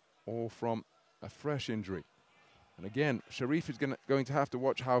or from a fresh injury. And again, Sharif is going to have to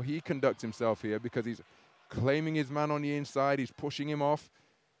watch how he conducts himself here, because he's claiming his man on the inside, he's pushing him off,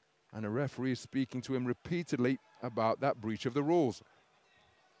 and the referee is speaking to him repeatedly about that breach of the rules.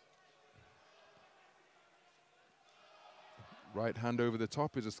 Right hand over the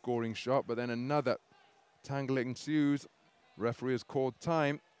top is a scoring shot, but then another tangle ensues. Referee has called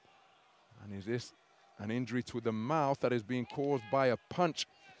time. And is this an injury to the mouth that is being caused by a punch?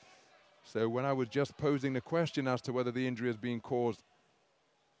 So when I was just posing the question as to whether the injury is being caused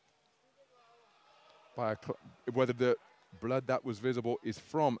by whether the blood that was visible is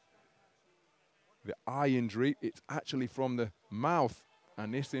from the eye injury, it's actually from the mouth.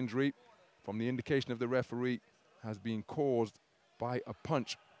 And this injury, from the indication of the referee, has been caused by a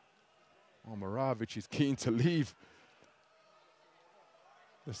punch. Oh, Maravic is keen to leave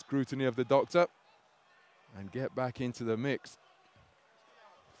the scrutiny of the doctor and get back into the mix.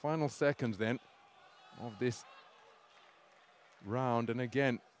 Final seconds then of this round, and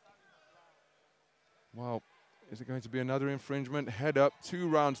again, well, is it going to be another infringement? Head up, 2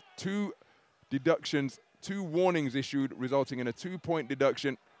 rounds, 2 deductions, 2 warnings issued, resulting in a 2-point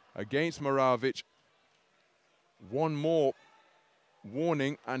deduction against Maravic. 1 more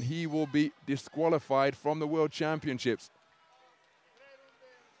warning and he will be disqualified from the World Championships.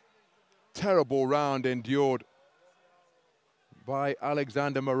 Terrible round endured by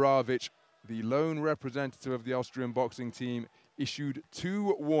Alexander Maravic. The lone representative of the Austrian boxing team issued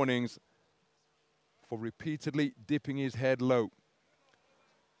 2 warnings for repeatedly dipping his head low.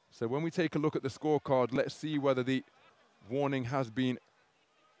 So when we take a look at the scorecard, let's see whether the warning has been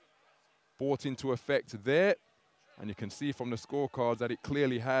brought into effect there. And you can see from the scorecards that it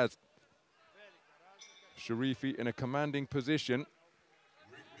clearly has. Sharifi in a commanding position.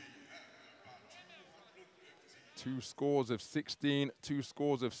 2 scores of 16, 2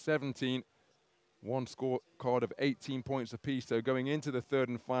 scores of 17, 1 scorecard of 18 points apiece. So going into the 3rd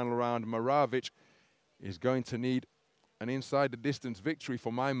and final round, Maravic is going to need an inside the distance victory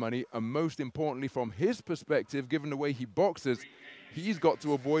for my money, and most importantly from his perspective, given the way he boxes, he's got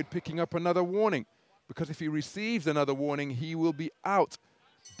to avoid picking up another warning, because if he receives another warning, he will be out.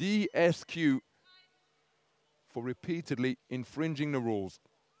 DSQ for repeatedly infringing the rules.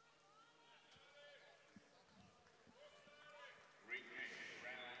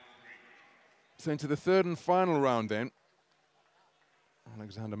 So into the 3rd and final round then,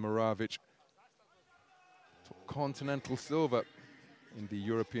 Alexander Maravic took continental silver in the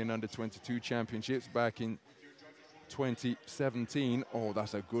European Under-22 Championships back in 2017. Oh,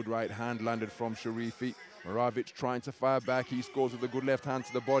 that's a good right hand landed from Sharifi. Maravic trying to fire back. He scores with a good left hand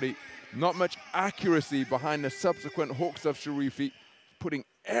to the body. Not much accuracy behind the subsequent hooks of Sharifi, putting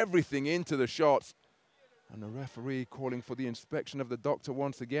everything into the shots. And the referee calling for the inspection of the doctor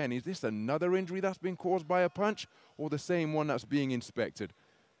once again. Is this another injury that's been caused by a punch, or the same one that's being inspected?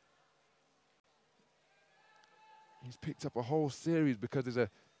 He's picked up a whole series because there's a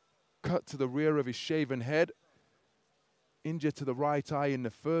cut to the rear of his shaven head. Injured to the right eye in the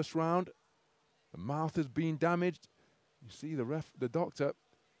 1st round. The mouth has been damaged. You see the doctor.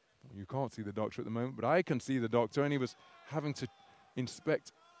 You can't see the doctor at the moment, but I can see the doctor, and he was having to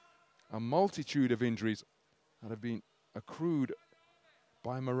inspect a multitude of injuries that have been accrued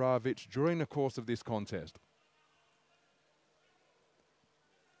by Maravic during the course of this contest.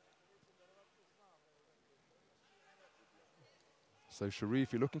 So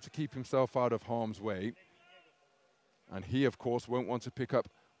Sharifi looking to keep himself out of harm's way. And he, of course, won't want to pick up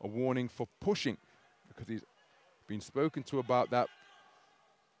a warning for pushing, because he's been spoken to about that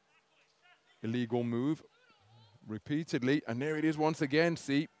illegal move repeatedly. And there it is once again.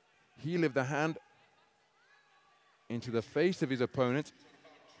 See, he lifted the hand into the face of his opponent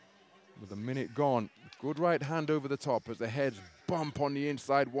with a minute gone. Good right hand over the top as the heads bump on the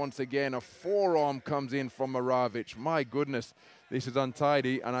inside once again. A forearm comes in from Maravic. My goodness, this is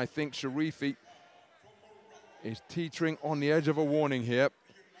untidy, and I think Sharifi is teetering on the edge of a warning here,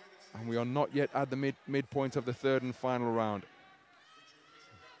 and we are not yet at the midpoint of the 3rd and final round.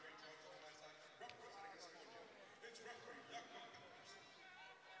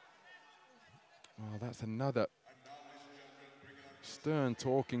 Well, that's another stern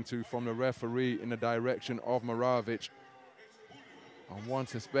talking to from the referee in the direction of Maravic. And one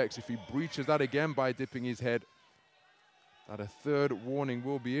suspects if he breaches that again by dipping his head, that a 3rd warning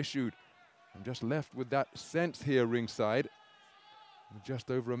will be issued. I'm just left with that sense here ringside. With just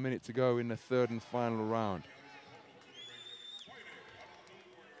over a minute to go in the 3rd and final round.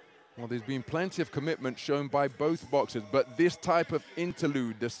 Well, there's been plenty of commitment shown by both boxers, but this type of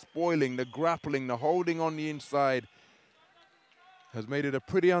interlude, the spoiling, the grappling, the holding on the inside, has made it a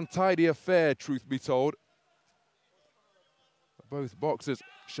pretty untidy affair, truth be told. Both boxers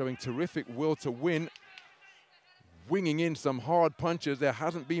showing terrific will to win, winging in some hard punches. There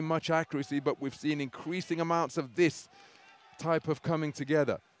hasn't been much accuracy, but we've seen increasing amounts of this type of coming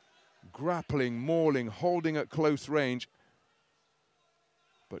together. Grappling, mauling, holding at close range.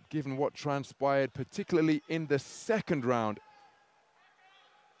 But given what transpired, particularly in the 2nd round,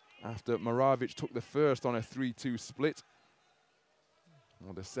 after Maravic took the 1st on a 3-2 split,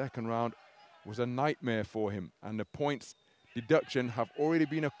 well, the 2nd round was a nightmare for him, and the points deduction have already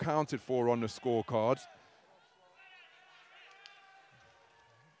been accounted for on the scorecards.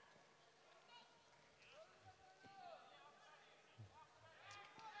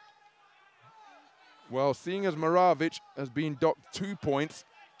 Well, seeing as Maravic has been docked 2 points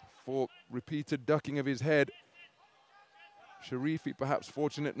for repeated ducking of his head. Sharifi perhaps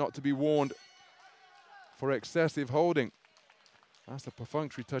fortunate not to be warned for excessive holding. That's a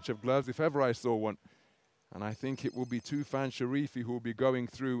perfunctory touch of gloves if ever I saw one. And I think it will be Tufan Sharifi who will be going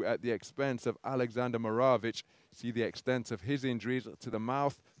through at the expense of Alexander Moravic. See the extent of his injuries to the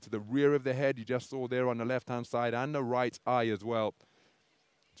mouth, to the rear of the head. You just saw there on the left-hand side and the right eye as well.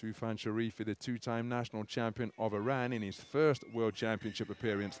 Tufan Sharifi, the two-time national champion of Iran in his first World Championship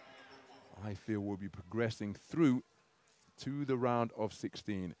appearance, I feel will be progressing through to the round of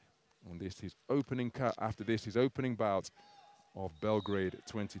 16. And this is opening cut after this, his opening bout of Belgrade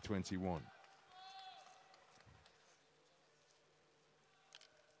 2021.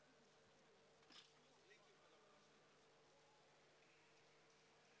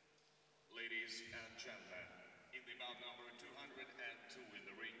 Ladies and gentlemen, in the bout number 202 in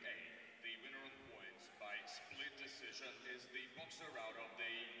the ring A, the winner on points by split decision is the boxer out of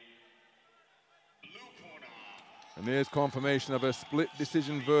the blue corner. And there's confirmation of a split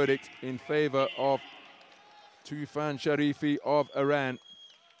decision verdict in favor of Tufan Sharifi of Iran.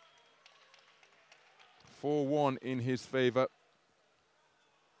 4-1 in his favor.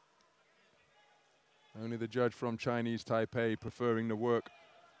 Only the judge from Chinese Taipei preferring the work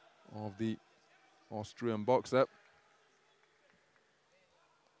of the Austrian boxer.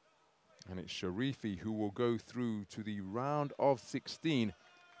 And it's Sharifi who will go through to the round of 16.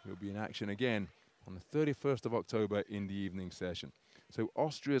 He'll be in action again on the 31st of October in the evening session. So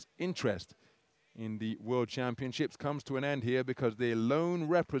Austria's interest in the World Championships comes to an end here because their lone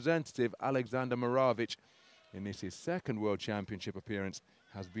representative, Alexander Moravic, in this his second World Championship appearance,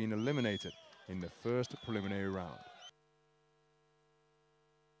 has been eliminated in the first preliminary round.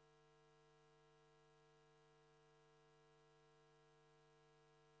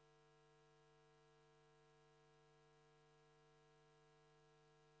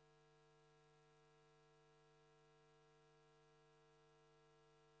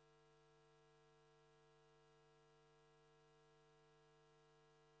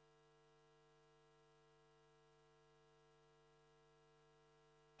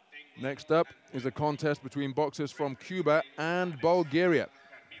 Next up is a contest between boxers from Cuba and Bulgaria.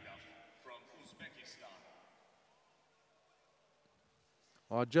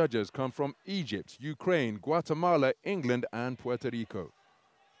 Our judges come from Egypt, Ukraine, Guatemala, England, and Puerto Rico.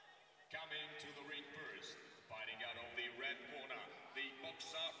 Coming to the ring first, fighting out of the red corner, the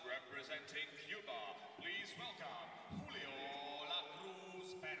boxer representing Cuba. Please welcome Julio La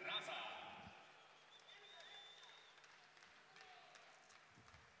Cruz Peraza.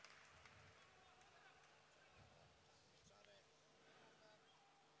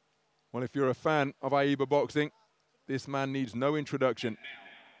 Well, if you're a fan of AIBA boxing, this man needs no introduction.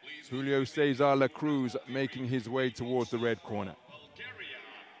 Julio Cesar La Cruz making his way towards the red corner.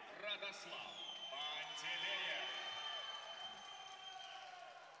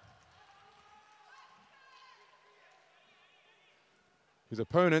 His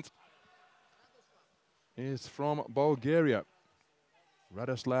opponent is from Bulgaria.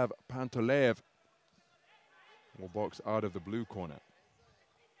 Radoslav Pantolev will box out of the blue corner.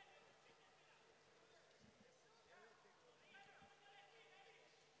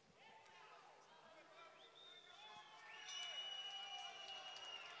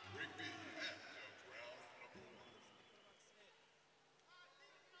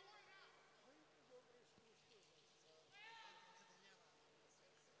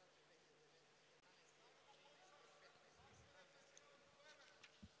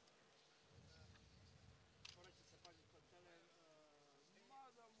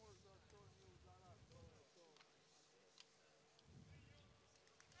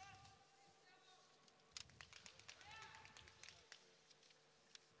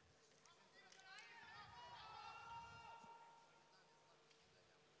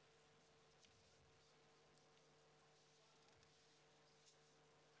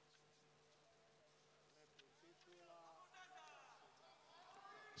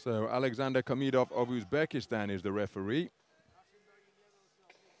 So Alexander Kamidov of Uzbekistan is the referee.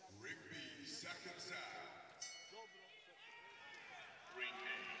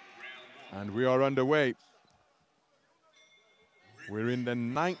 And we are underway. We're in the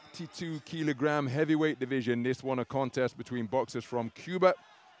 92-kilogram heavyweight division. This one a contest between boxers from Cuba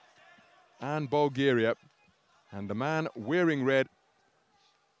and Bulgaria. And the man wearing red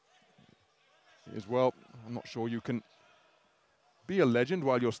is, well, I'm not sure you can be a legend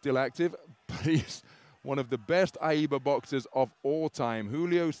while you're still active, but he's one of the best AIBA boxers of all time.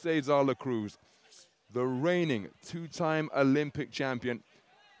 Julio Cesar La Cruz, the reigning two-time Olympic champion,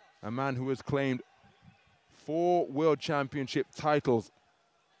 a man who has claimed 4 World Championship titles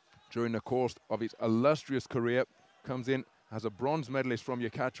during the course of his illustrious career. Comes in as a bronze medalist from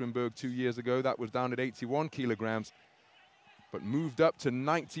Yekaterinburg 2 years ago. That was down at 81 kilograms, but moved up to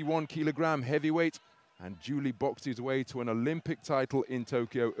 91 kilogram heavyweight and duly boxed his way to an Olympic title in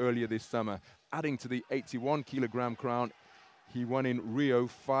Tokyo earlier this summer, adding to the 81 kilogram crown he won in Rio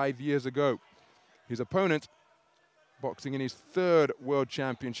 5 years ago. His opponent, boxing in his third World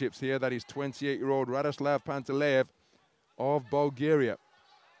Championships here, that is 28-year-old Radoslav Panteleev of Bulgaria.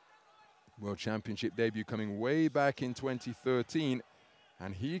 World Championship debut coming way back in 2013,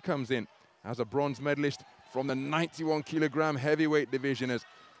 and he comes in as a bronze medalist from the 91 kilogram heavyweight division as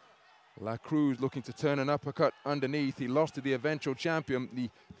La Cruz looking to turn an uppercut underneath. He lost to the eventual champion, the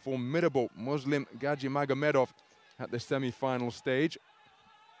formidable Muslim Gaji Magomedov, at the semi-final stage.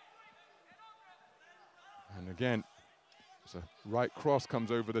 And again, it's a right cross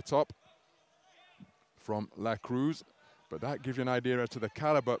comes over the top from La Cruz. But that gives you an idea as to the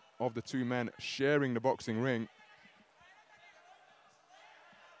caliber of the two men sharing the boxing ring.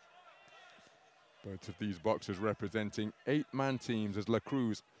 Both of these boxers representing 8-man teams, as La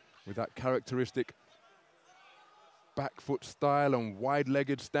Cruz with that characteristic back foot style and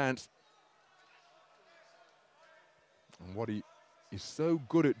wide-legged stance. And what he is so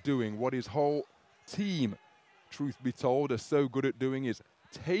good at doing, what his whole team, truth be told, are so good at doing, is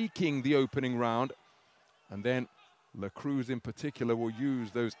taking the opening round, and then La Cruz in particular will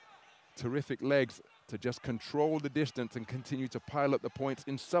use those terrific legs to just control the distance and continue to pile up the points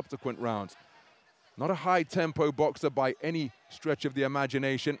in subsequent rounds. Not a high-tempo boxer by any stretch of the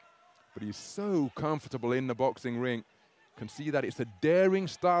imagination, but he's so comfortable in the boxing ring. Can see that it's a daring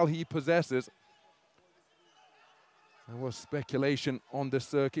style he possesses. There was speculation on the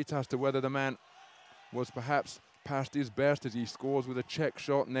circuit as to whether the man was perhaps past his best as he scores with a check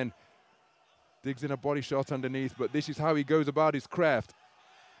shot and then digs in a body shot underneath, but this is how he goes about his craft.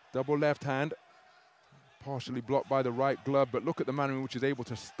 Double left hand, partially blocked by the right glove, but look at the manner in which he's able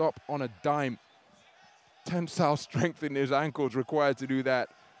to stop on a dime. Tensile strength in his ankles required to do that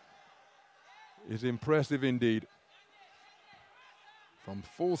is impressive indeed. From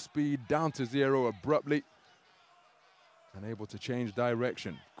full speed down to zero abruptly and able to change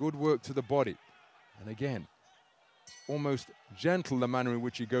direction. Good work to the body. And again, almost gentle the manner in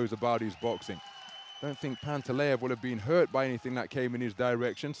which he goes about his boxing. Don't think Panteleev will have been hurt by anything that came in his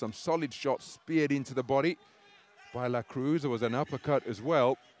direction. Some solid shots speared into the body by La Cruz. There was an uppercut as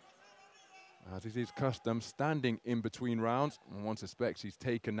well. As is his custom, standing in between rounds. And one suspects he's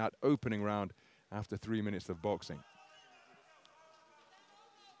taken that opening round after 3 minutes of boxing.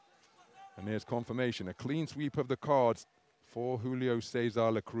 And there's confirmation, a clean sweep of the cards for Julio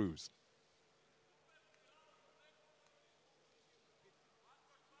Cesar La Cruz.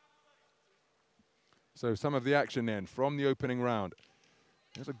 So some of the action then from the opening round.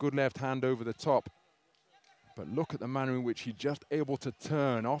 There's a good left hand over the top. But look at the manner in which he's just able to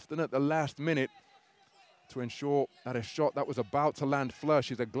turn, often at the last minute, to ensure that a shot that was about to land flush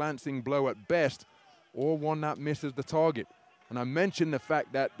is a glancing blow at best, or one that misses the target. And I mentioned the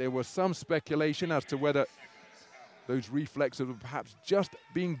fact that there was some speculation as to whether those reflexes were perhaps just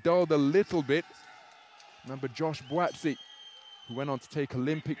being dulled a little bit. Remember Josh Boatsi, who went on to take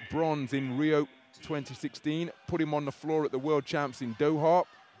Olympic bronze in Rio 2016, put him on the floor at the World Champs in Doha.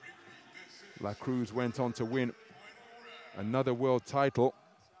 La Cruz went on to win another world title.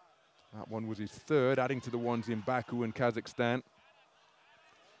 That one was his third, adding to the ones in Baku and Kazakhstan.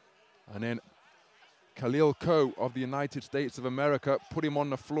 And then Khalil Ko of the United States of America put him on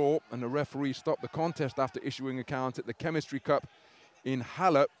the floor, and the referee stopped the contest after issuing a count at the Chemistry Cup in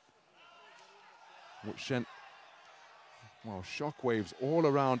Halle, which sent, well, shockwaves all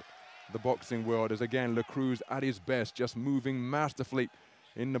around the boxing world, as again La Cruz at his best, just moving masterfully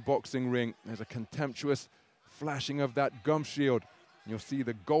in the boxing ring. There's a contemptuous flashing of that gum shield. You'll see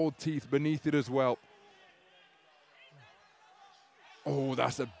the gold teeth beneath it as well. Oh,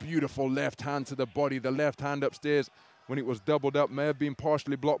 that's a beautiful left hand to the body. The left hand upstairs, when it was doubled up, may have been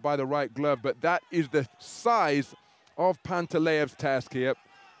partially blocked by the right glove, but that is the size of Panteleev's task here.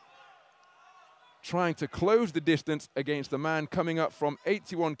 Trying to close the distance against the man coming up from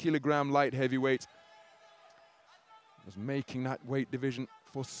 81 kilogram light heavyweight. Was making that weight division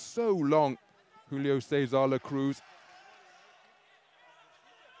for so long, Julio Cesar La Cruz.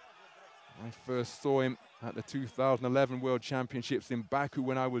 I first saw him at the 2011 World Championships in Baku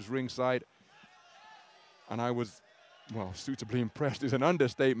when I was ringside. And I was, well, suitably impressed is an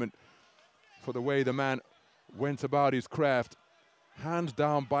understatement for the way the man went about his craft. Hands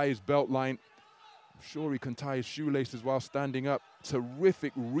down by his belt line. I'm sure he can tie his shoelaces while standing up.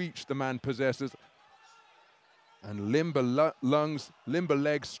 Terrific reach the man possesses. And limber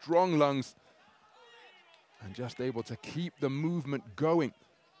legs, strong lungs, and just able to keep the movement going.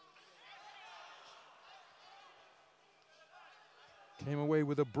 Came away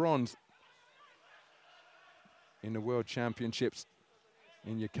with a bronze in the World Championships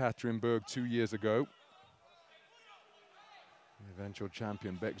in Yekaterinburg 2 years ago. The eventual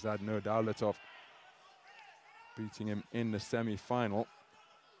champion Bekzad Nurdaulatov beating him in the semi-final.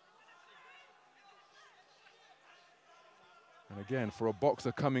 And again, for a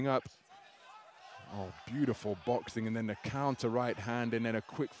boxer coming up, oh, beautiful boxing, and then the counter right hand, and then a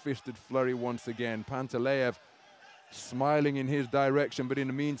quick-fisted flurry once again. Panteleiev smiling in his direction, but in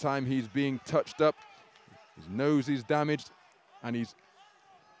the meantime, he's being touched up. His nose is damaged, and he's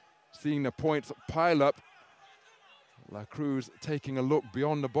seeing the points pile up. La Cruz taking a look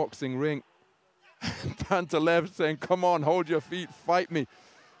beyond the boxing ring. Panteleiev saying, come on, hold your feet, fight me.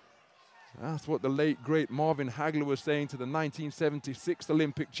 That's what the late, great Marvin Hagler was saying to the 1976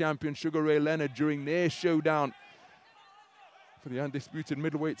 Olympic champion Sugar Ray Leonard during their showdown for the undisputed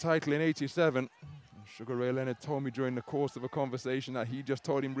middleweight title in '87. Sugar Ray Leonard told me during the course of a conversation that he just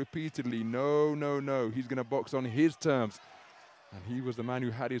told him repeatedly, no, no, no, he's going to box on his terms. And he was the man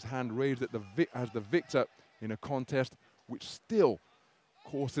who had his hand raised at as the victor in a contest which still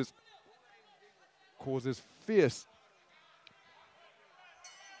causes fierce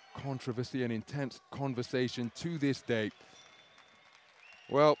controversy and intense conversation to this day.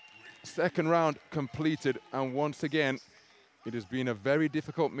 Well, second round completed, and once again, it has been a very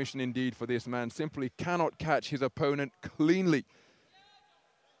difficult mission indeed for this man. Simply cannot catch his opponent cleanly.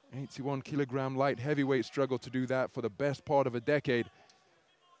 81 kilogram light heavyweight struggled to do that for the best part of a decade.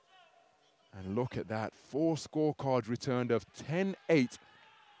 And look at that, 4 scorecards returned of 10-8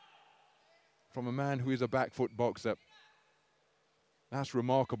 from a man who is a back foot boxer. That's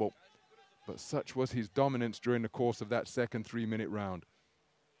remarkable, but such was his dominance during the course of that second 3-minute round.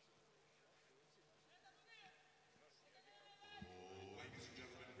 Ladies and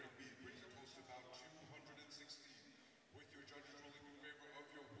gentlemen, Rigby brings a toast about 216, with your judges ruling in favor of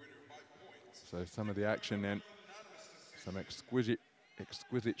your winner by points. So some of the action then, some exquisite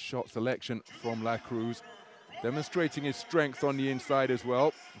shot selection from La Cruz, demonstrating his strength on the inside as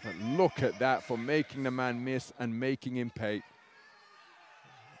well. But look at that for making the man miss and making him pay.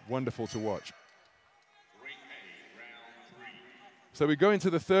 Wonderful to watch. So we go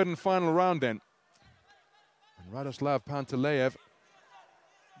into the third and final round then. And Radoslav Panteleiev,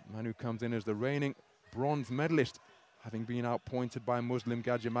 man who comes in as the reigning bronze medalist, having been outpointed by Muslim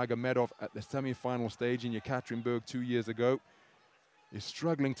Gadjimagomedov at the semi-final stage in Yekaterinburg 2 years ago, is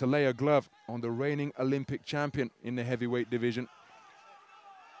struggling to lay a glove on the reigning Olympic champion in the heavyweight division.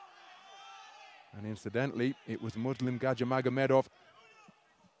 And incidentally, it was Muslim Gadjimagomedov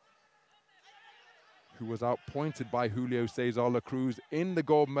who was outpointed by Julio Cesar La Cruz in the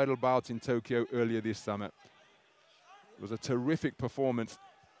gold medal bout in Tokyo earlier this summer. It was a terrific performance,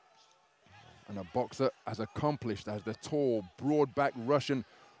 and a boxer as accomplished as the tall, broad-backed Russian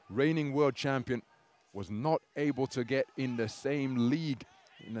reigning world champion was not able to get in the same league,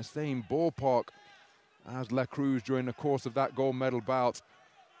 in the same ballpark as La Cruz during the course of that gold medal bout.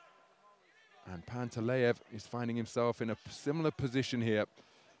 And Panteleiev is finding himself in a similar position here.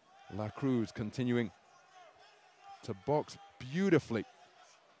 La Cruz continuing to box beautifully.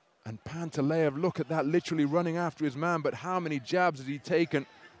 And Panteleiev, look at that, literally running after his man, but how many jabs has he taken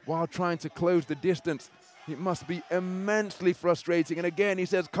while trying to close the distance? It must be immensely frustrating. And again, he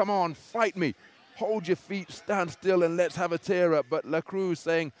says, come on, fight me. Hold your feet, stand still, and let's have a tear up. But La Cruz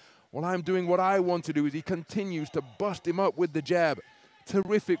saying, well, I'm doing what I want to do, as he continues to bust him up with the jab.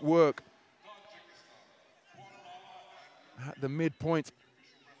 Terrific work. At the midpoint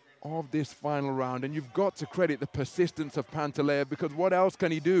of this final round, and you've got to credit the persistence of Panteleiev, because what else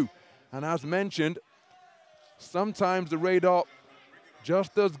can he do? And as mentioned, sometimes the radar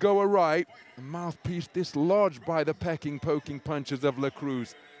just does go awry, a mouthpiece dislodged by the pecking, poking punches of La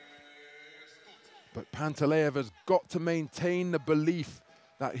Cruz. But Panteleiev has got to maintain the belief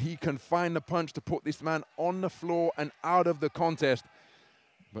that he can find the punch to put this man on the floor and out of the contest.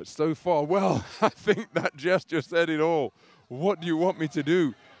 But so far, well, I think that gesture said it all. What do you want me to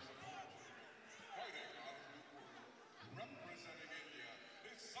do?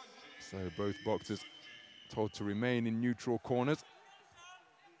 So both boxers told to remain in neutral corners,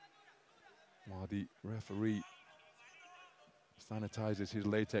 while the referee sanitizes his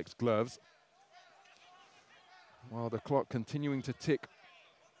latex gloves. While the clock continuing to tick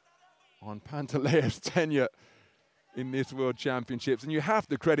on Panteleev's tenure in this World Championships. And you have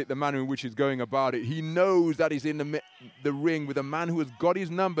to credit the manner in which he's going about it. He knows that he's in the ring with a man who has got his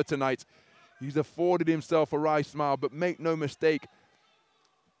number tonight. He's afforded himself a wry smile, but make no mistake,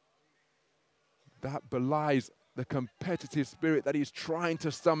 that belies the competitive spirit that he's trying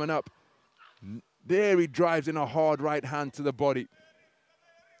to summon up. There he drives in a hard right hand to the body.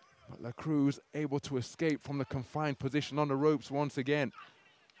 But La Cruz able to escape from the confined position on the ropes once again.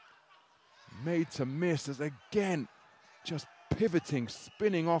 Made to miss as again, just pivoting,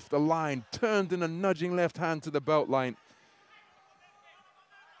 spinning off the line, turned in a nudging left hand to the belt line.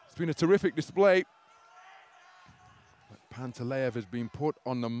 It's been a terrific display. But Pantaleev has been put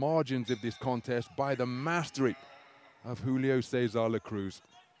on the margins of this contest by the mastery of Julio Cesar La Cruz.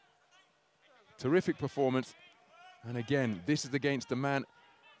 Terrific performance. And again, this is against a man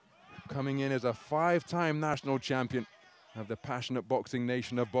coming in as a 5-time national champion of the passionate boxing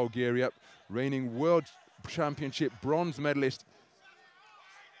nation of Bulgaria, reigning World Championship bronze medalist,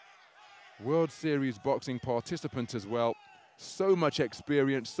 World Series boxing participant as well. So much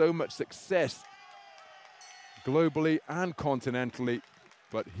experience, so much success globally and continentally,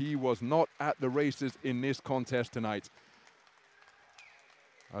 but he was not at the races in this contest tonight.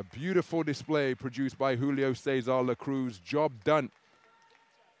 A beautiful display produced by Julio Cesar La Cruz, job done.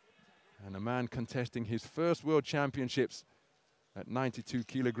 And a man contesting his first World Championships at 92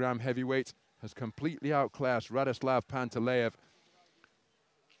 kilogram heavyweight has completely outclassed Radoslav Pantaleev,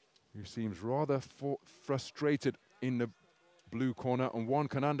 who seems rather frustrated in the blue corner, and one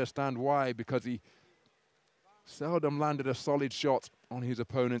can understand why, because he seldom landed a solid shot on his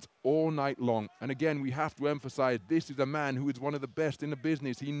opponent all night long. And again, we have to emphasize, this is a man who is one of the best in the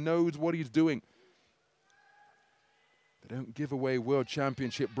business. He knows what he's doing. They don't give away World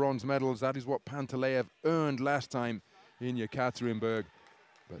Championship bronze medals. That is what Pantaleev earned last time in Yekaterinburg,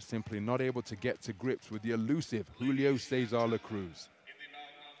 but simply not able to get to grips with the elusive Julio Cesar La Cruz. In the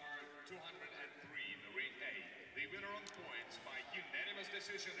bout number 203, the ring A, the winner on points by unanimous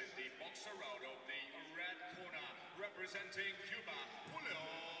decision in the boxer round of the red corner, representing Cuba, Julio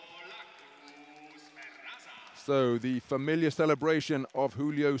La Cruz Peraza. So the familiar celebration of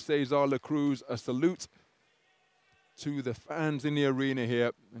Julio Cesar La Cruz, a salute to the fans in the arena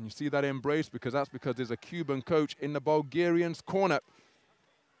here. And you see that embrace, because there's a Cuban coach in the Bulgarians' corner.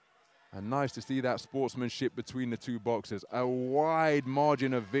 And nice to see that sportsmanship between the two boxers. A wide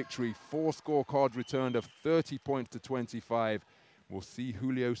margin of victory, 4 scorecards returned of 30 points to 25. We'll see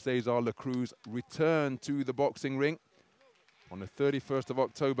Julio Cesar La Cruz return to the boxing ring on the 31st of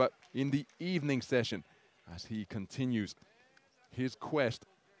October in the evening session as he continues his quest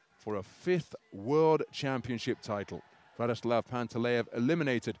for a 5th World Championship title. Radoslav Pantaleev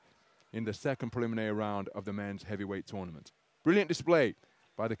eliminated in the second preliminary round of the men's heavyweight tournament. Brilliant display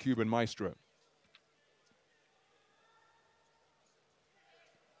by the Cuban maestro.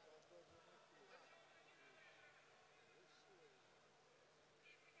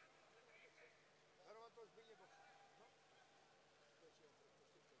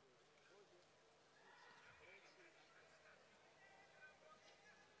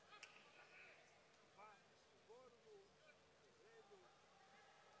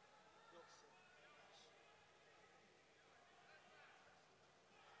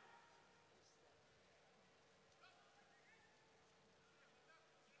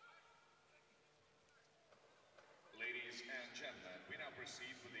 Ladies and gentlemen, we now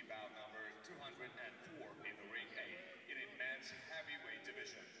proceed with the bout number 204 in the ring A in a men's heavyweight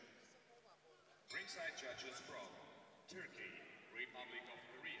division. Ringside judges from Turkey, Republic of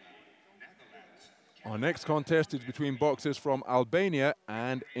Korea, Netherlands. Our next contest is between boxers from Albania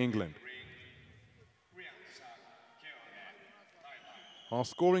and England. Our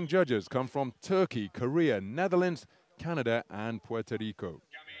scoring judges come from Turkey, Korea, Netherlands, Canada, and Puerto Rico.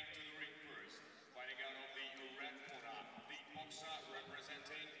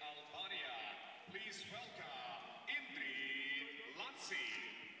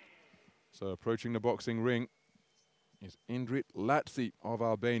 So approaching the boxing ring is Indrit Latsi of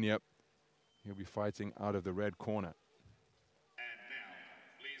Albania. He'll be fighting out of the red corner. And now,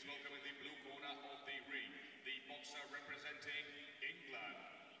 please welcome in the blue corner of the ring, the boxer representing England,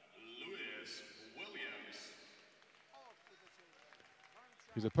 Lewis Williams.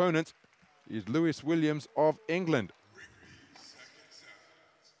 His opponent is Lewis Williams of England.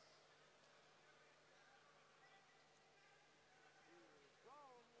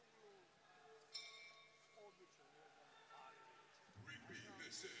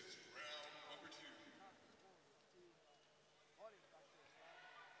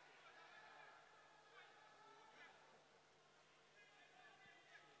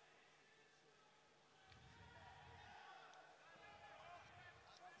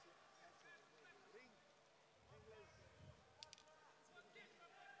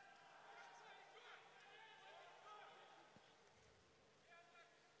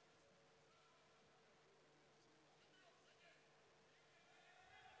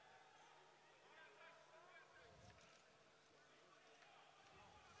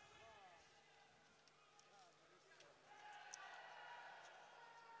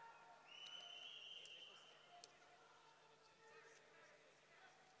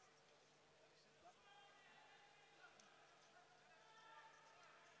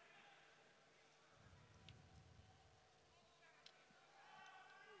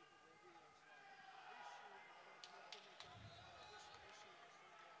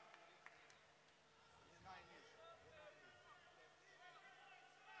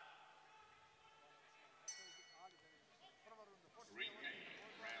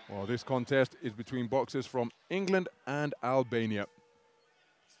 Well, this contest is between boxers from England and Albania.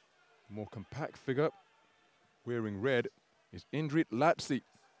 More compact figure, wearing red, is Indrit Latsi.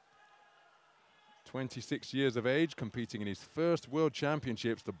 26 years of age, competing in his first World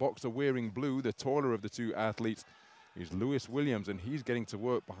Championships. The boxer wearing blue, the taller of the two athletes, is Lewis Williams, and he's getting to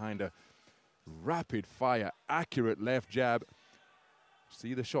work behind a rapid-fire, accurate left jab.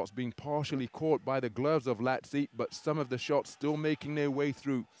 See the shots being partially caught by the gloves of Latsi, but some of the shots still making their way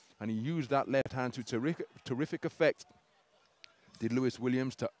through, and he used that left hand to terrific effect. Did Lewis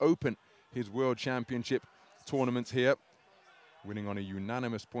Williams to open his World Championship tournaments here, winning on a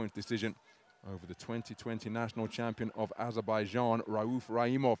unanimous points decision over the 2020 national champion of Azerbaijan, Rauf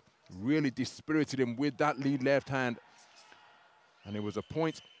Rahimov. Really dispirited him with that lead left hand. And it was a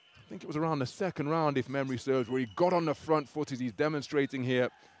point, I think it was around the second round, if memory serves, where he got on the front foot as he's demonstrating here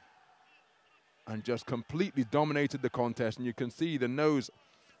and just completely dominated the contest. And you can see the nose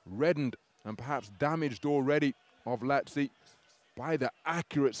reddened and perhaps damaged already of Latsi by the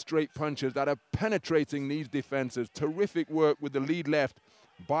accurate straight punches that are penetrating these defenses. Terrific work with the lead left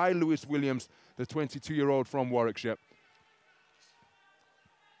by Lewis Williams, the 22-year-old from Warwickshire.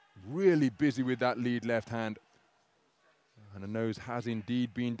 Really busy with that lead left hand. And the nose has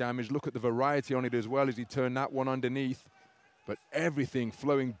indeed been damaged. Look at the variety on it as well as he turned that one underneath. But everything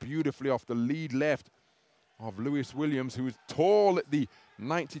flowing beautifully off the lead left of Lewis Williams, who is tall at the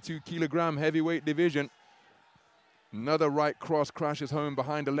 92-kilogram heavyweight division. Another right cross crashes home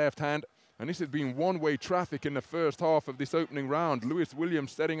behind the left hand. And this has been one-way traffic in the first half of this opening round. Lewis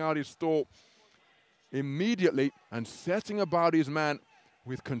Williams setting out his stall immediately and setting about his man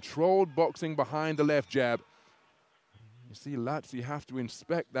with controlled boxing behind the left jab. You see Latsi have to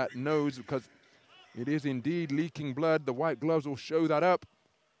inspect that nose because it is indeed leaking blood. The white gloves will show that up.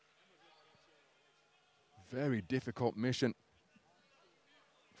 Very difficult mission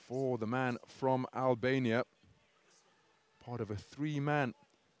for the man from Albania. Part of a three-man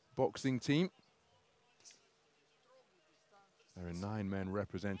boxing team. There are 9 men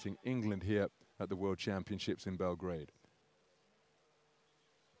representing England here at the World Championships in Belgrade.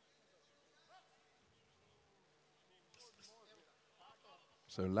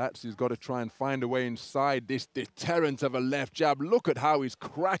 So Latsi's got to try and find a way inside this deterrent of a left jab. Look at how he's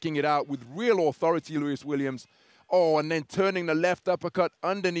cracking it out with real authority, Lewis Williams. Oh, and then turning the left uppercut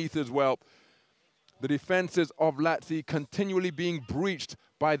underneath as well. The defenses of Latsi continually being breached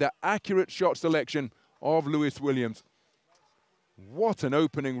by the accurate shot selection of Lewis Williams. What an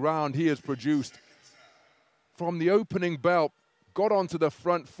opening round he has produced. From the opening bell, got onto the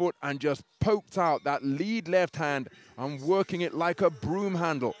front foot and just poked out that lead left hand and working it like a broom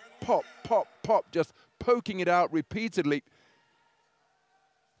handle. Pop, pop, pop, just poking it out repeatedly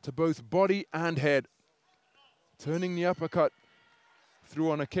to both body and head. Turning the uppercut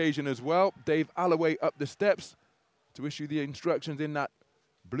through on occasion as well. Dave Alloway up the steps to issue the instructions in that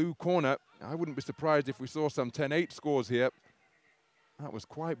blue corner. I wouldn't be surprised if we saw some 10-8 scores here. That was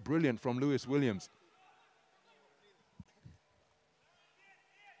quite brilliant from Lewis Williams.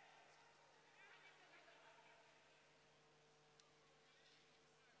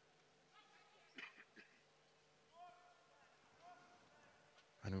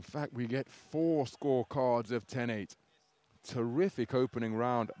 And in fact, we get 4 scorecards of 10-8. Terrific opening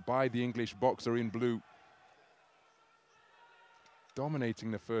round by the English boxer in blue.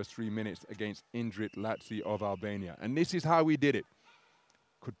 Dominating the first 3 minutes against Indrit Latsi of Albania. And this is how he did it.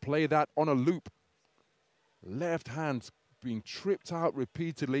 Could play that on a loop. Left hands being tripped out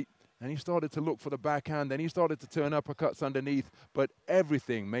repeatedly. And he started to look for the backhand. Then he started to turn uppercuts underneath. But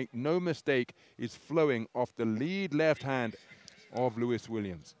everything, make no mistake, is flowing off the lead left hand of Lewis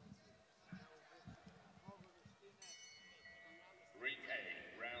Williams.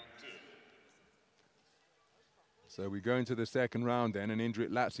 So we go into the second round then, and Indrit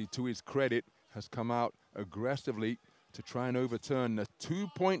Latsi, to his credit, has come out aggressively to try and overturn the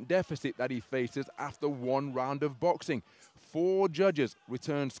 2-point deficit that he faces after 1 round of boxing. 4 judges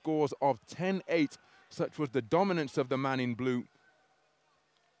returned scores of 10-8. Such was the dominance of the man in blue.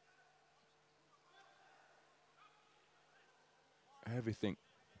 Everything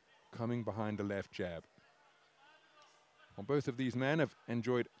coming behind the left jab. Well, both of these men have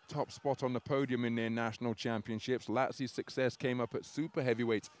enjoyed top spot on the podium in their national championships. Latsi's success came up at super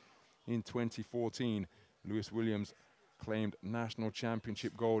heavyweight in 2014. Lewis Williams claimed national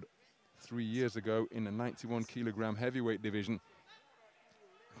championship gold 3 years ago in the 91-kilogram heavyweight division,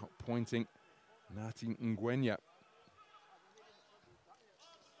 outpointing Nati Ngwenya.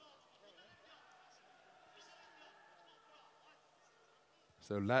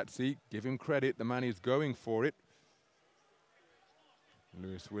 So Latsi, give him credit, the man is going for it.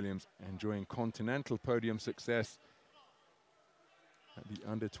 Lewis Lewis Williams enjoying continental podium success at the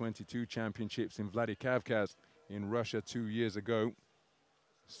Under-22 Championships in Vladikavkaz in Russia 2 years ago.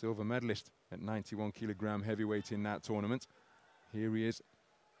 Silver medalist at 91 kilogram heavyweight in that tournament. Here he is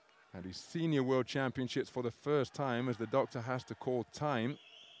at his Senior World Championships for the first time, as the doctor has to call time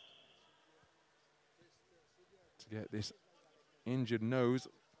to get this injured nose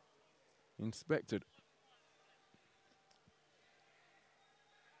inspected.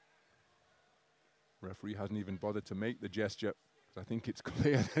 Referee hasn't even bothered to make the gesture, because I think it's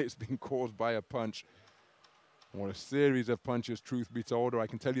clear that it's been caused by a punch. What a series of punches, truth be told, or I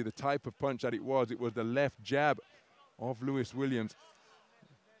can tell you the type of punch that it was. It was the left jab of Lewis Williams.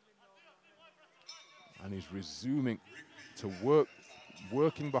 And he's resuming to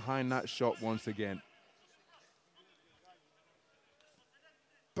working behind that shot once again.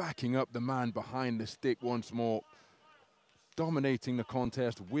 Backing up the man behind the stick once more. Dominating the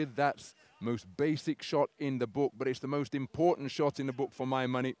contest with that most basic shot in the book, but it's the most important shot in the book for my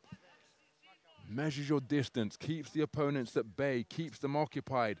money. Measures your distance, keeps the opponents at bay, keeps them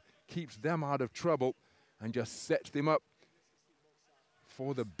occupied, keeps them out of trouble, and just sets them up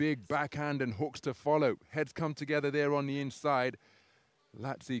for the big backhand and hooks to follow. Heads come together there on the inside.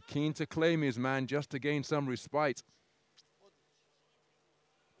 Latsi keen to claim his man just to gain some respite.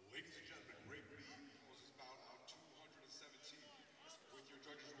 Ladies and gentlemen, referee closes bout out 217. With your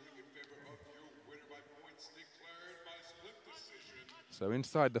judges ruling in favor of your winner by points declared by split decision. So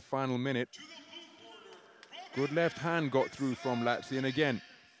inside the final minute, good left hand got through from Latsi, and again,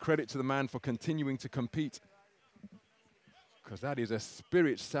 credit to the man for continuing to compete, because that is a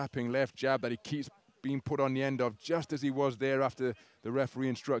spirit-sapping left jab that he keeps being put on the end of, just as he was there after the referee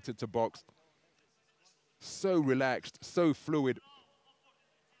instructed to box. So relaxed, so fluid.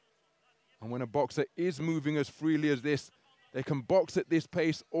 And when a boxer is moving as freely as this, they can box at this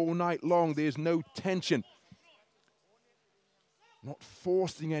pace all night long. There's no tension. Not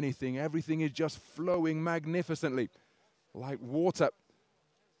forcing anything. Everything is just flowing magnificently, like water.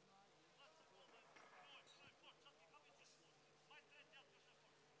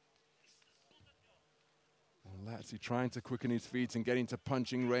 Latsi trying to quicken his feet and get into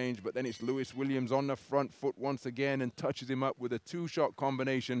punching range, but then it's Lewis Williams on the front foot once again and touches him up with a two-shot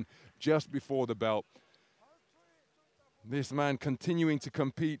combination just before the bell. This man continuing to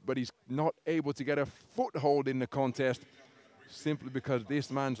compete, but he's not able to get a foothold in the contest, simply because this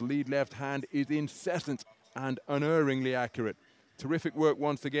man's lead left hand is incessant and unerringly accurate. Terrific work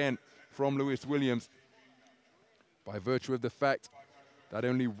once again from Lewis Williams, by virtue of the fact that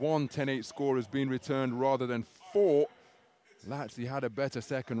only one 10-8 score has been returned rather than 4. Latsi had a better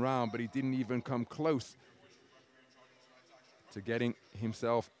second round, but he didn't even come close to getting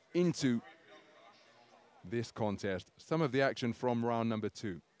himself into this contest. Some of the action from round number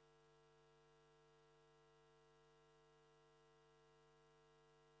 2.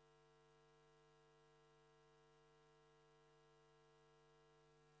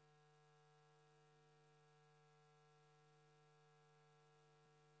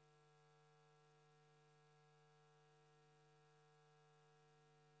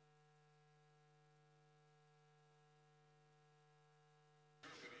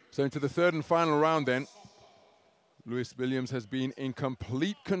 So into the third and final round then. Lewis Williams has been in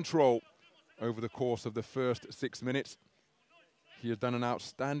complete control over the course of the first 6 minutes. He has done an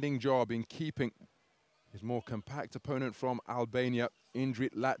outstanding job in keeping his more compact opponent from Albania,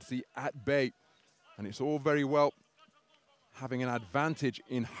 Indrit Latsi, at bay. And it's all very well having an advantage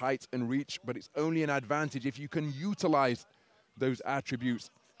in height and reach, but it's only an advantage if you can utilize those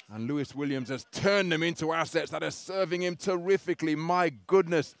attributes. And Lewis Williams has turned them into assets that are serving him terrifically. My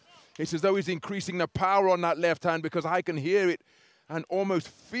goodness. It's as though he's increasing the power on that left hand, because I can hear it and almost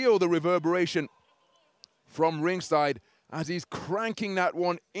feel the reverberation from ringside as he's cranking that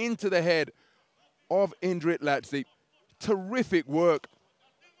one into the head of Indrit Latsi. Terrific work.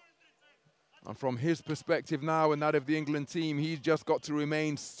 And from his perspective now and that of the England team, he's just got to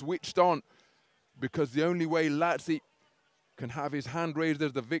remain switched on, because the only way Latsi can have his hand raised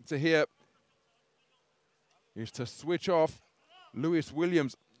as the victor here is to switch off Lewis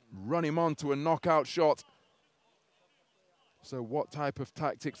Williams, run him on to a knockout shot. So what type of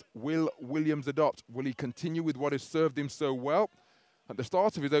tactics will Williams adopt? Will he continue with what has served him so well? At the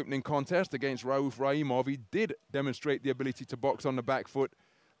start of his opening contest against Rauf Rahimov, he did demonstrate the ability to box on the back foot,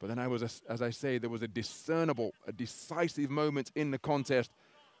 but then as I say, there was a discernible, a decisive moment in the contest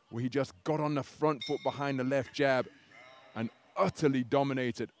where he just got on the front foot behind the left jab and utterly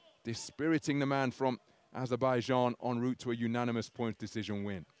dominated, dispiriting the man from Azerbaijan en route to a unanimous points decision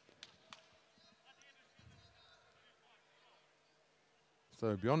win.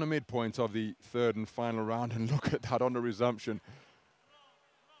 So beyond the midpoint of the third and final round, and look at that on the resumption.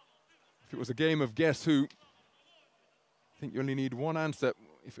 If it was a game of guess who, I think you only need one answer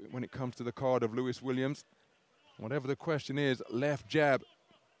when it comes to the card of Lewis Williams. Whatever the question is, left jab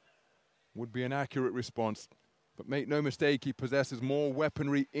would be an accurate response. But make no mistake, he possesses more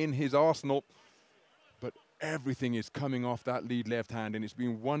weaponry in his arsenal. But everything is coming off that lead left hand, and it's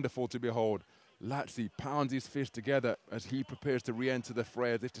been wonderful to behold. Latsi pounds his fist together as he prepares to re-enter the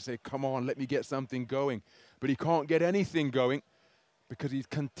fray, as if to say, come on, let me get something going. But he can't get anything going because he's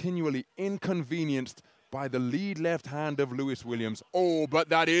continually inconvenienced by the lead left hand of Lewis Williams. Oh, but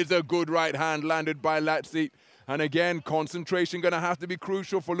that is a good right hand landed by Latsi. And again, concentration going to have to be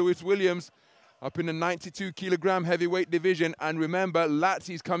crucial for Lewis Williams up in the 92 kilogram heavyweight division. And remember,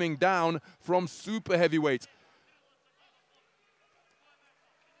 Latsi's coming down from super heavyweight.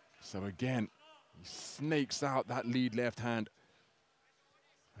 So again, he snakes out that lead left hand.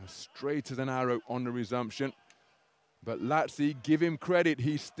 As straight as an arrow on the resumption. But Latsi, give him credit,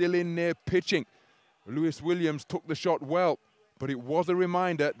 he's still in there pitching. Lewis Williams took the shot well, but it was a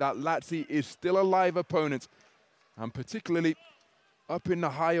reminder that Latsi is still a live opponent. And particularly up in the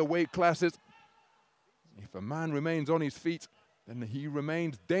higher weight classes, if a man remains on his feet, then he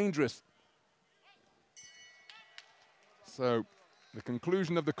remains dangerous. So, the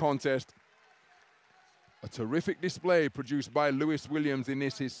conclusion of the contest, a terrific display produced by Lewis Williams in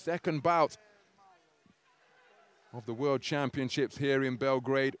this, his second bout of the World Championships here in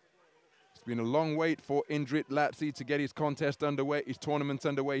Belgrade. It's been a long wait for Indrit Latsi to get his contest underway, his tournament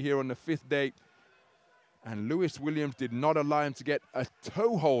underway here on the 5th day. And Lewis Williams did not allow him to get a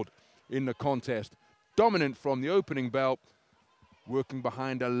toehold in the contest. Dominant from the opening bell, working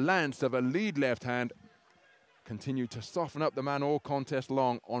behind a lance of a lead left hand. Continued to soften up the man all contest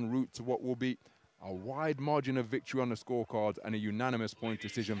long en route to what will be a wide margin of victory on the scorecards and a unanimous point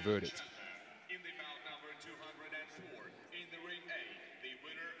decision verdict. In the bout number 204, in the ring A, the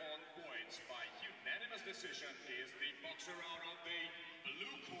winner on points by unanimous decision is the boxer out of the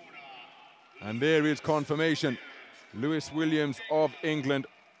blue corner. And there is confirmation. Lewis Williams of England,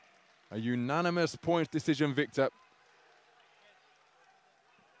 a unanimous points decision victor.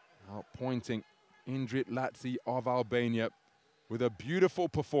 Outpointing Indrit Latsi of Albania with a beautiful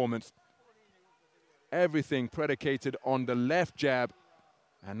performance. Everything predicated on the left jab,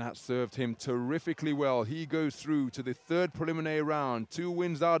 and that served him terrifically well. He goes through to the third preliminary round, 2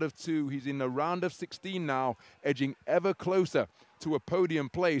 wins out of 2. He's in the round of 16 now, edging ever closer to a podium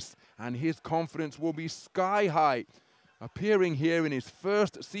place, and his confidence will be sky high. Appearing here in his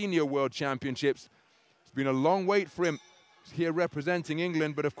first senior world championships. It's been a long wait for him here representing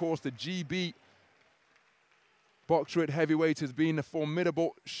England, but of course the GB boxer at heavyweight has been the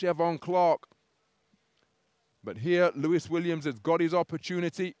formidable Chevon Clark. But here, Lewis Williams has got his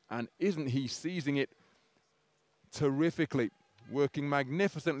opportunity, and isn't he seizing it terrifically, working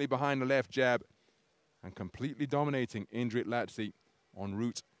magnificently behind the left jab and completely dominating Indrit Latsi en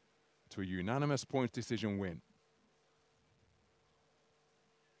route to a unanimous points decision win.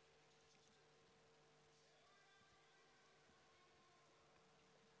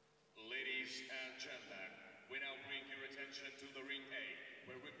 Ladies and gentlemen, we now bring your attention to the ring A,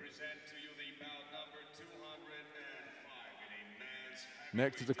 where we present to you the bout number 205 in a man's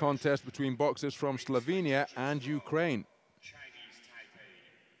Next is a contest between boxers from Slovenia and Ukraine. Chinese Taipei,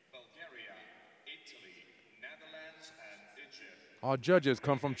 Bulgaria, Italy, Netherlands, and Egypt. Our judges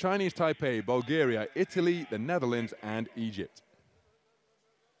come from Chinese Taipei, Bulgaria, Italy, the Netherlands, and Egypt.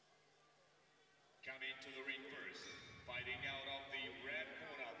 Coming to the ring first, fighting out of the red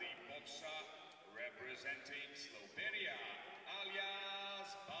corner, the boxer representing Slovenia,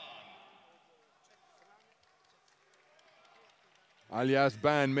 alias Ban. Alias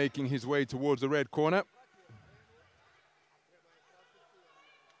Ban making his way towards the red corner.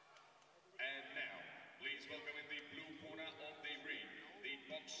 And now, please welcome in the blue corner of the ring, the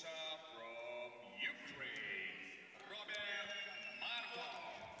boxer from Ukraine, Robert Marton.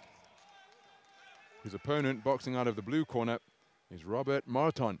 His opponent boxing out of the blue corner is Robert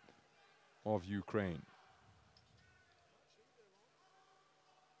Marton of Ukraine.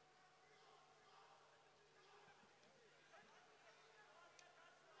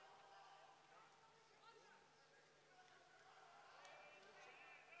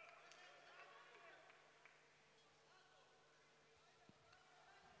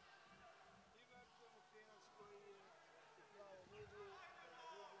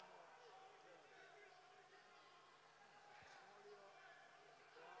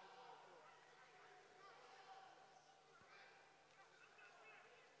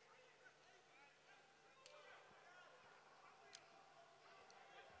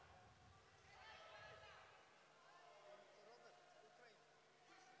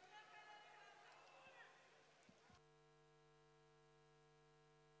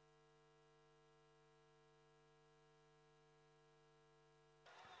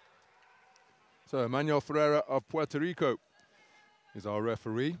 So Manuel Ferreira of Puerto Rico is our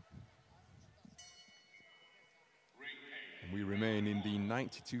referee. And we remain in the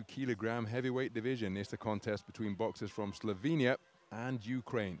 92 kilogram heavyweight division. It's a contest between boxers from Slovenia and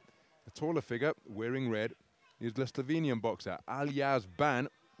Ukraine. The taller figure, wearing red, is the Slovenian boxer Aljaz Ban,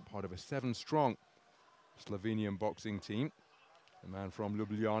 part of a 7-strong Slovenian boxing team. The man from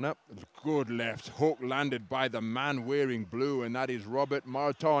Ljubljana. Good left hook landed by the man wearing blue, and that is Robert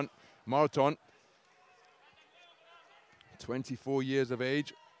Marton. 24 years of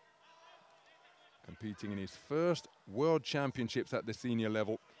age, competing in his first World Championships at the senior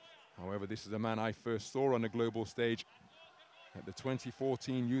level. However, this is a man I first saw on the global stage at the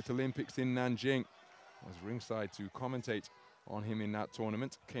 2014 Youth Olympics in Nanjing. I was ringside to commentate on him in that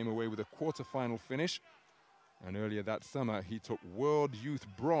tournament. Came away with a quarter-final finish. And earlier that summer, he took World Youth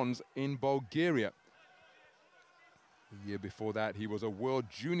Bronze in Bulgaria. The year before that, he was a World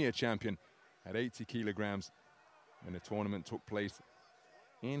Junior Champion at 80 kilograms when the tournament took place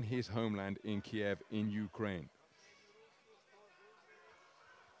in his homeland in Kiev in Ukraine.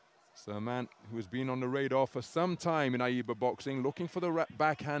 So a man who has been on the radar for some time in AIBA boxing, looking for the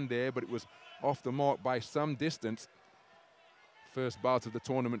backhand there, but it was off the mark by some distance. First bout of the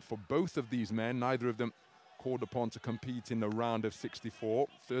tournament for both of these men, neither of them called upon to compete in the round of 64.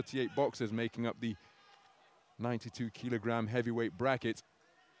 38 boxers making up the 92 kilogram heavyweight bracket.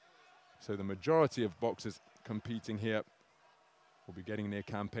 So the majority of boxers competing here will be getting their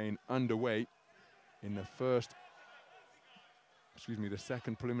campaign underway in the the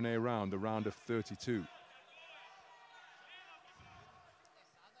second preliminary round, the round of 32.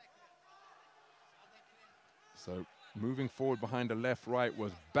 So moving forward behind the left-right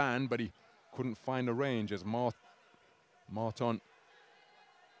was Ban, but he couldn't find the range as Marton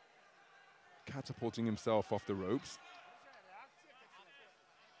catapulting himself off the ropes.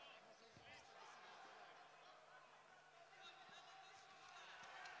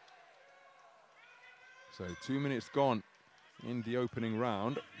 So 2 minutes gone in the opening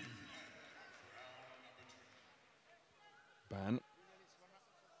round. Ban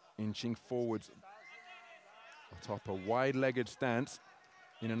inching forwards atop a wide-legged stance,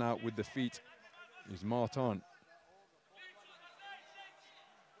 in and out with the feet is Marton.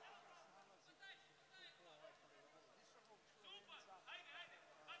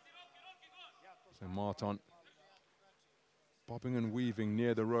 So Marton bobbing and weaving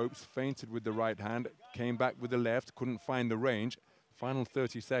near the ropes, feinted with the right hand, came back with the left, couldn't find the range. Final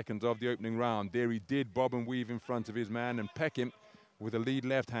 30 seconds of the opening round. There he did bob and weave in front of his man and peck him with a lead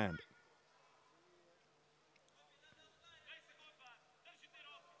left hand.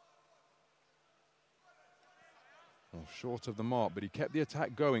 Well, short of the mark, but he kept the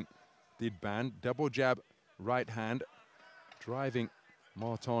attack going. Did Ban, double jab, right hand, driving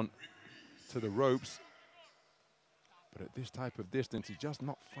Marton to the ropes. But at this type of distance, he's just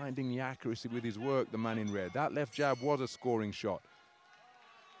not finding the accuracy with his work, the man in red. That left jab was a scoring shot.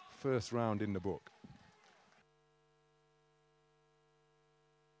 First round in the book.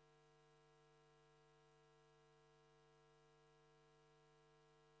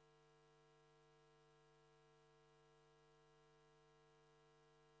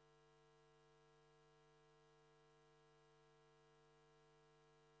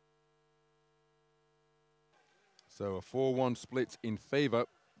 So a 4-1 split in favor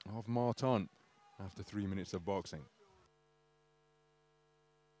of Marton after 3 minutes of boxing.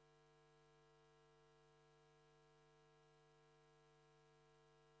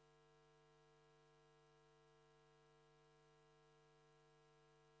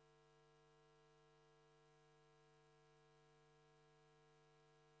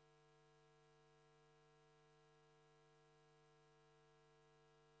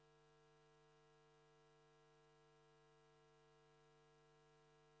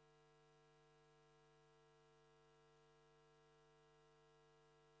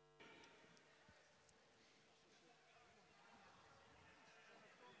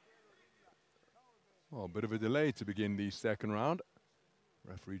 Well, a bit of a delay to begin the second round.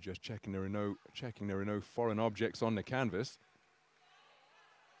 Referee just checking there are no foreign objects on the canvas.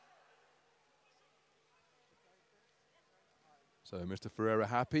 So Mr. Ferreira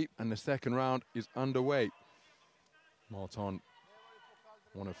happy, and the second round is underway. Marton,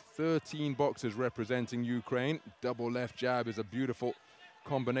 one of 13 boxers representing Ukraine. Double left jab is a beautiful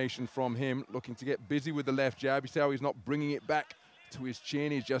combination from him, looking to get busy with the left jab. You see how he's not bringing it back to his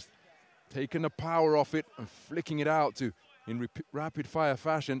chin, he's just taking the power off it and flicking it out in rapid fire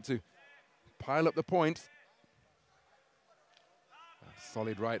fashion to pile up the points. A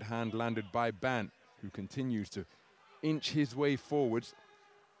solid right hand landed by Ban, who continues to inch his way forwards.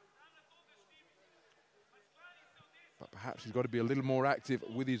 But perhaps he's got to be a little more active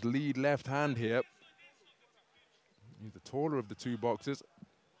with his lead left hand here. He's the taller of the two boxers.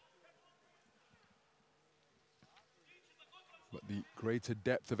 But the greater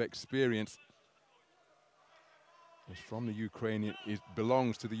depth of experience is from the Ukrainian, it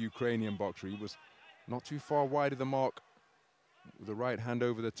belongs to the Ukrainian boxer. He was not too far wide of the mark with the right hand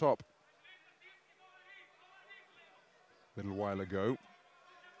over the top a little while ago.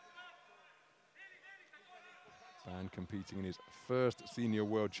 Ban competing in his first senior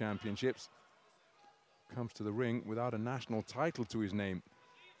world championships. Comes to the ring without a national title to his name.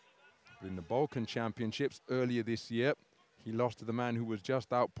 But in the Balkan championships earlier this year, he lost to the man who was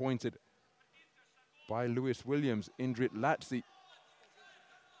just outpointed by Lewis Williams, Indrit Latsi,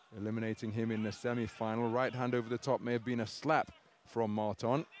 eliminating him in the semi-final. Right hand over the top may have been a slap from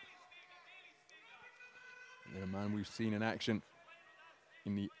Marton. The man we've seen in action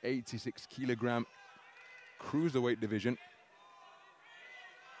in the 86-kilogram cruiserweight division.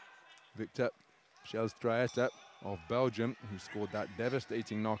 Victor Shelstraeta of Belgium, who scored that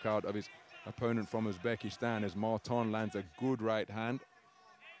devastating knockout of his opponent from Uzbekistan, as Marton lands a good right hand.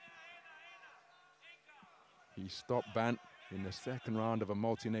 He stopped Ban in the second round of a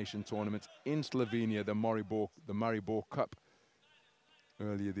multi-nation tournament in Slovenia, the Maribor Cup,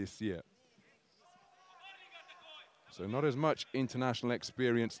 earlier this year. So not as much international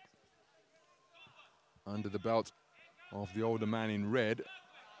experience under the belt of the older man in red,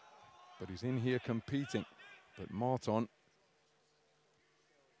 but he's in here competing. But Marton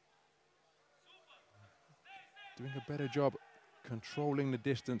doing a better job controlling the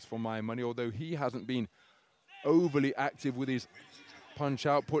distance for my money, although he hasn't been overly active with his punch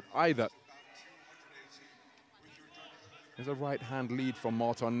output either. There's a right hand lead from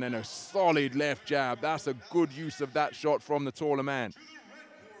Marton, then a solid left jab. That's a good use of that shot from the taller man.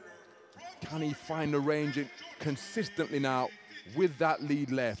 Can he find the range consistently now with that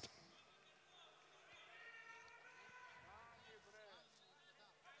lead left?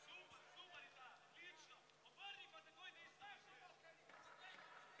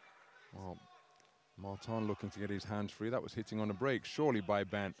 Well, Marton looking to get his hands free. That was hitting on a break, surely by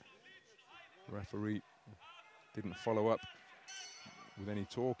Ban. Referee didn't follow up with any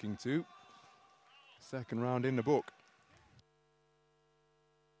talking to. Second round in the book.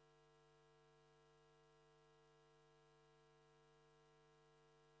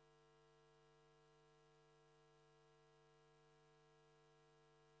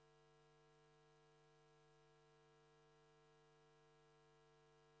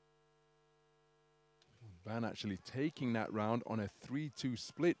 Ban actually taking that round on a 3-2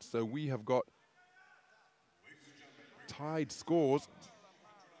 split, so we have got tied scores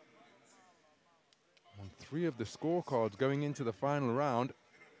on 3 of the scorecards going into the final round.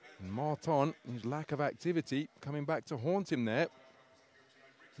 And Marton, his lack of activity coming back to haunt him there.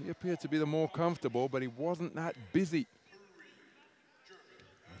 He appeared to be the more comfortable, but he wasn't that busy.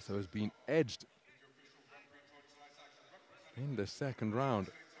 So has been edged in the second round.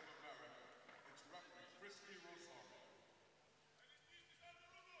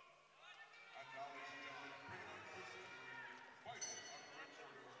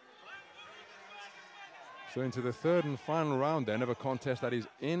 So into the third and final round then of a contest that is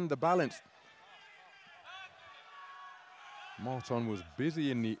in the balance. Marton was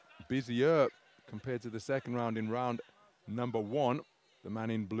busy in the busier compared to the second round in round number 1. The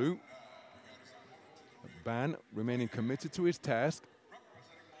man in blue. Ban remaining committed to his task.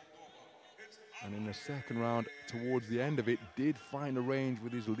 And in the second round, towards the end of it, did find a range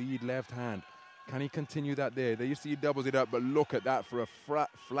with his lead left hand. Can he continue that there? There you see he doubles it up, but look at that for a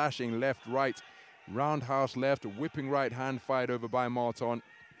flashing left-right. Roundhouse left, a whipping right hand fired over by Marton.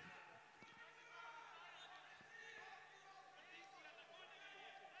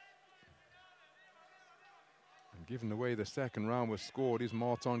 And given the way the second round was scored, is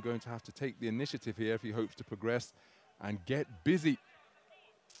Marton going to have to take the initiative here if he hopes to progress and get busy?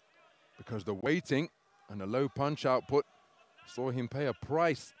 Because the waiting and the low punch output saw him pay a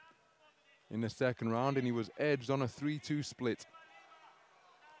price in the second round, and he was edged on a 3-2 split.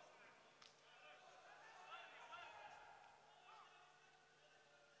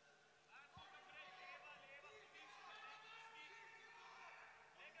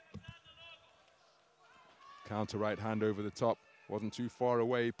 Counter right hand over the top. Wasn't too far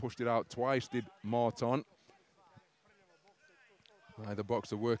away. Pushed it out twice, did Marton. The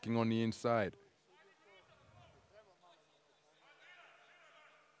boxer working on the inside.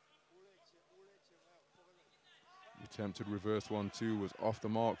 The attempted reverse 1-2 was off the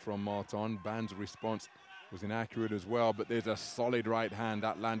mark from Marton. Ban's response was inaccurate as well, but there's a solid right hand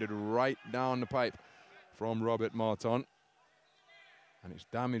that landed right down the pipe from Robert Marton. And it's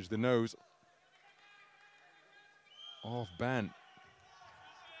damaged the nose of Ban.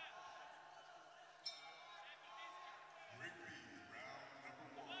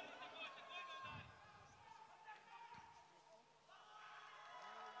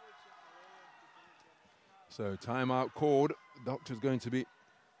 So timeout called. The doctor's going to be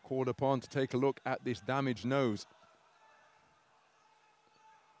called upon to take a look at this damaged nose.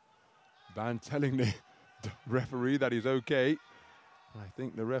 Ban telling the referee that he's okay. I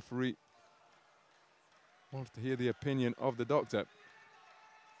think the referee wants to hear the opinion of the doctor.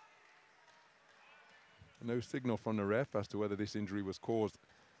 No signal from the ref as to whether this injury was caused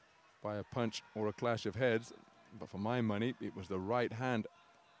by a punch or a clash of heads. But for my money, it was the right hand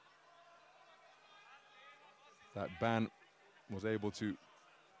that Ban was able to,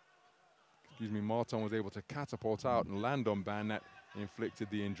 Marton was able to catapult out and land on Ban that inflicted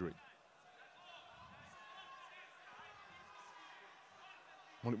the injury.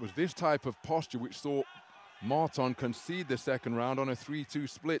 Well, it was this type of posture which saw Marton concede the second round on a 3-2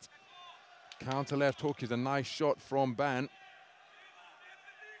 split. Counter left hook is a nice shot from Ban.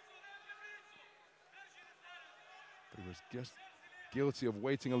 But he was just guilty of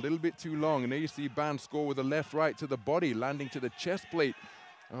waiting a little bit too long. And there you see Ban score with a left right to the body, landing to the chest plate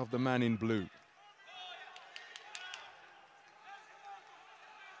of the man in blue.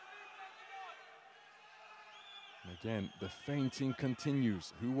 And again, the feinting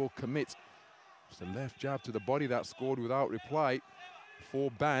continues. Who will commit? It's a left jab to the body that scored without reply for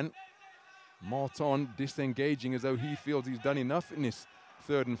Ban. Marton disengaging as though he feels he's done enough in this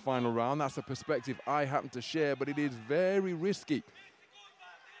third and final round. That's a perspective I happen to share, but it is very risky.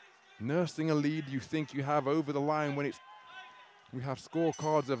 Nursing a lead you think you have over the line when we have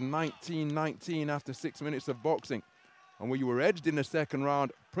scorecards of 19-19 after 6 minutes of boxing. And where you were edged in the second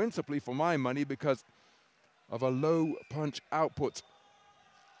round, principally for my money because of a low punch output.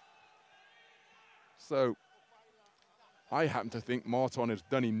 So I happen to think Marton has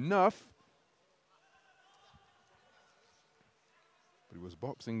done enough. But he was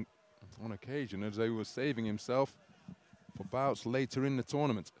boxing on occasion as though he was saving himself for bouts later in the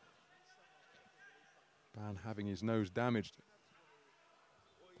tournament. Ban having his nose damaged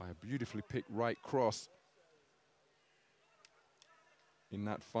by a beautifully picked right cross in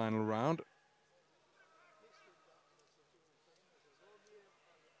that final round.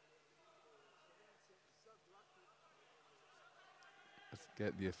 Let's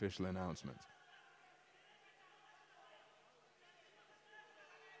get the official announcement.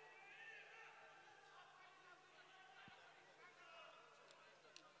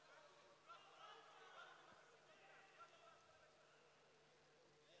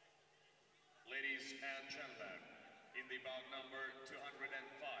 Ladies and gentlemen, in the bout number 205,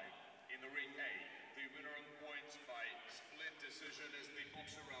 in the ring A, the winner on points by split decision is the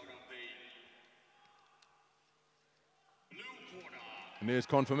boxer out of the blue corner. And here's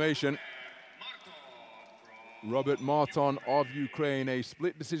confirmation. Robert Marton of Ukraine, a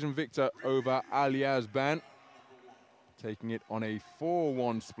split decision victor over Alias Ban, taking it on a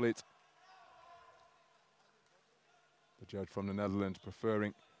 4-1 split. The judge from the Netherlands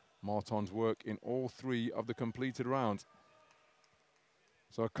preferring Marton's work in all 3 of the completed rounds.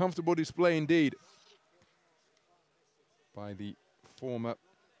 So a comfortable display indeed by the former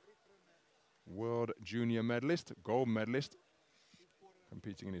world junior medalist, gold medalist,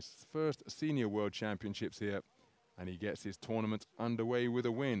 competing in his first senior world championships here. And he gets his tournament underway with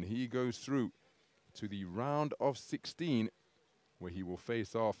a win. He goes through to the round of 16, where he will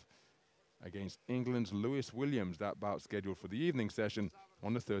face off against England's Lewis Williams. That bout scheduled for the evening session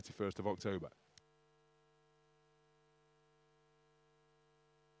on the 31st of October.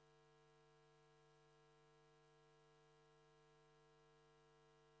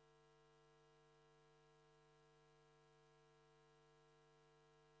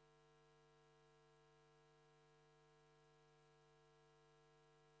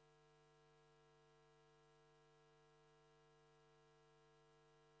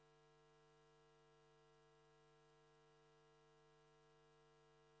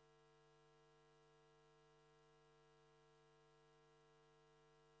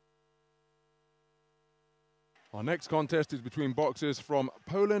 Our next contest is between boxers from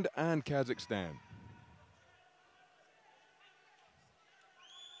Poland and Kazakhstan.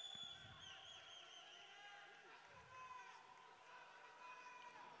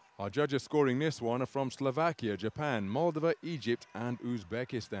 Our judges scoring this one are from Slovakia, Japan, Moldova, Egypt, and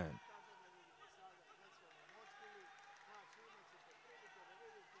Uzbekistan.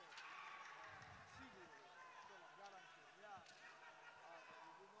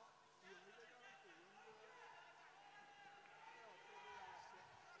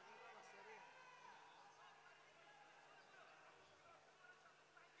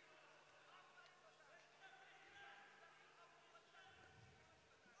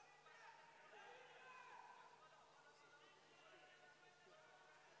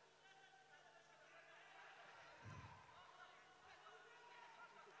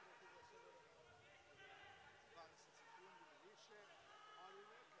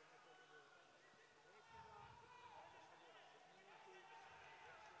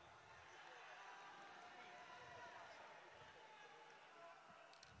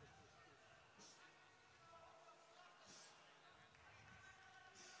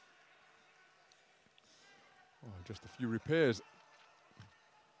 Just a few repairs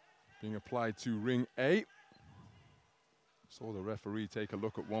being applied to ring A. Saw the referee take a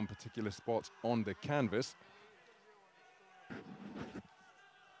look at one particular spot on the canvas.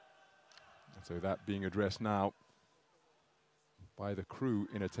 So that being addressed now by the crew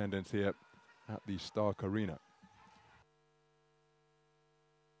in attendance here at the Stark Arena.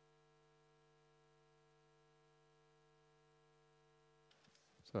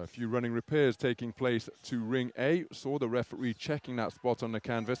 So a few running repairs taking place to ring A. Saw the referee checking that spot on the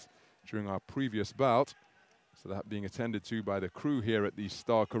canvas during our previous bout. So that being attended to by the crew here at the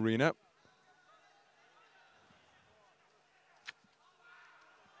Stark Arena.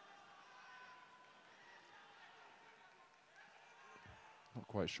 Not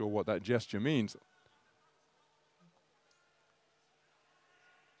quite sure what that gesture means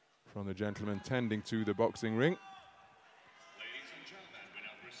from the gentleman tending to the boxing ring. Ladies and gentlemen, we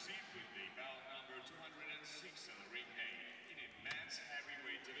now proceed with the bout number 206 in the ring A in a men's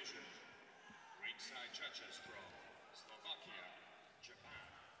heavyweight division. Ringside judges from Slovakia, Japan,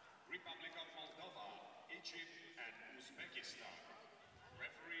 Republic of Moldova, Egypt, and Uzbekistan.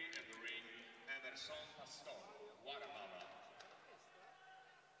 Referee in the ring, Emerson Pastor, Guatemala.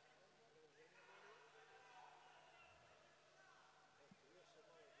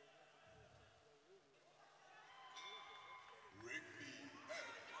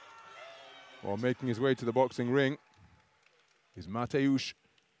 While making his way to the boxing ring is Mateusz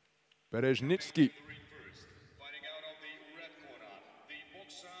Bereznicki. Fighting out of the red corner, the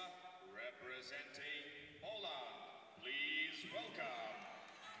boxer representing Poland. Please welcome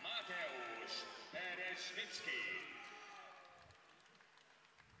Mateusz Bereznicki.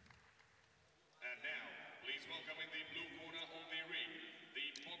 And now, please welcome in the blue corner of the ring, the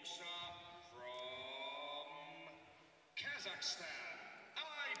boxer from Kazakhstan,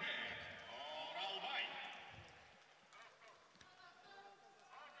 AIBA.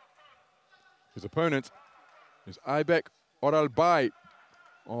 His opponent is Aybek Oralbay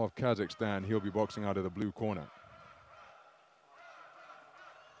of Kazakhstan. He'll be boxing out of the blue corner.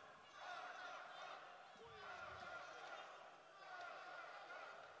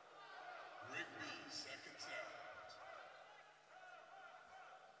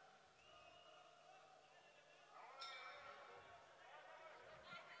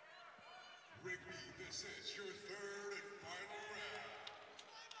 This is your third and final round.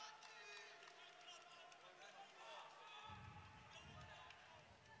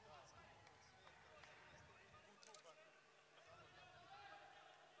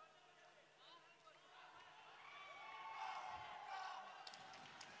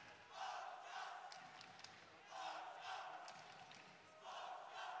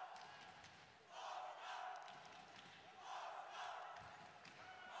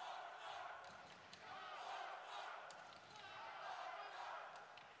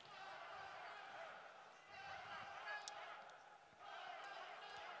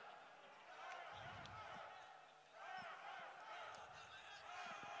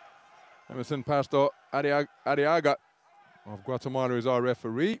 Emerson Pastor Arriaga of Guatemala is our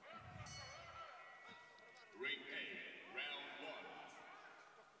referee.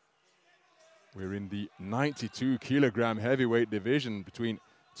 We're in the 92-kilogram heavyweight division between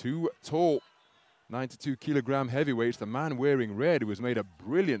two tall 92-kilogram heavyweights. The man wearing red, who has made a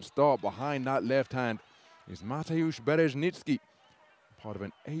brilliant start behind that left hand, is Mateusz Bereznicki, part of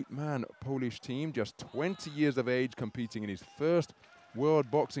an 8-man Polish team, just 20 years of age, competing in his first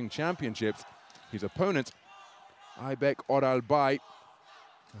World Boxing Championships. His opponent, Aybek Oralbay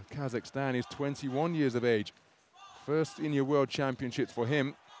of Kazakhstan, is 21 years of age. First senior World Championships for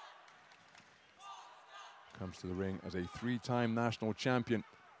him. Comes to the ring as a 3-time national champion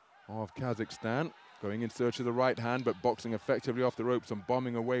of Kazakhstan. Going in search of the right hand, but boxing effectively off the ropes and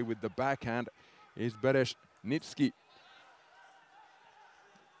bombing away with the backhand is Bereznicki.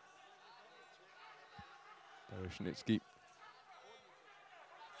 Bereznicki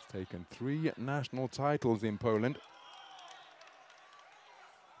has taken 3 national titles in Poland.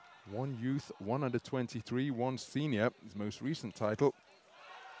 1 youth, 1 under 23, 1 senior. His most recent title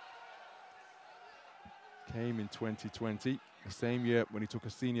came in 2020, the same year when he took a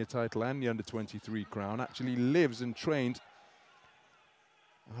senior title and the under 23 crown. Actually lives and trains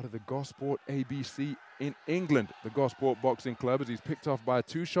out of the Gosport ABC in England, the Gosport Boxing Club, as he's picked off by a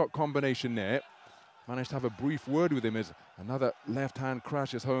 2-shot combination there. Managed to have a brief word with him as another left hand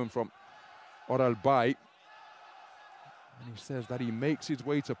crashes home from Oralbay. And he says that he makes his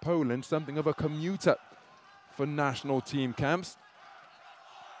way to Poland, something of a commuter for national team camps.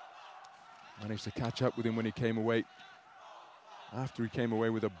 Managed to catch up with him when he came away, after he came away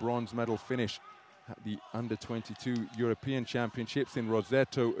with a bronze medal finish at the Under-22 European Championships in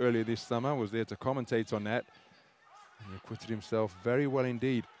Roseto earlier this summer, was there to commentate on that. And he acquitted himself very well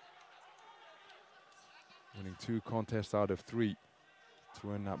indeed, winning 2 contests out of 3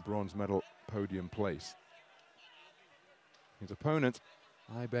 to earn that bronze medal podium place. His opponent,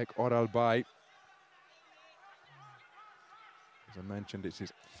 Aybek Oralbay. As I mentioned, it's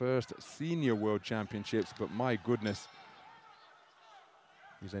his first senior world championships, but my goodness,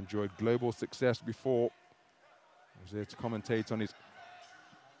 he's enjoyed global success before. He was there to commentate on his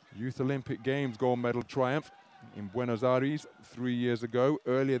Youth Olympic Games gold medal triumph in Buenos Aires 3 years ago.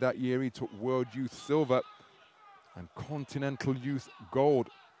 Earlier that year, he took World Youth Silver and Continental Youth Gold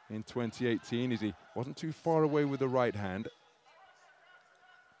in 2018, as he wasn't too far away with the right hand.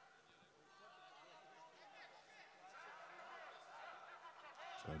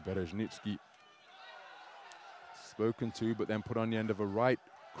 So Berezhnitsky spoken to, but then put on the end of a right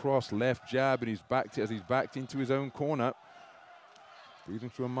cross left jab, and he's backed it as he's backed into his own corner. Breathing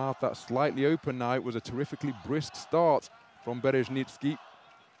through a mouth that's slightly open now. It was a terrifically brisk start from Berezhnitsky.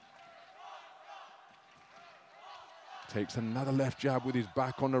 Takes another left jab with his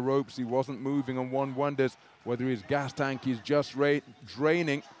back on the ropes. He wasn't moving, and one wonders whether his gas tank is just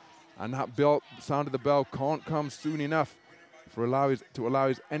draining, and that bell, sound of the bell can't come soon enough to allow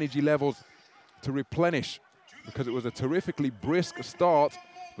his energy levels to replenish, because it was a terrifically brisk start,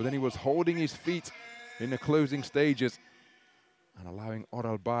 but then he was holding his feet in the closing stages and allowing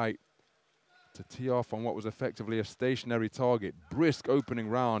Oralbay to tee off on what was effectively a stationary target. Brisk opening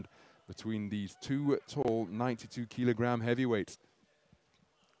round between these 2 tall 92-kilogram heavyweights.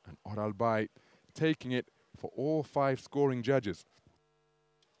 And Oralbay taking it for all 5 scoring judges.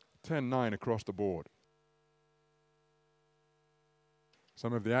 10-9 across the board.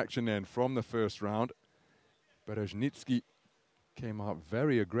 Some of the action then from the first round. Berezhnitsky came out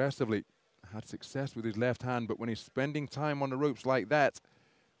very aggressively, had success with his left hand, but when he's spending time on the ropes like that,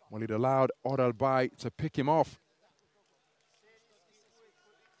 well, it allowed Oralbay to pick him off.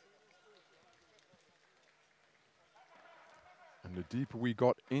 And the deeper we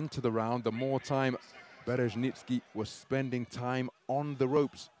got into the round, the more time Berezhnitsky was spending time on the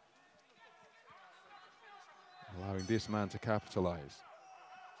ropes, allowing this man to capitalize.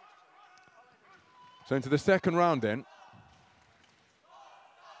 So into the second round then.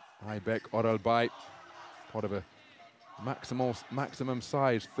 Aybek Oralbay, part of a maximum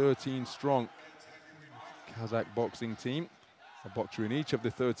size, 13 strong Kazakh boxing team. A boxer in each of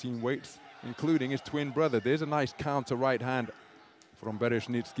the 13 weights, including his twin brother. There's a nice counter right hand from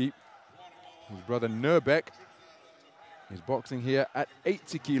Berezhnitsky. His brother Nurbek is boxing here at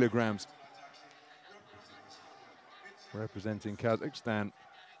 80 kilograms, representing Kazakhstan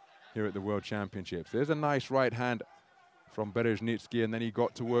here at the World Championships. There's a nice right hand from Berezhnitsky, and then he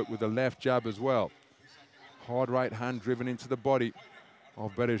got to work with a left jab as well. Hard right hand driven into the body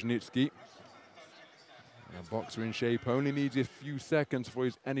of Berezhnitsky. A boxer in shape only needs a few seconds for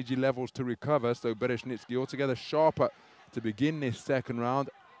his energy levels to recover, so Berezhnitsky altogether sharper to begin this second round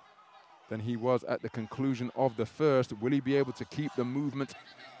than he was at the conclusion of the first. Will he be able to keep the movement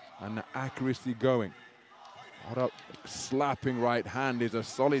and the accuracy going? What a slapping right hand is a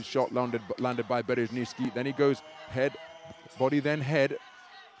solid shot landed by Berezhnitsky. Then he goes head, body, then head.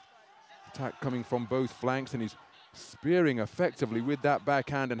 Attack coming from both flanks, and he's spearing effectively with that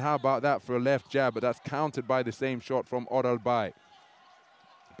backhand. And how about that for a left jab? But that's countered by the same shot from Oralbay.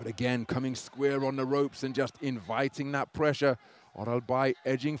 But again, coming square on the ropes and just inviting that pressure. Oralbay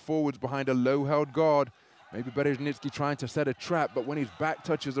edging forwards behind a low-held guard. Maybe Berezhnitsky trying to set a trap, but when his back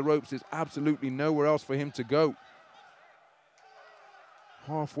touches the ropes, there's absolutely nowhere else for him to go.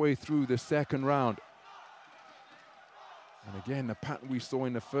 Halfway through the second round. And again, the pattern we saw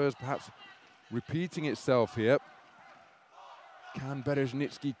in the first, perhaps repeating itself here. Can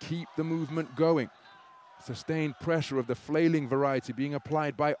Berezhnitsky keep the movement going? Sustained pressure of the flailing variety being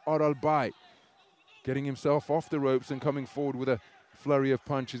applied by Oralbay. Getting himself off the ropes and coming forward with a flurry of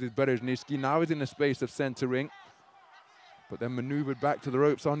punches is Berezhnitsky. Now he's in the space of center ring, but then maneuvered back to the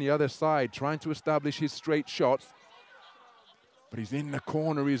ropes on the other side, trying to establish his straight shots. But he's in the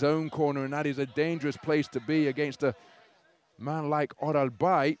corner, his own corner, and that is a dangerous place to be against a man like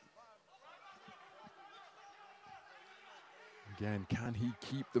Oralbay. Again, can he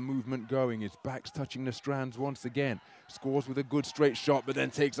keep the movement going? His back's touching the strands once again. Scores with a good straight shot, but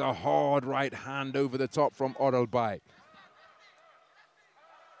then takes a hard right hand over the top from Oralbay.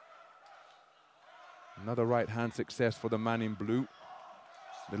 Another right hand success for the man in blue.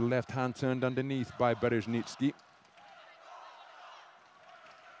 Little left hand turned underneath by Berezhnitsky.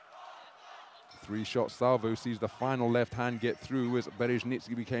 Three-shot salvo sees the final left hand get through as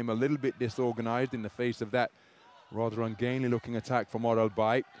Berezhnitsky became a little bit disorganized in the face of that rather ungainly looking attack from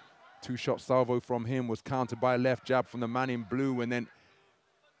Oralbay. Two-shot salvo from him was countered by a left jab from the man in blue, and then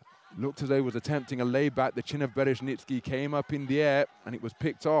looked as though he was attempting a layback. The chin of Berezhnitsky came up in the air and it was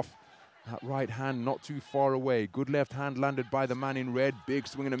picked off. That right hand not too far away. Good left hand landed by the man in red. Big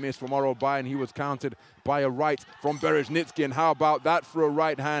swing and a miss from Oralbay, and he was countered by a right from Berezhnitsky. And how about that for a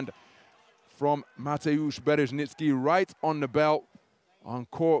right hand from Mateusz Berezhnitsky, right on the belt,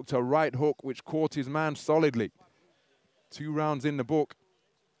 uncorked a right hook which caught his man solidly. 2 rounds in the book.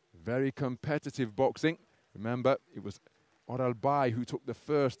 Very competitive boxing. Remember, it was Oralbay who took the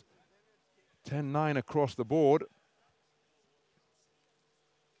first 10-9 across the board.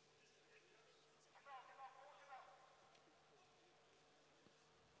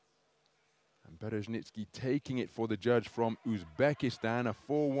 And Berezhnitsky taking it for the judge from Uzbekistan, a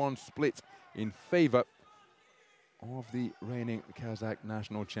 4-1 split in favor of the reigning Kazakh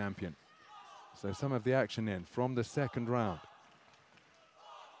national champion. So some of the action in from the second round.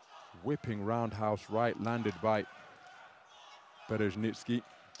 Whipping roundhouse right landed by Berezhnitsky,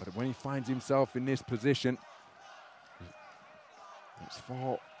 but when he finds himself in this position, it's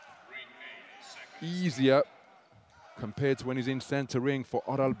far easier compared to when he's in center ring for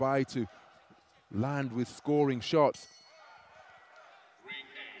Oralbay to land with scoring shots.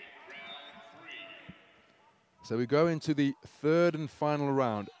 So we go into the third and final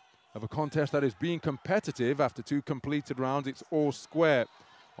round of a contest that is being competitive. After 2 completed rounds, it's all square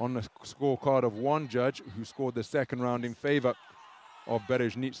on the scorecard of one judge who scored the second round in favor of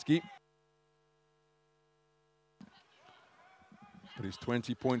Berezhnitsky. But it's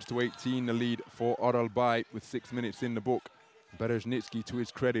 20 points to 18, the lead for Oralbay with 6 minutes in the book. Berezhnitsky, to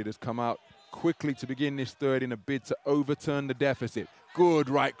his credit, has come out quickly to begin this third in a bid to overturn the deficit. Good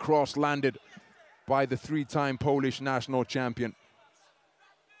right cross landed by the 3-time Polish national champion.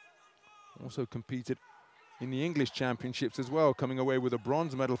 Also competed in the English championships as well, coming away with a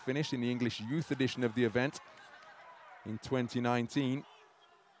bronze medal finish in the English youth edition of the event in 2019.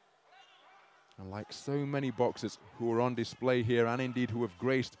 And like so many boxers who are on display here, and indeed who have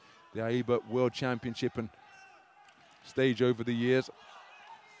graced the AIBA World Championship and stage over the years,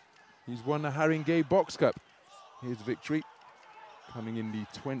 he's won the Haringey Box Cup. His victory coming in the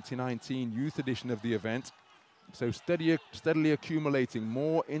 2019 youth edition of the event. So steadily accumulating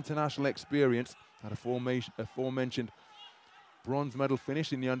more international experience at a aforementioned bronze medal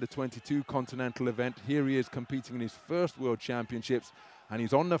finish in the under-22 continental event. Here he is competing in his first World Championships, and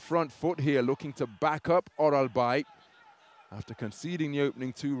he's on the front foot here looking to back up Oralbay after conceding the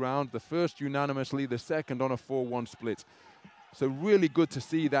opening 2 rounds, the first unanimously, the second on a 4-1 split. So really good to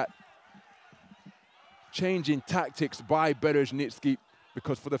see that change in tactics by Berezhnitsky,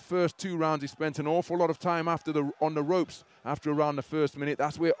 because for the first 2 rounds he spent an awful lot of time on the ropes after around the first minute.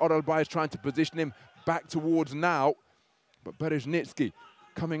 That's where Oralbay is trying to position him back towards now. But Berezhnitsky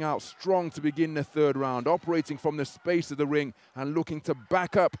coming out strong to begin the third round, operating from the space of the ring and looking to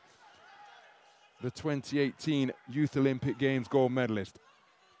back up the 2018 Youth Olympic Games gold medalist.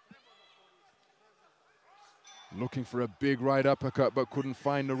 Looking for a big right uppercut, but couldn't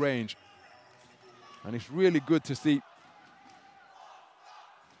find the range. And it's really good to see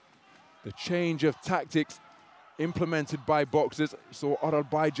the change of tactics implemented by boxers. Saw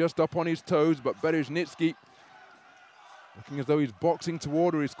Oralbay just up on his toes, but Berezhnitsky looking as though he's boxing to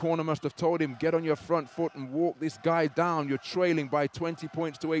order. His corner must have told him, get on your front foot and walk this guy down. You're trailing by 20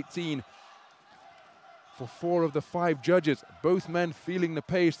 points to 18 for 4 of the 5 judges. Both men feeling the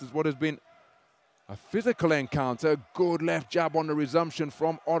pace as what has been a physical encounter. Good left jab on the resumption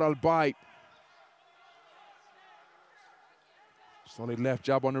from Oralbay. Solid left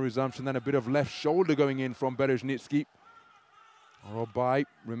jab on the resumption, then a bit of left shoulder going in from Berezhnitsky. Oralbay,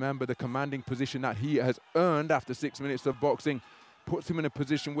 remember the commanding position that he has earned after 6 minutes of boxing, puts him in a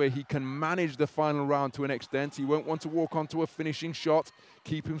position where he can manage the final round to an extent. He won't want to walk onto a finishing shot,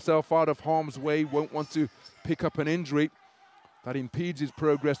 keep himself out of harm's way, won't want to pick up an injury that impedes his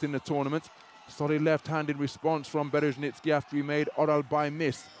progress in the tournament. Solid left-handed response from Berezhnitsky after he made Oralbay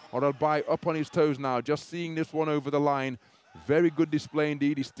miss. Oralbay up on his toes now, just seeing this one over the line. Very good display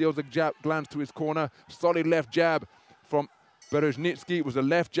indeed. He steals a jab, glance to his corner. Solid left jab from Berezhnitsky. It was a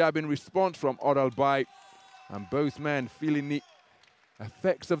left jab in response from Oralbay. And both men feeling the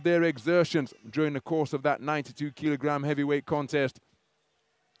effects of their exertions during the course of that 92-kilogram heavyweight contest.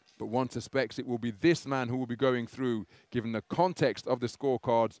 But one suspects it will be this man who will be going through, given the context of the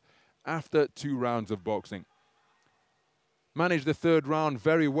scorecards after 2 rounds of boxing. Managed the third round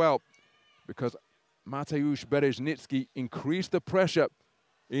very well, because Mateusz Berezhnitsky increased the pressure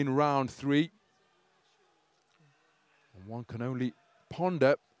in round 3. And one can only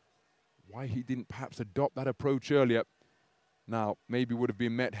ponder why he didn't perhaps adopt that approach earlier. Now, maybe would have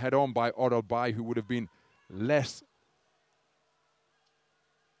been met head-on by Odalbai, who would have been less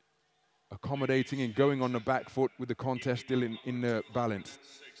accommodating in going on the back foot with the contest still in the balance.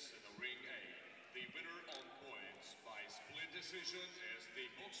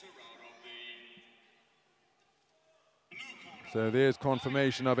 So there's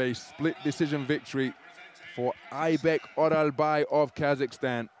confirmation of a split decision victory for Aybek Odalbai of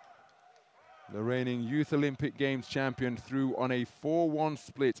Kazakhstan. The reigning Youth Olympic Games champion threw on a 4-1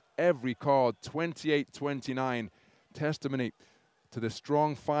 split every card, 28-29. Testimony to the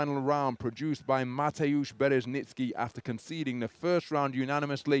strong final round produced by Mateusz Bereznicki after conceding the first round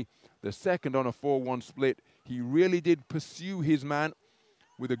unanimously, the second on a 4-1 split. He really did pursue his man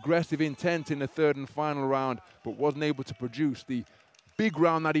with aggressive intent in the third and final round, but wasn't able to produce the big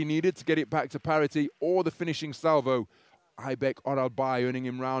round that he needed to get it back to parity or the finishing salvo. Aybek Odalbai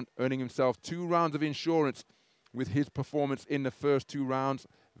earning himself 2 rounds of insurance with his performance in the first 2 rounds.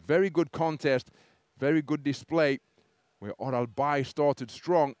 Very good contest, very good display, where Odalbai started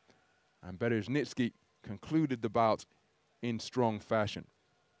strong and Bereznicki concluded the bout in strong fashion.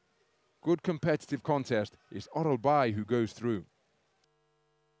 Good competitive contest. It's Odalbai who goes through.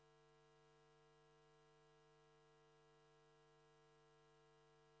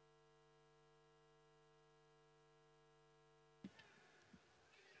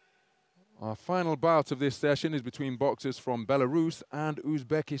 Our final bout of this session is between boxers from Belarus and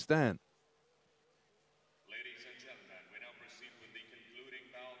Uzbekistan. Ladies and gentlemen, we now proceed with the concluding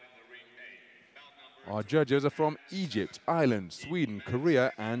bout in the ring A. Bout Our judges are from Egypt, Ireland, Sweden,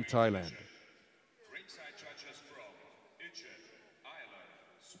 Korea and Thailand. ringside judges from Egypt, Ireland,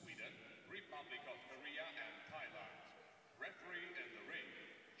 Sweden, Republic of Korea and Thailand. Referee in the ring,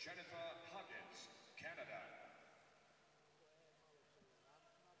 Jennifer Huggins, Canada.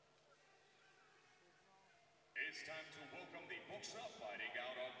 It's time to welcome the boxer fighting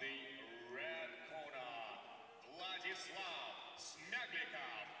out of the red corner, Vladislav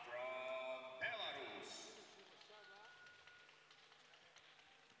Smaglikov from Belarus.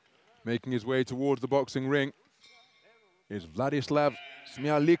 Making his way towards the boxing ring is Vladislav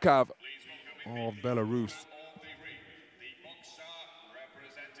Smaglikov of Belarus. On the ring, the boxer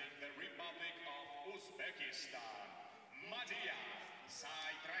representing the Republic of Uzbekistan,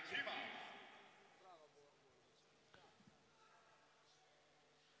 Sabyyrkhani.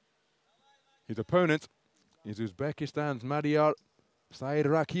 His opponent is Uzbekistan's Madyar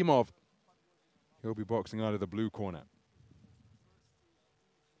Sabyyrkhani. He'll be boxing out of the blue corner.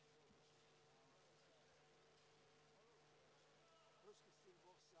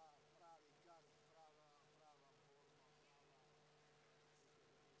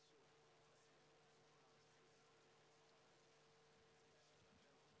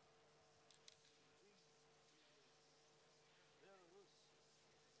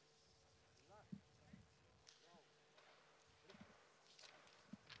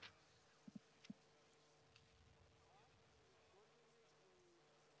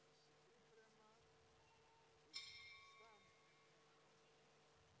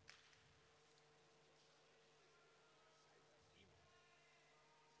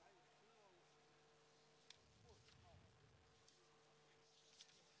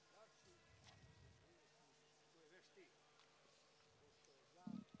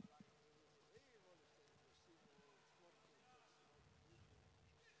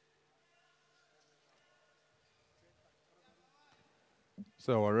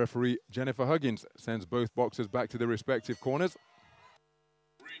 So our referee, Jennifer Huggins, sends both boxers back to their respective corners.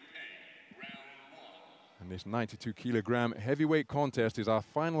 And this 92-kilogram heavyweight contest is our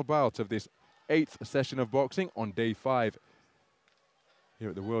final bout of this 8th session of boxing on day 5. Here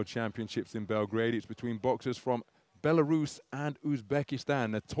at the World Championships in Belgrade, it's between boxers from Belarus and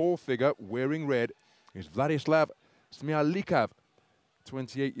Uzbekistan. The tall figure wearing red is Vladislav Smaglikov,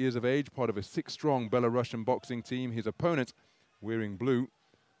 28 years of age, part of a 6-strong Belarusian boxing team. His opponent, wearing blue,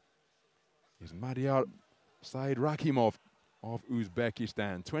 is Madyar Sabyyrkhani of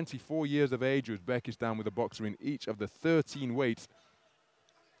Uzbekistan. 24 years of age, Uzbekistan with a boxer in each of the 13 weights.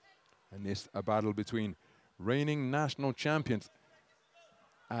 And this a battle between reigning national champions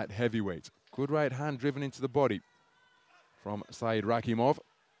at heavyweight. Good right hand driven into the body from Sabyyrkhani,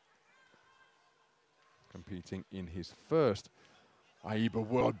 competing in his first AIBA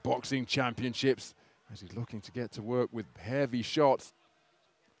World Boxing Championships, as he's looking to get to work with heavy shots.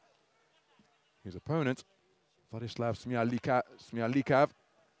 His opponent, Vladislav Smaglikov,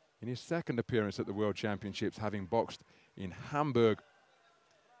 in his second appearance at the World Championships, having boxed in Hamburg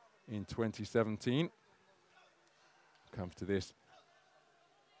in 2017. Comes to this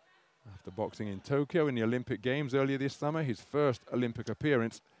after boxing in Tokyo in the Olympic Games earlier this summer, his first Olympic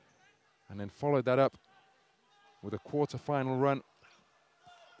appearance, and then followed that up with a quarter-final run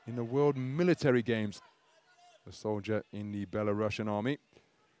in the World Military Games. The soldier in the Belarusian army.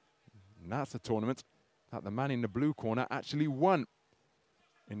 And that's a tournament that the man in the blue corner actually won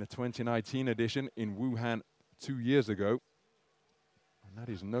in the 2019 edition in Wuhan 2 years ago. And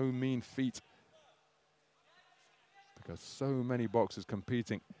that is no mean feat, because so many boxers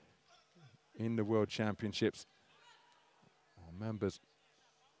competing in the World Championships are members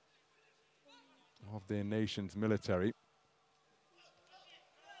of their nation's military.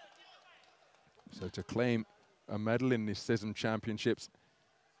 So to claim a medal in the CISM Championships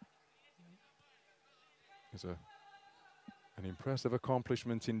is an impressive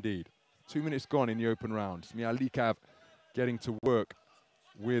accomplishment indeed. 2 minutes gone in the open round. SABYRKHAN getting to work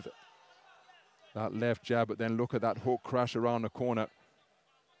with that left jab, but then look at that hook crash around the corner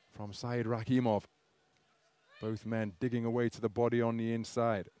from SABYRKHAN. Both men digging away to the body on the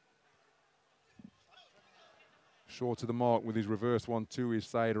inside. Short to the mark with his reverse 1-2 is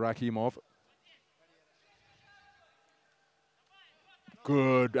SABYRKHAN.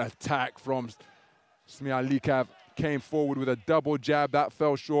 Good attack from SABYRKHAN. Came forward with a double jab. That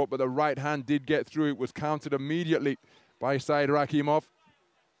fell short, but the right hand did get through. It was countered immediately by SABYRKHAN,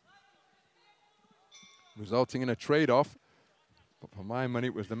 resulting in a trade-off. But for my money,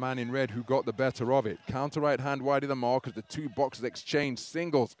 it was the man in red who got the better of it. Counter right hand wide of the mark as the two boxers exchange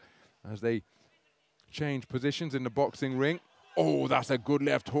singles as they change positions in the boxing ring. Oh, that's a good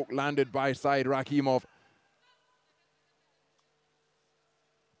left hook landed by SABYRKHAN.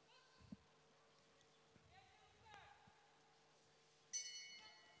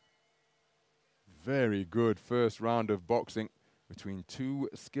 Very good first round of boxing between two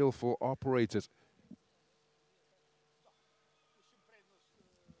skillful operators.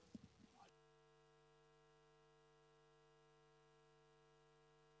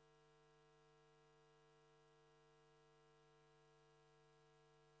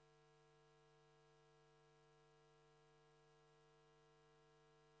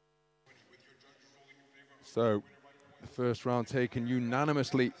 So, the first round taken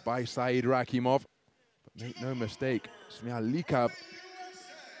unanimously by SABYRKHAN. But make no mistake, SABYRKHAN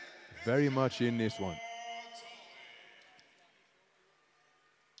very much in this one.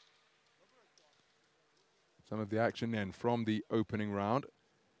 Some of the action then from the opening round.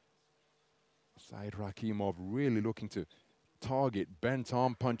 SABYRKHAN really looking to target bent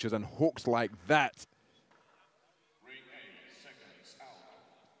arm punches and hooks like that.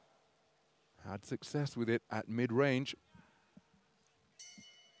 Had success with it at mid-range.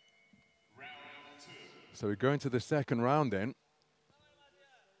 So we go into the second round then.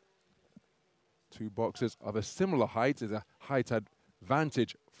 Two boxers of a similar height. There's a height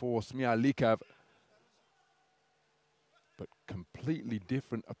advantage for SABYRKHAN, but completely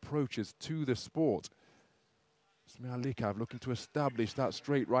different approaches to the sport. SABYRKHAN looking to establish that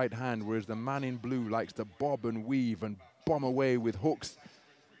straight right hand, whereas the man in blue likes to bob and weave and bomb away with hooks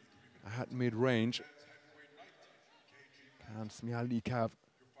at mid-range. Can SABYRKHAN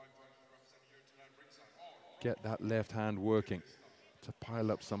get that left hand working to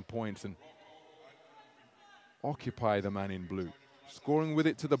pile up some points and occupy the man in blue? Scoring with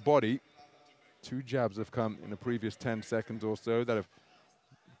it to the body. Two jabs have come in the previous 10 seconds or so that have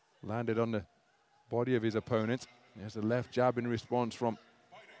landed on the body of his opponent. There's a left jab in response from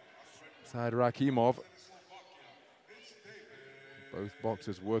SABYRKHAN. Both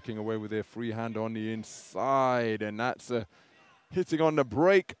boxers working away with their free hand on the inside, and that's hitting on the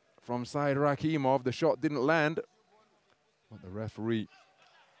break from SABYRKHAN. The shot didn't land, but the referee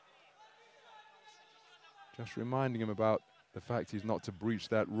just reminding him about the fact he's not to breach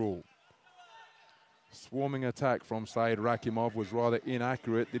that rule. Swarming attack from SABYRKHAN was rather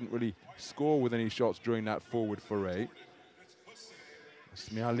inaccurate, didn't really score with any shots during that forward foray.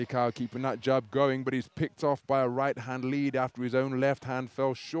 SABYRKHAN keeping that jab going, but he's picked off by a right hand lead after his own left hand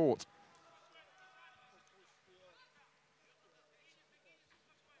fell short.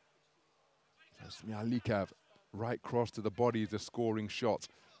 So SABYRKHAN right cross to the body is a scoring shot.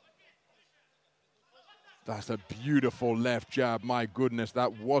 That's a beautiful left jab. My goodness,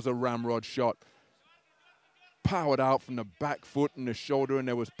 that was a ramrod shot. Powered out from the back foot and the shoulder, and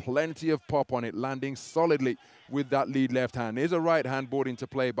there was plenty of pop on it, landing solidly with that lead left hand. There's a right hand brought into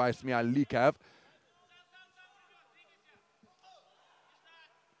play by SABYRKHAN.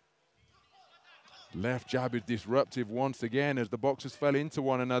 Left jab is disruptive once again as the boxers fell into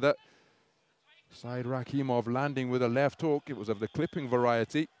one another. SABYRKHAN landing with a left hook. It was of the clipping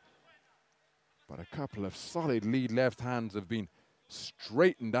variety. But a couple of solid lead left hands have been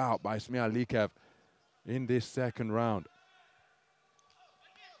straightened out by SABYRKHAN in this second round.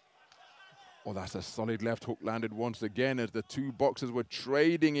 Oh, that's a solid left hook landed once again as the two boxers were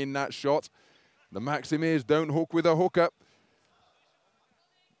trading in that shot. The maxim is don't hook with a hooker.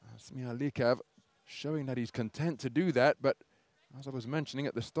 SABYRKHAN showing that he's content to do that, but as I was mentioning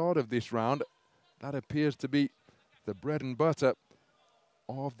at the start of this round, that appears to be the bread and butter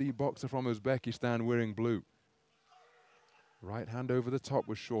of the boxer from Uzbekistan wearing blue. Right hand over the top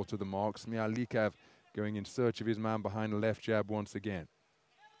was short of the mark. SABYRKHAN going in search of his man behind the left jab once again.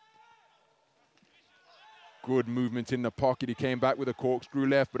 Good movement in the pocket. He came back with a corkscrew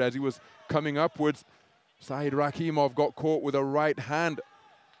left, but as he was coming upwards, SAIDRAKHIMOV got caught with a right hand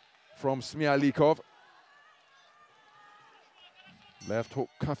from SABYRKHAN. Left hook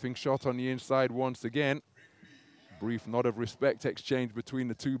cuffing shot on the inside once again. Brief nod of respect exchange between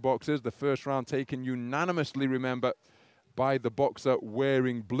the two boxers. The first round taken unanimously, remember, by the boxer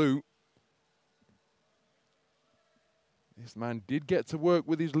wearing blue. This man did get to work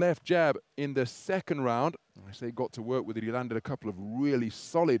with his left jab in the second round. I say got to work with it, he landed a couple of really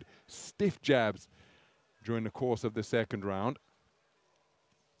solid, stiff jabs during the course of the second round.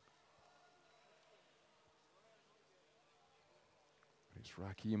 It's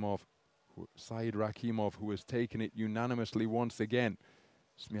SAIDRAKHIMOV who has taken it unanimously once again.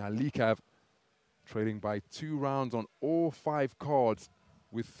 SABYRKHAN trailing by 2 rounds on all 5 cards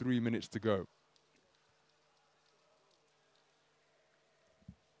with 3 minutes to go.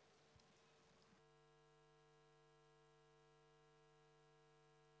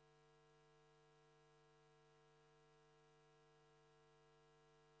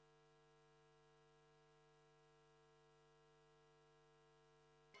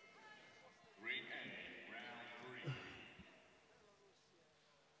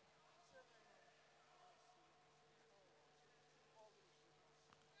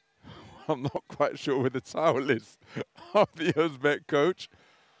 I'm not quite sure where the towel is of the Uzbek coach.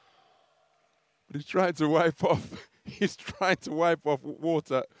 But he's trying to wipe off. He's trying to wipe off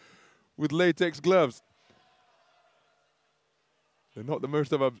water with latex gloves. They're not the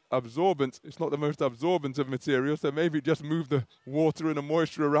most absorbent. It's not the most absorbent of materials. So maybe just move the water and the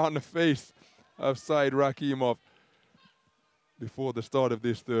moisture around the face of SAIDRAKHIMOV before the start of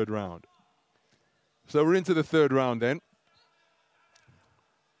this third round. So we're into the third round then.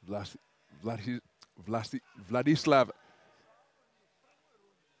 Vladislav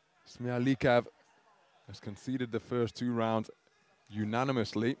SABYRKHAN has conceded the first 2 rounds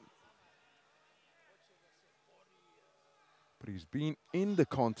unanimously. But he's been in the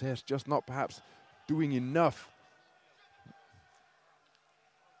contest, just not perhaps doing enough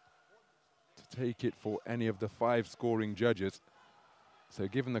to take it for any of the 5 scoring judges. So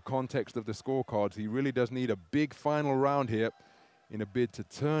given the context of the scorecards, he really does need a big final round here in a bid to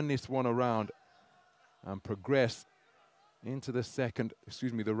turn this one around and progress into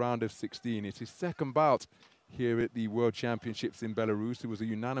the round of 16. It's his second bout here at the World Championships in Belarus. He was a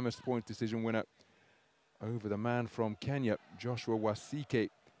unanimous point decision winner over the man from Kenya, Joshua Wasike.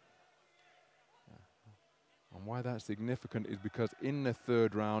 And why that's significant is because in the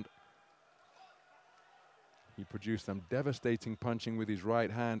third round, he produced some devastating punching with his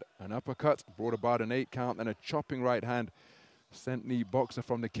right hand. An uppercut brought about an 8 count, and a chopping right hand sent the boxer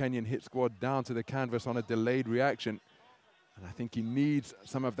from the Kenyan hit squad down to the canvas on a delayed reaction. And I think he needs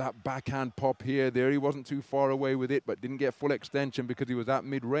some of that backhand pop here. There he wasn't too far away with it, but didn't get full extension because he was at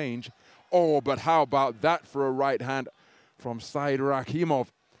mid-range. Oh, but how about that for a right hand from SAIDRAKHIMOV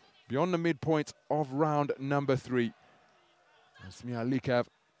beyond the midpoint of round number 3. And SABYRKHAN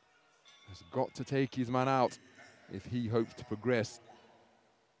has got to take his man out if he hopes to progress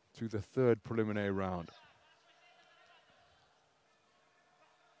to the third preliminary round.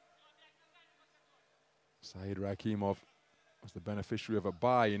 SAIDRAKHIMOV was the beneficiary of a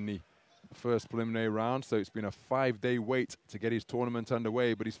bye in the first preliminary round, so it's been a 5-day wait to get his tournament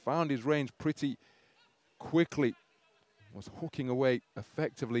underway, but he's found his range pretty quickly. Was hooking away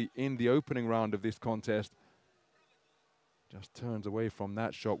effectively in the opening round of this contest. Just turns away from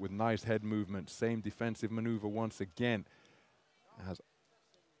that shot with nice head movement. Same defensive maneuver once again as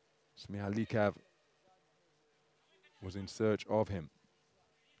SABYRKHAN was in search of him.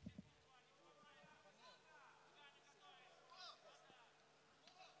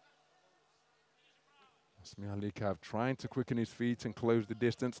 SABYRKHAN trying to quicken his feet and close the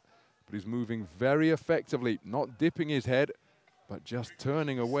distance, but he's moving very effectively, not dipping his head, but just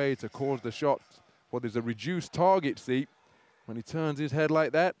turning away to cause the shot. Well, there's a reduced target, see, when he turns his head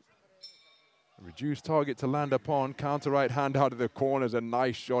like that. Reduced target to land upon. Counter right hand out of the corners. A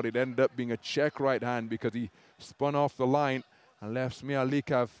nice shot. It ended up being a check right hand because he spun off the line and left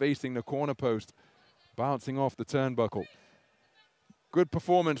Smialikov facing the corner post, bouncing off the turnbuckle. Good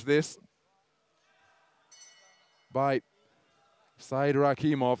performance this by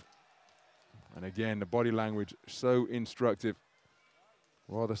SABYRKHAN. And again, the body language so instructive.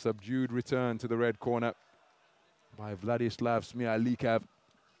 Rather subdued return to the red corner by Vladislav Smialikov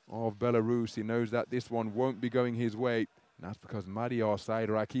of Belarus. He knows that this one won't be going his way. And that's because Madiar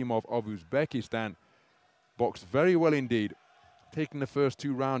SABYRKHAN of Uzbekistan boxed very well indeed, taking the first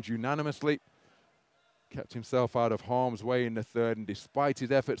 2 rounds unanimously. Kept himself out of harm's way in the third, and despite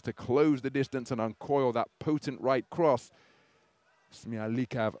his efforts to close the distance and uncoil that potent right cross,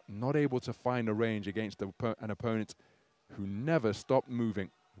 Smialikov not able to find a range against an opponent who never stopped moving.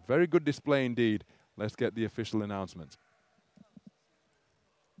 Very good display indeed. Let's get the official announcement.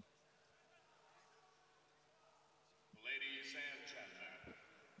 Ladies and gentlemen,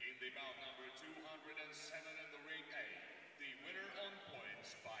 in the bout number 207 in the ring A, the winner on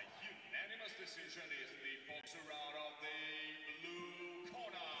points by unanimous decision is the boxer out of the blue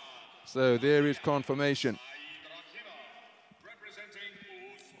corner. So there is confirmation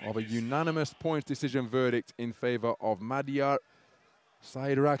of a unanimous points decision verdict in favor of Madiar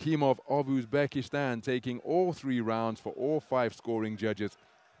SABYRKHAN of Uzbekistan, taking all 3 rounds for all 5 scoring judges.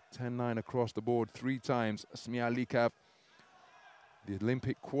 10-9 across the board 3 times. Smialikov, the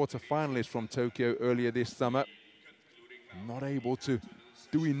Olympic quarter-finalist from Tokyo earlier this summer, not able to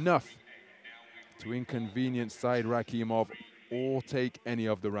do enough to inconvenience SABYRKHAN or take any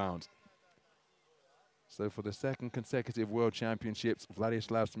of the rounds. So for the 2nd consecutive World Championships,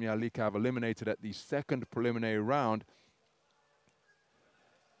 Vladislav Smialikov eliminated at the 2nd preliminary round.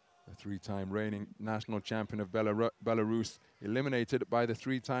 The 3-time reigning national champion of Belarus eliminated by the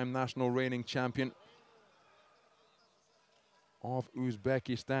 3-time national reigning champion of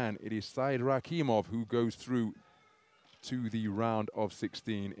Uzbekistan. It is SABYRKHAN who goes through to the round of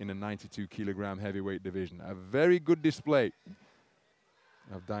 16 in the 92-kilogram heavyweight division. A very good display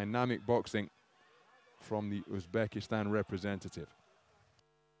of dynamic boxing from the Uzbekistan representative.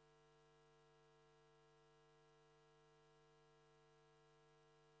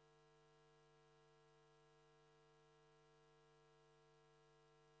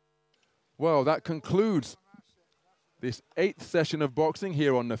 Well, that concludes this 8th session of boxing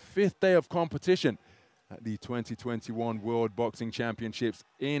here on the 5th day of competition at the 2021 World Boxing Championships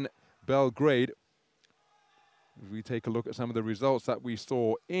in Belgrade. As we take a look at some of the results that we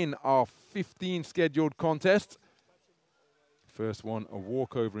saw in our 15 scheduled contests. First one, a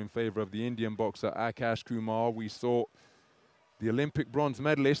walkover in favor of the Indian boxer Akash Kumar. We saw the Olympic bronze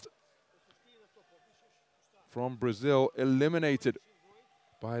medalist from Brazil eliminated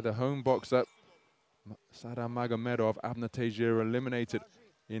by the home boxer Sadam Magomedov. Abner Teixeira eliminated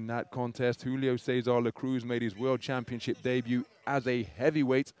in that contest. Julio Cesar La Cruz made his world championship debut as a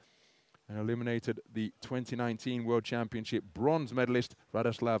heavyweight and eliminated the 2019 World Championship bronze medalist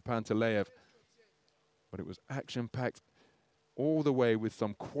Radoslav Panteleev. But it was action-packed all the way with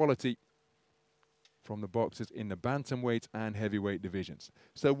some quality from the boxers in the bantamweight and heavyweight divisions.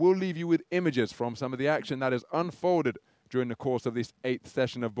 So we'll leave you with images from some of the action that has unfolded during the course of this 8th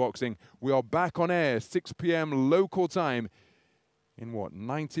session of boxing. We are back on air, 6 p.m. local time, in what,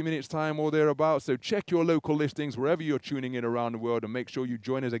 90 minutes time or thereabouts. So check your local listings wherever you're tuning in around the world, and make sure you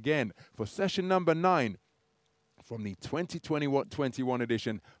join us again for session number 9 from the 2021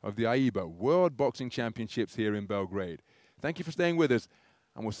 edition of the AIBA World Boxing Championships here in Belgrade. Thank you for staying with us,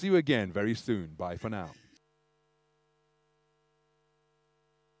 and we'll see you again very soon. Bye for now.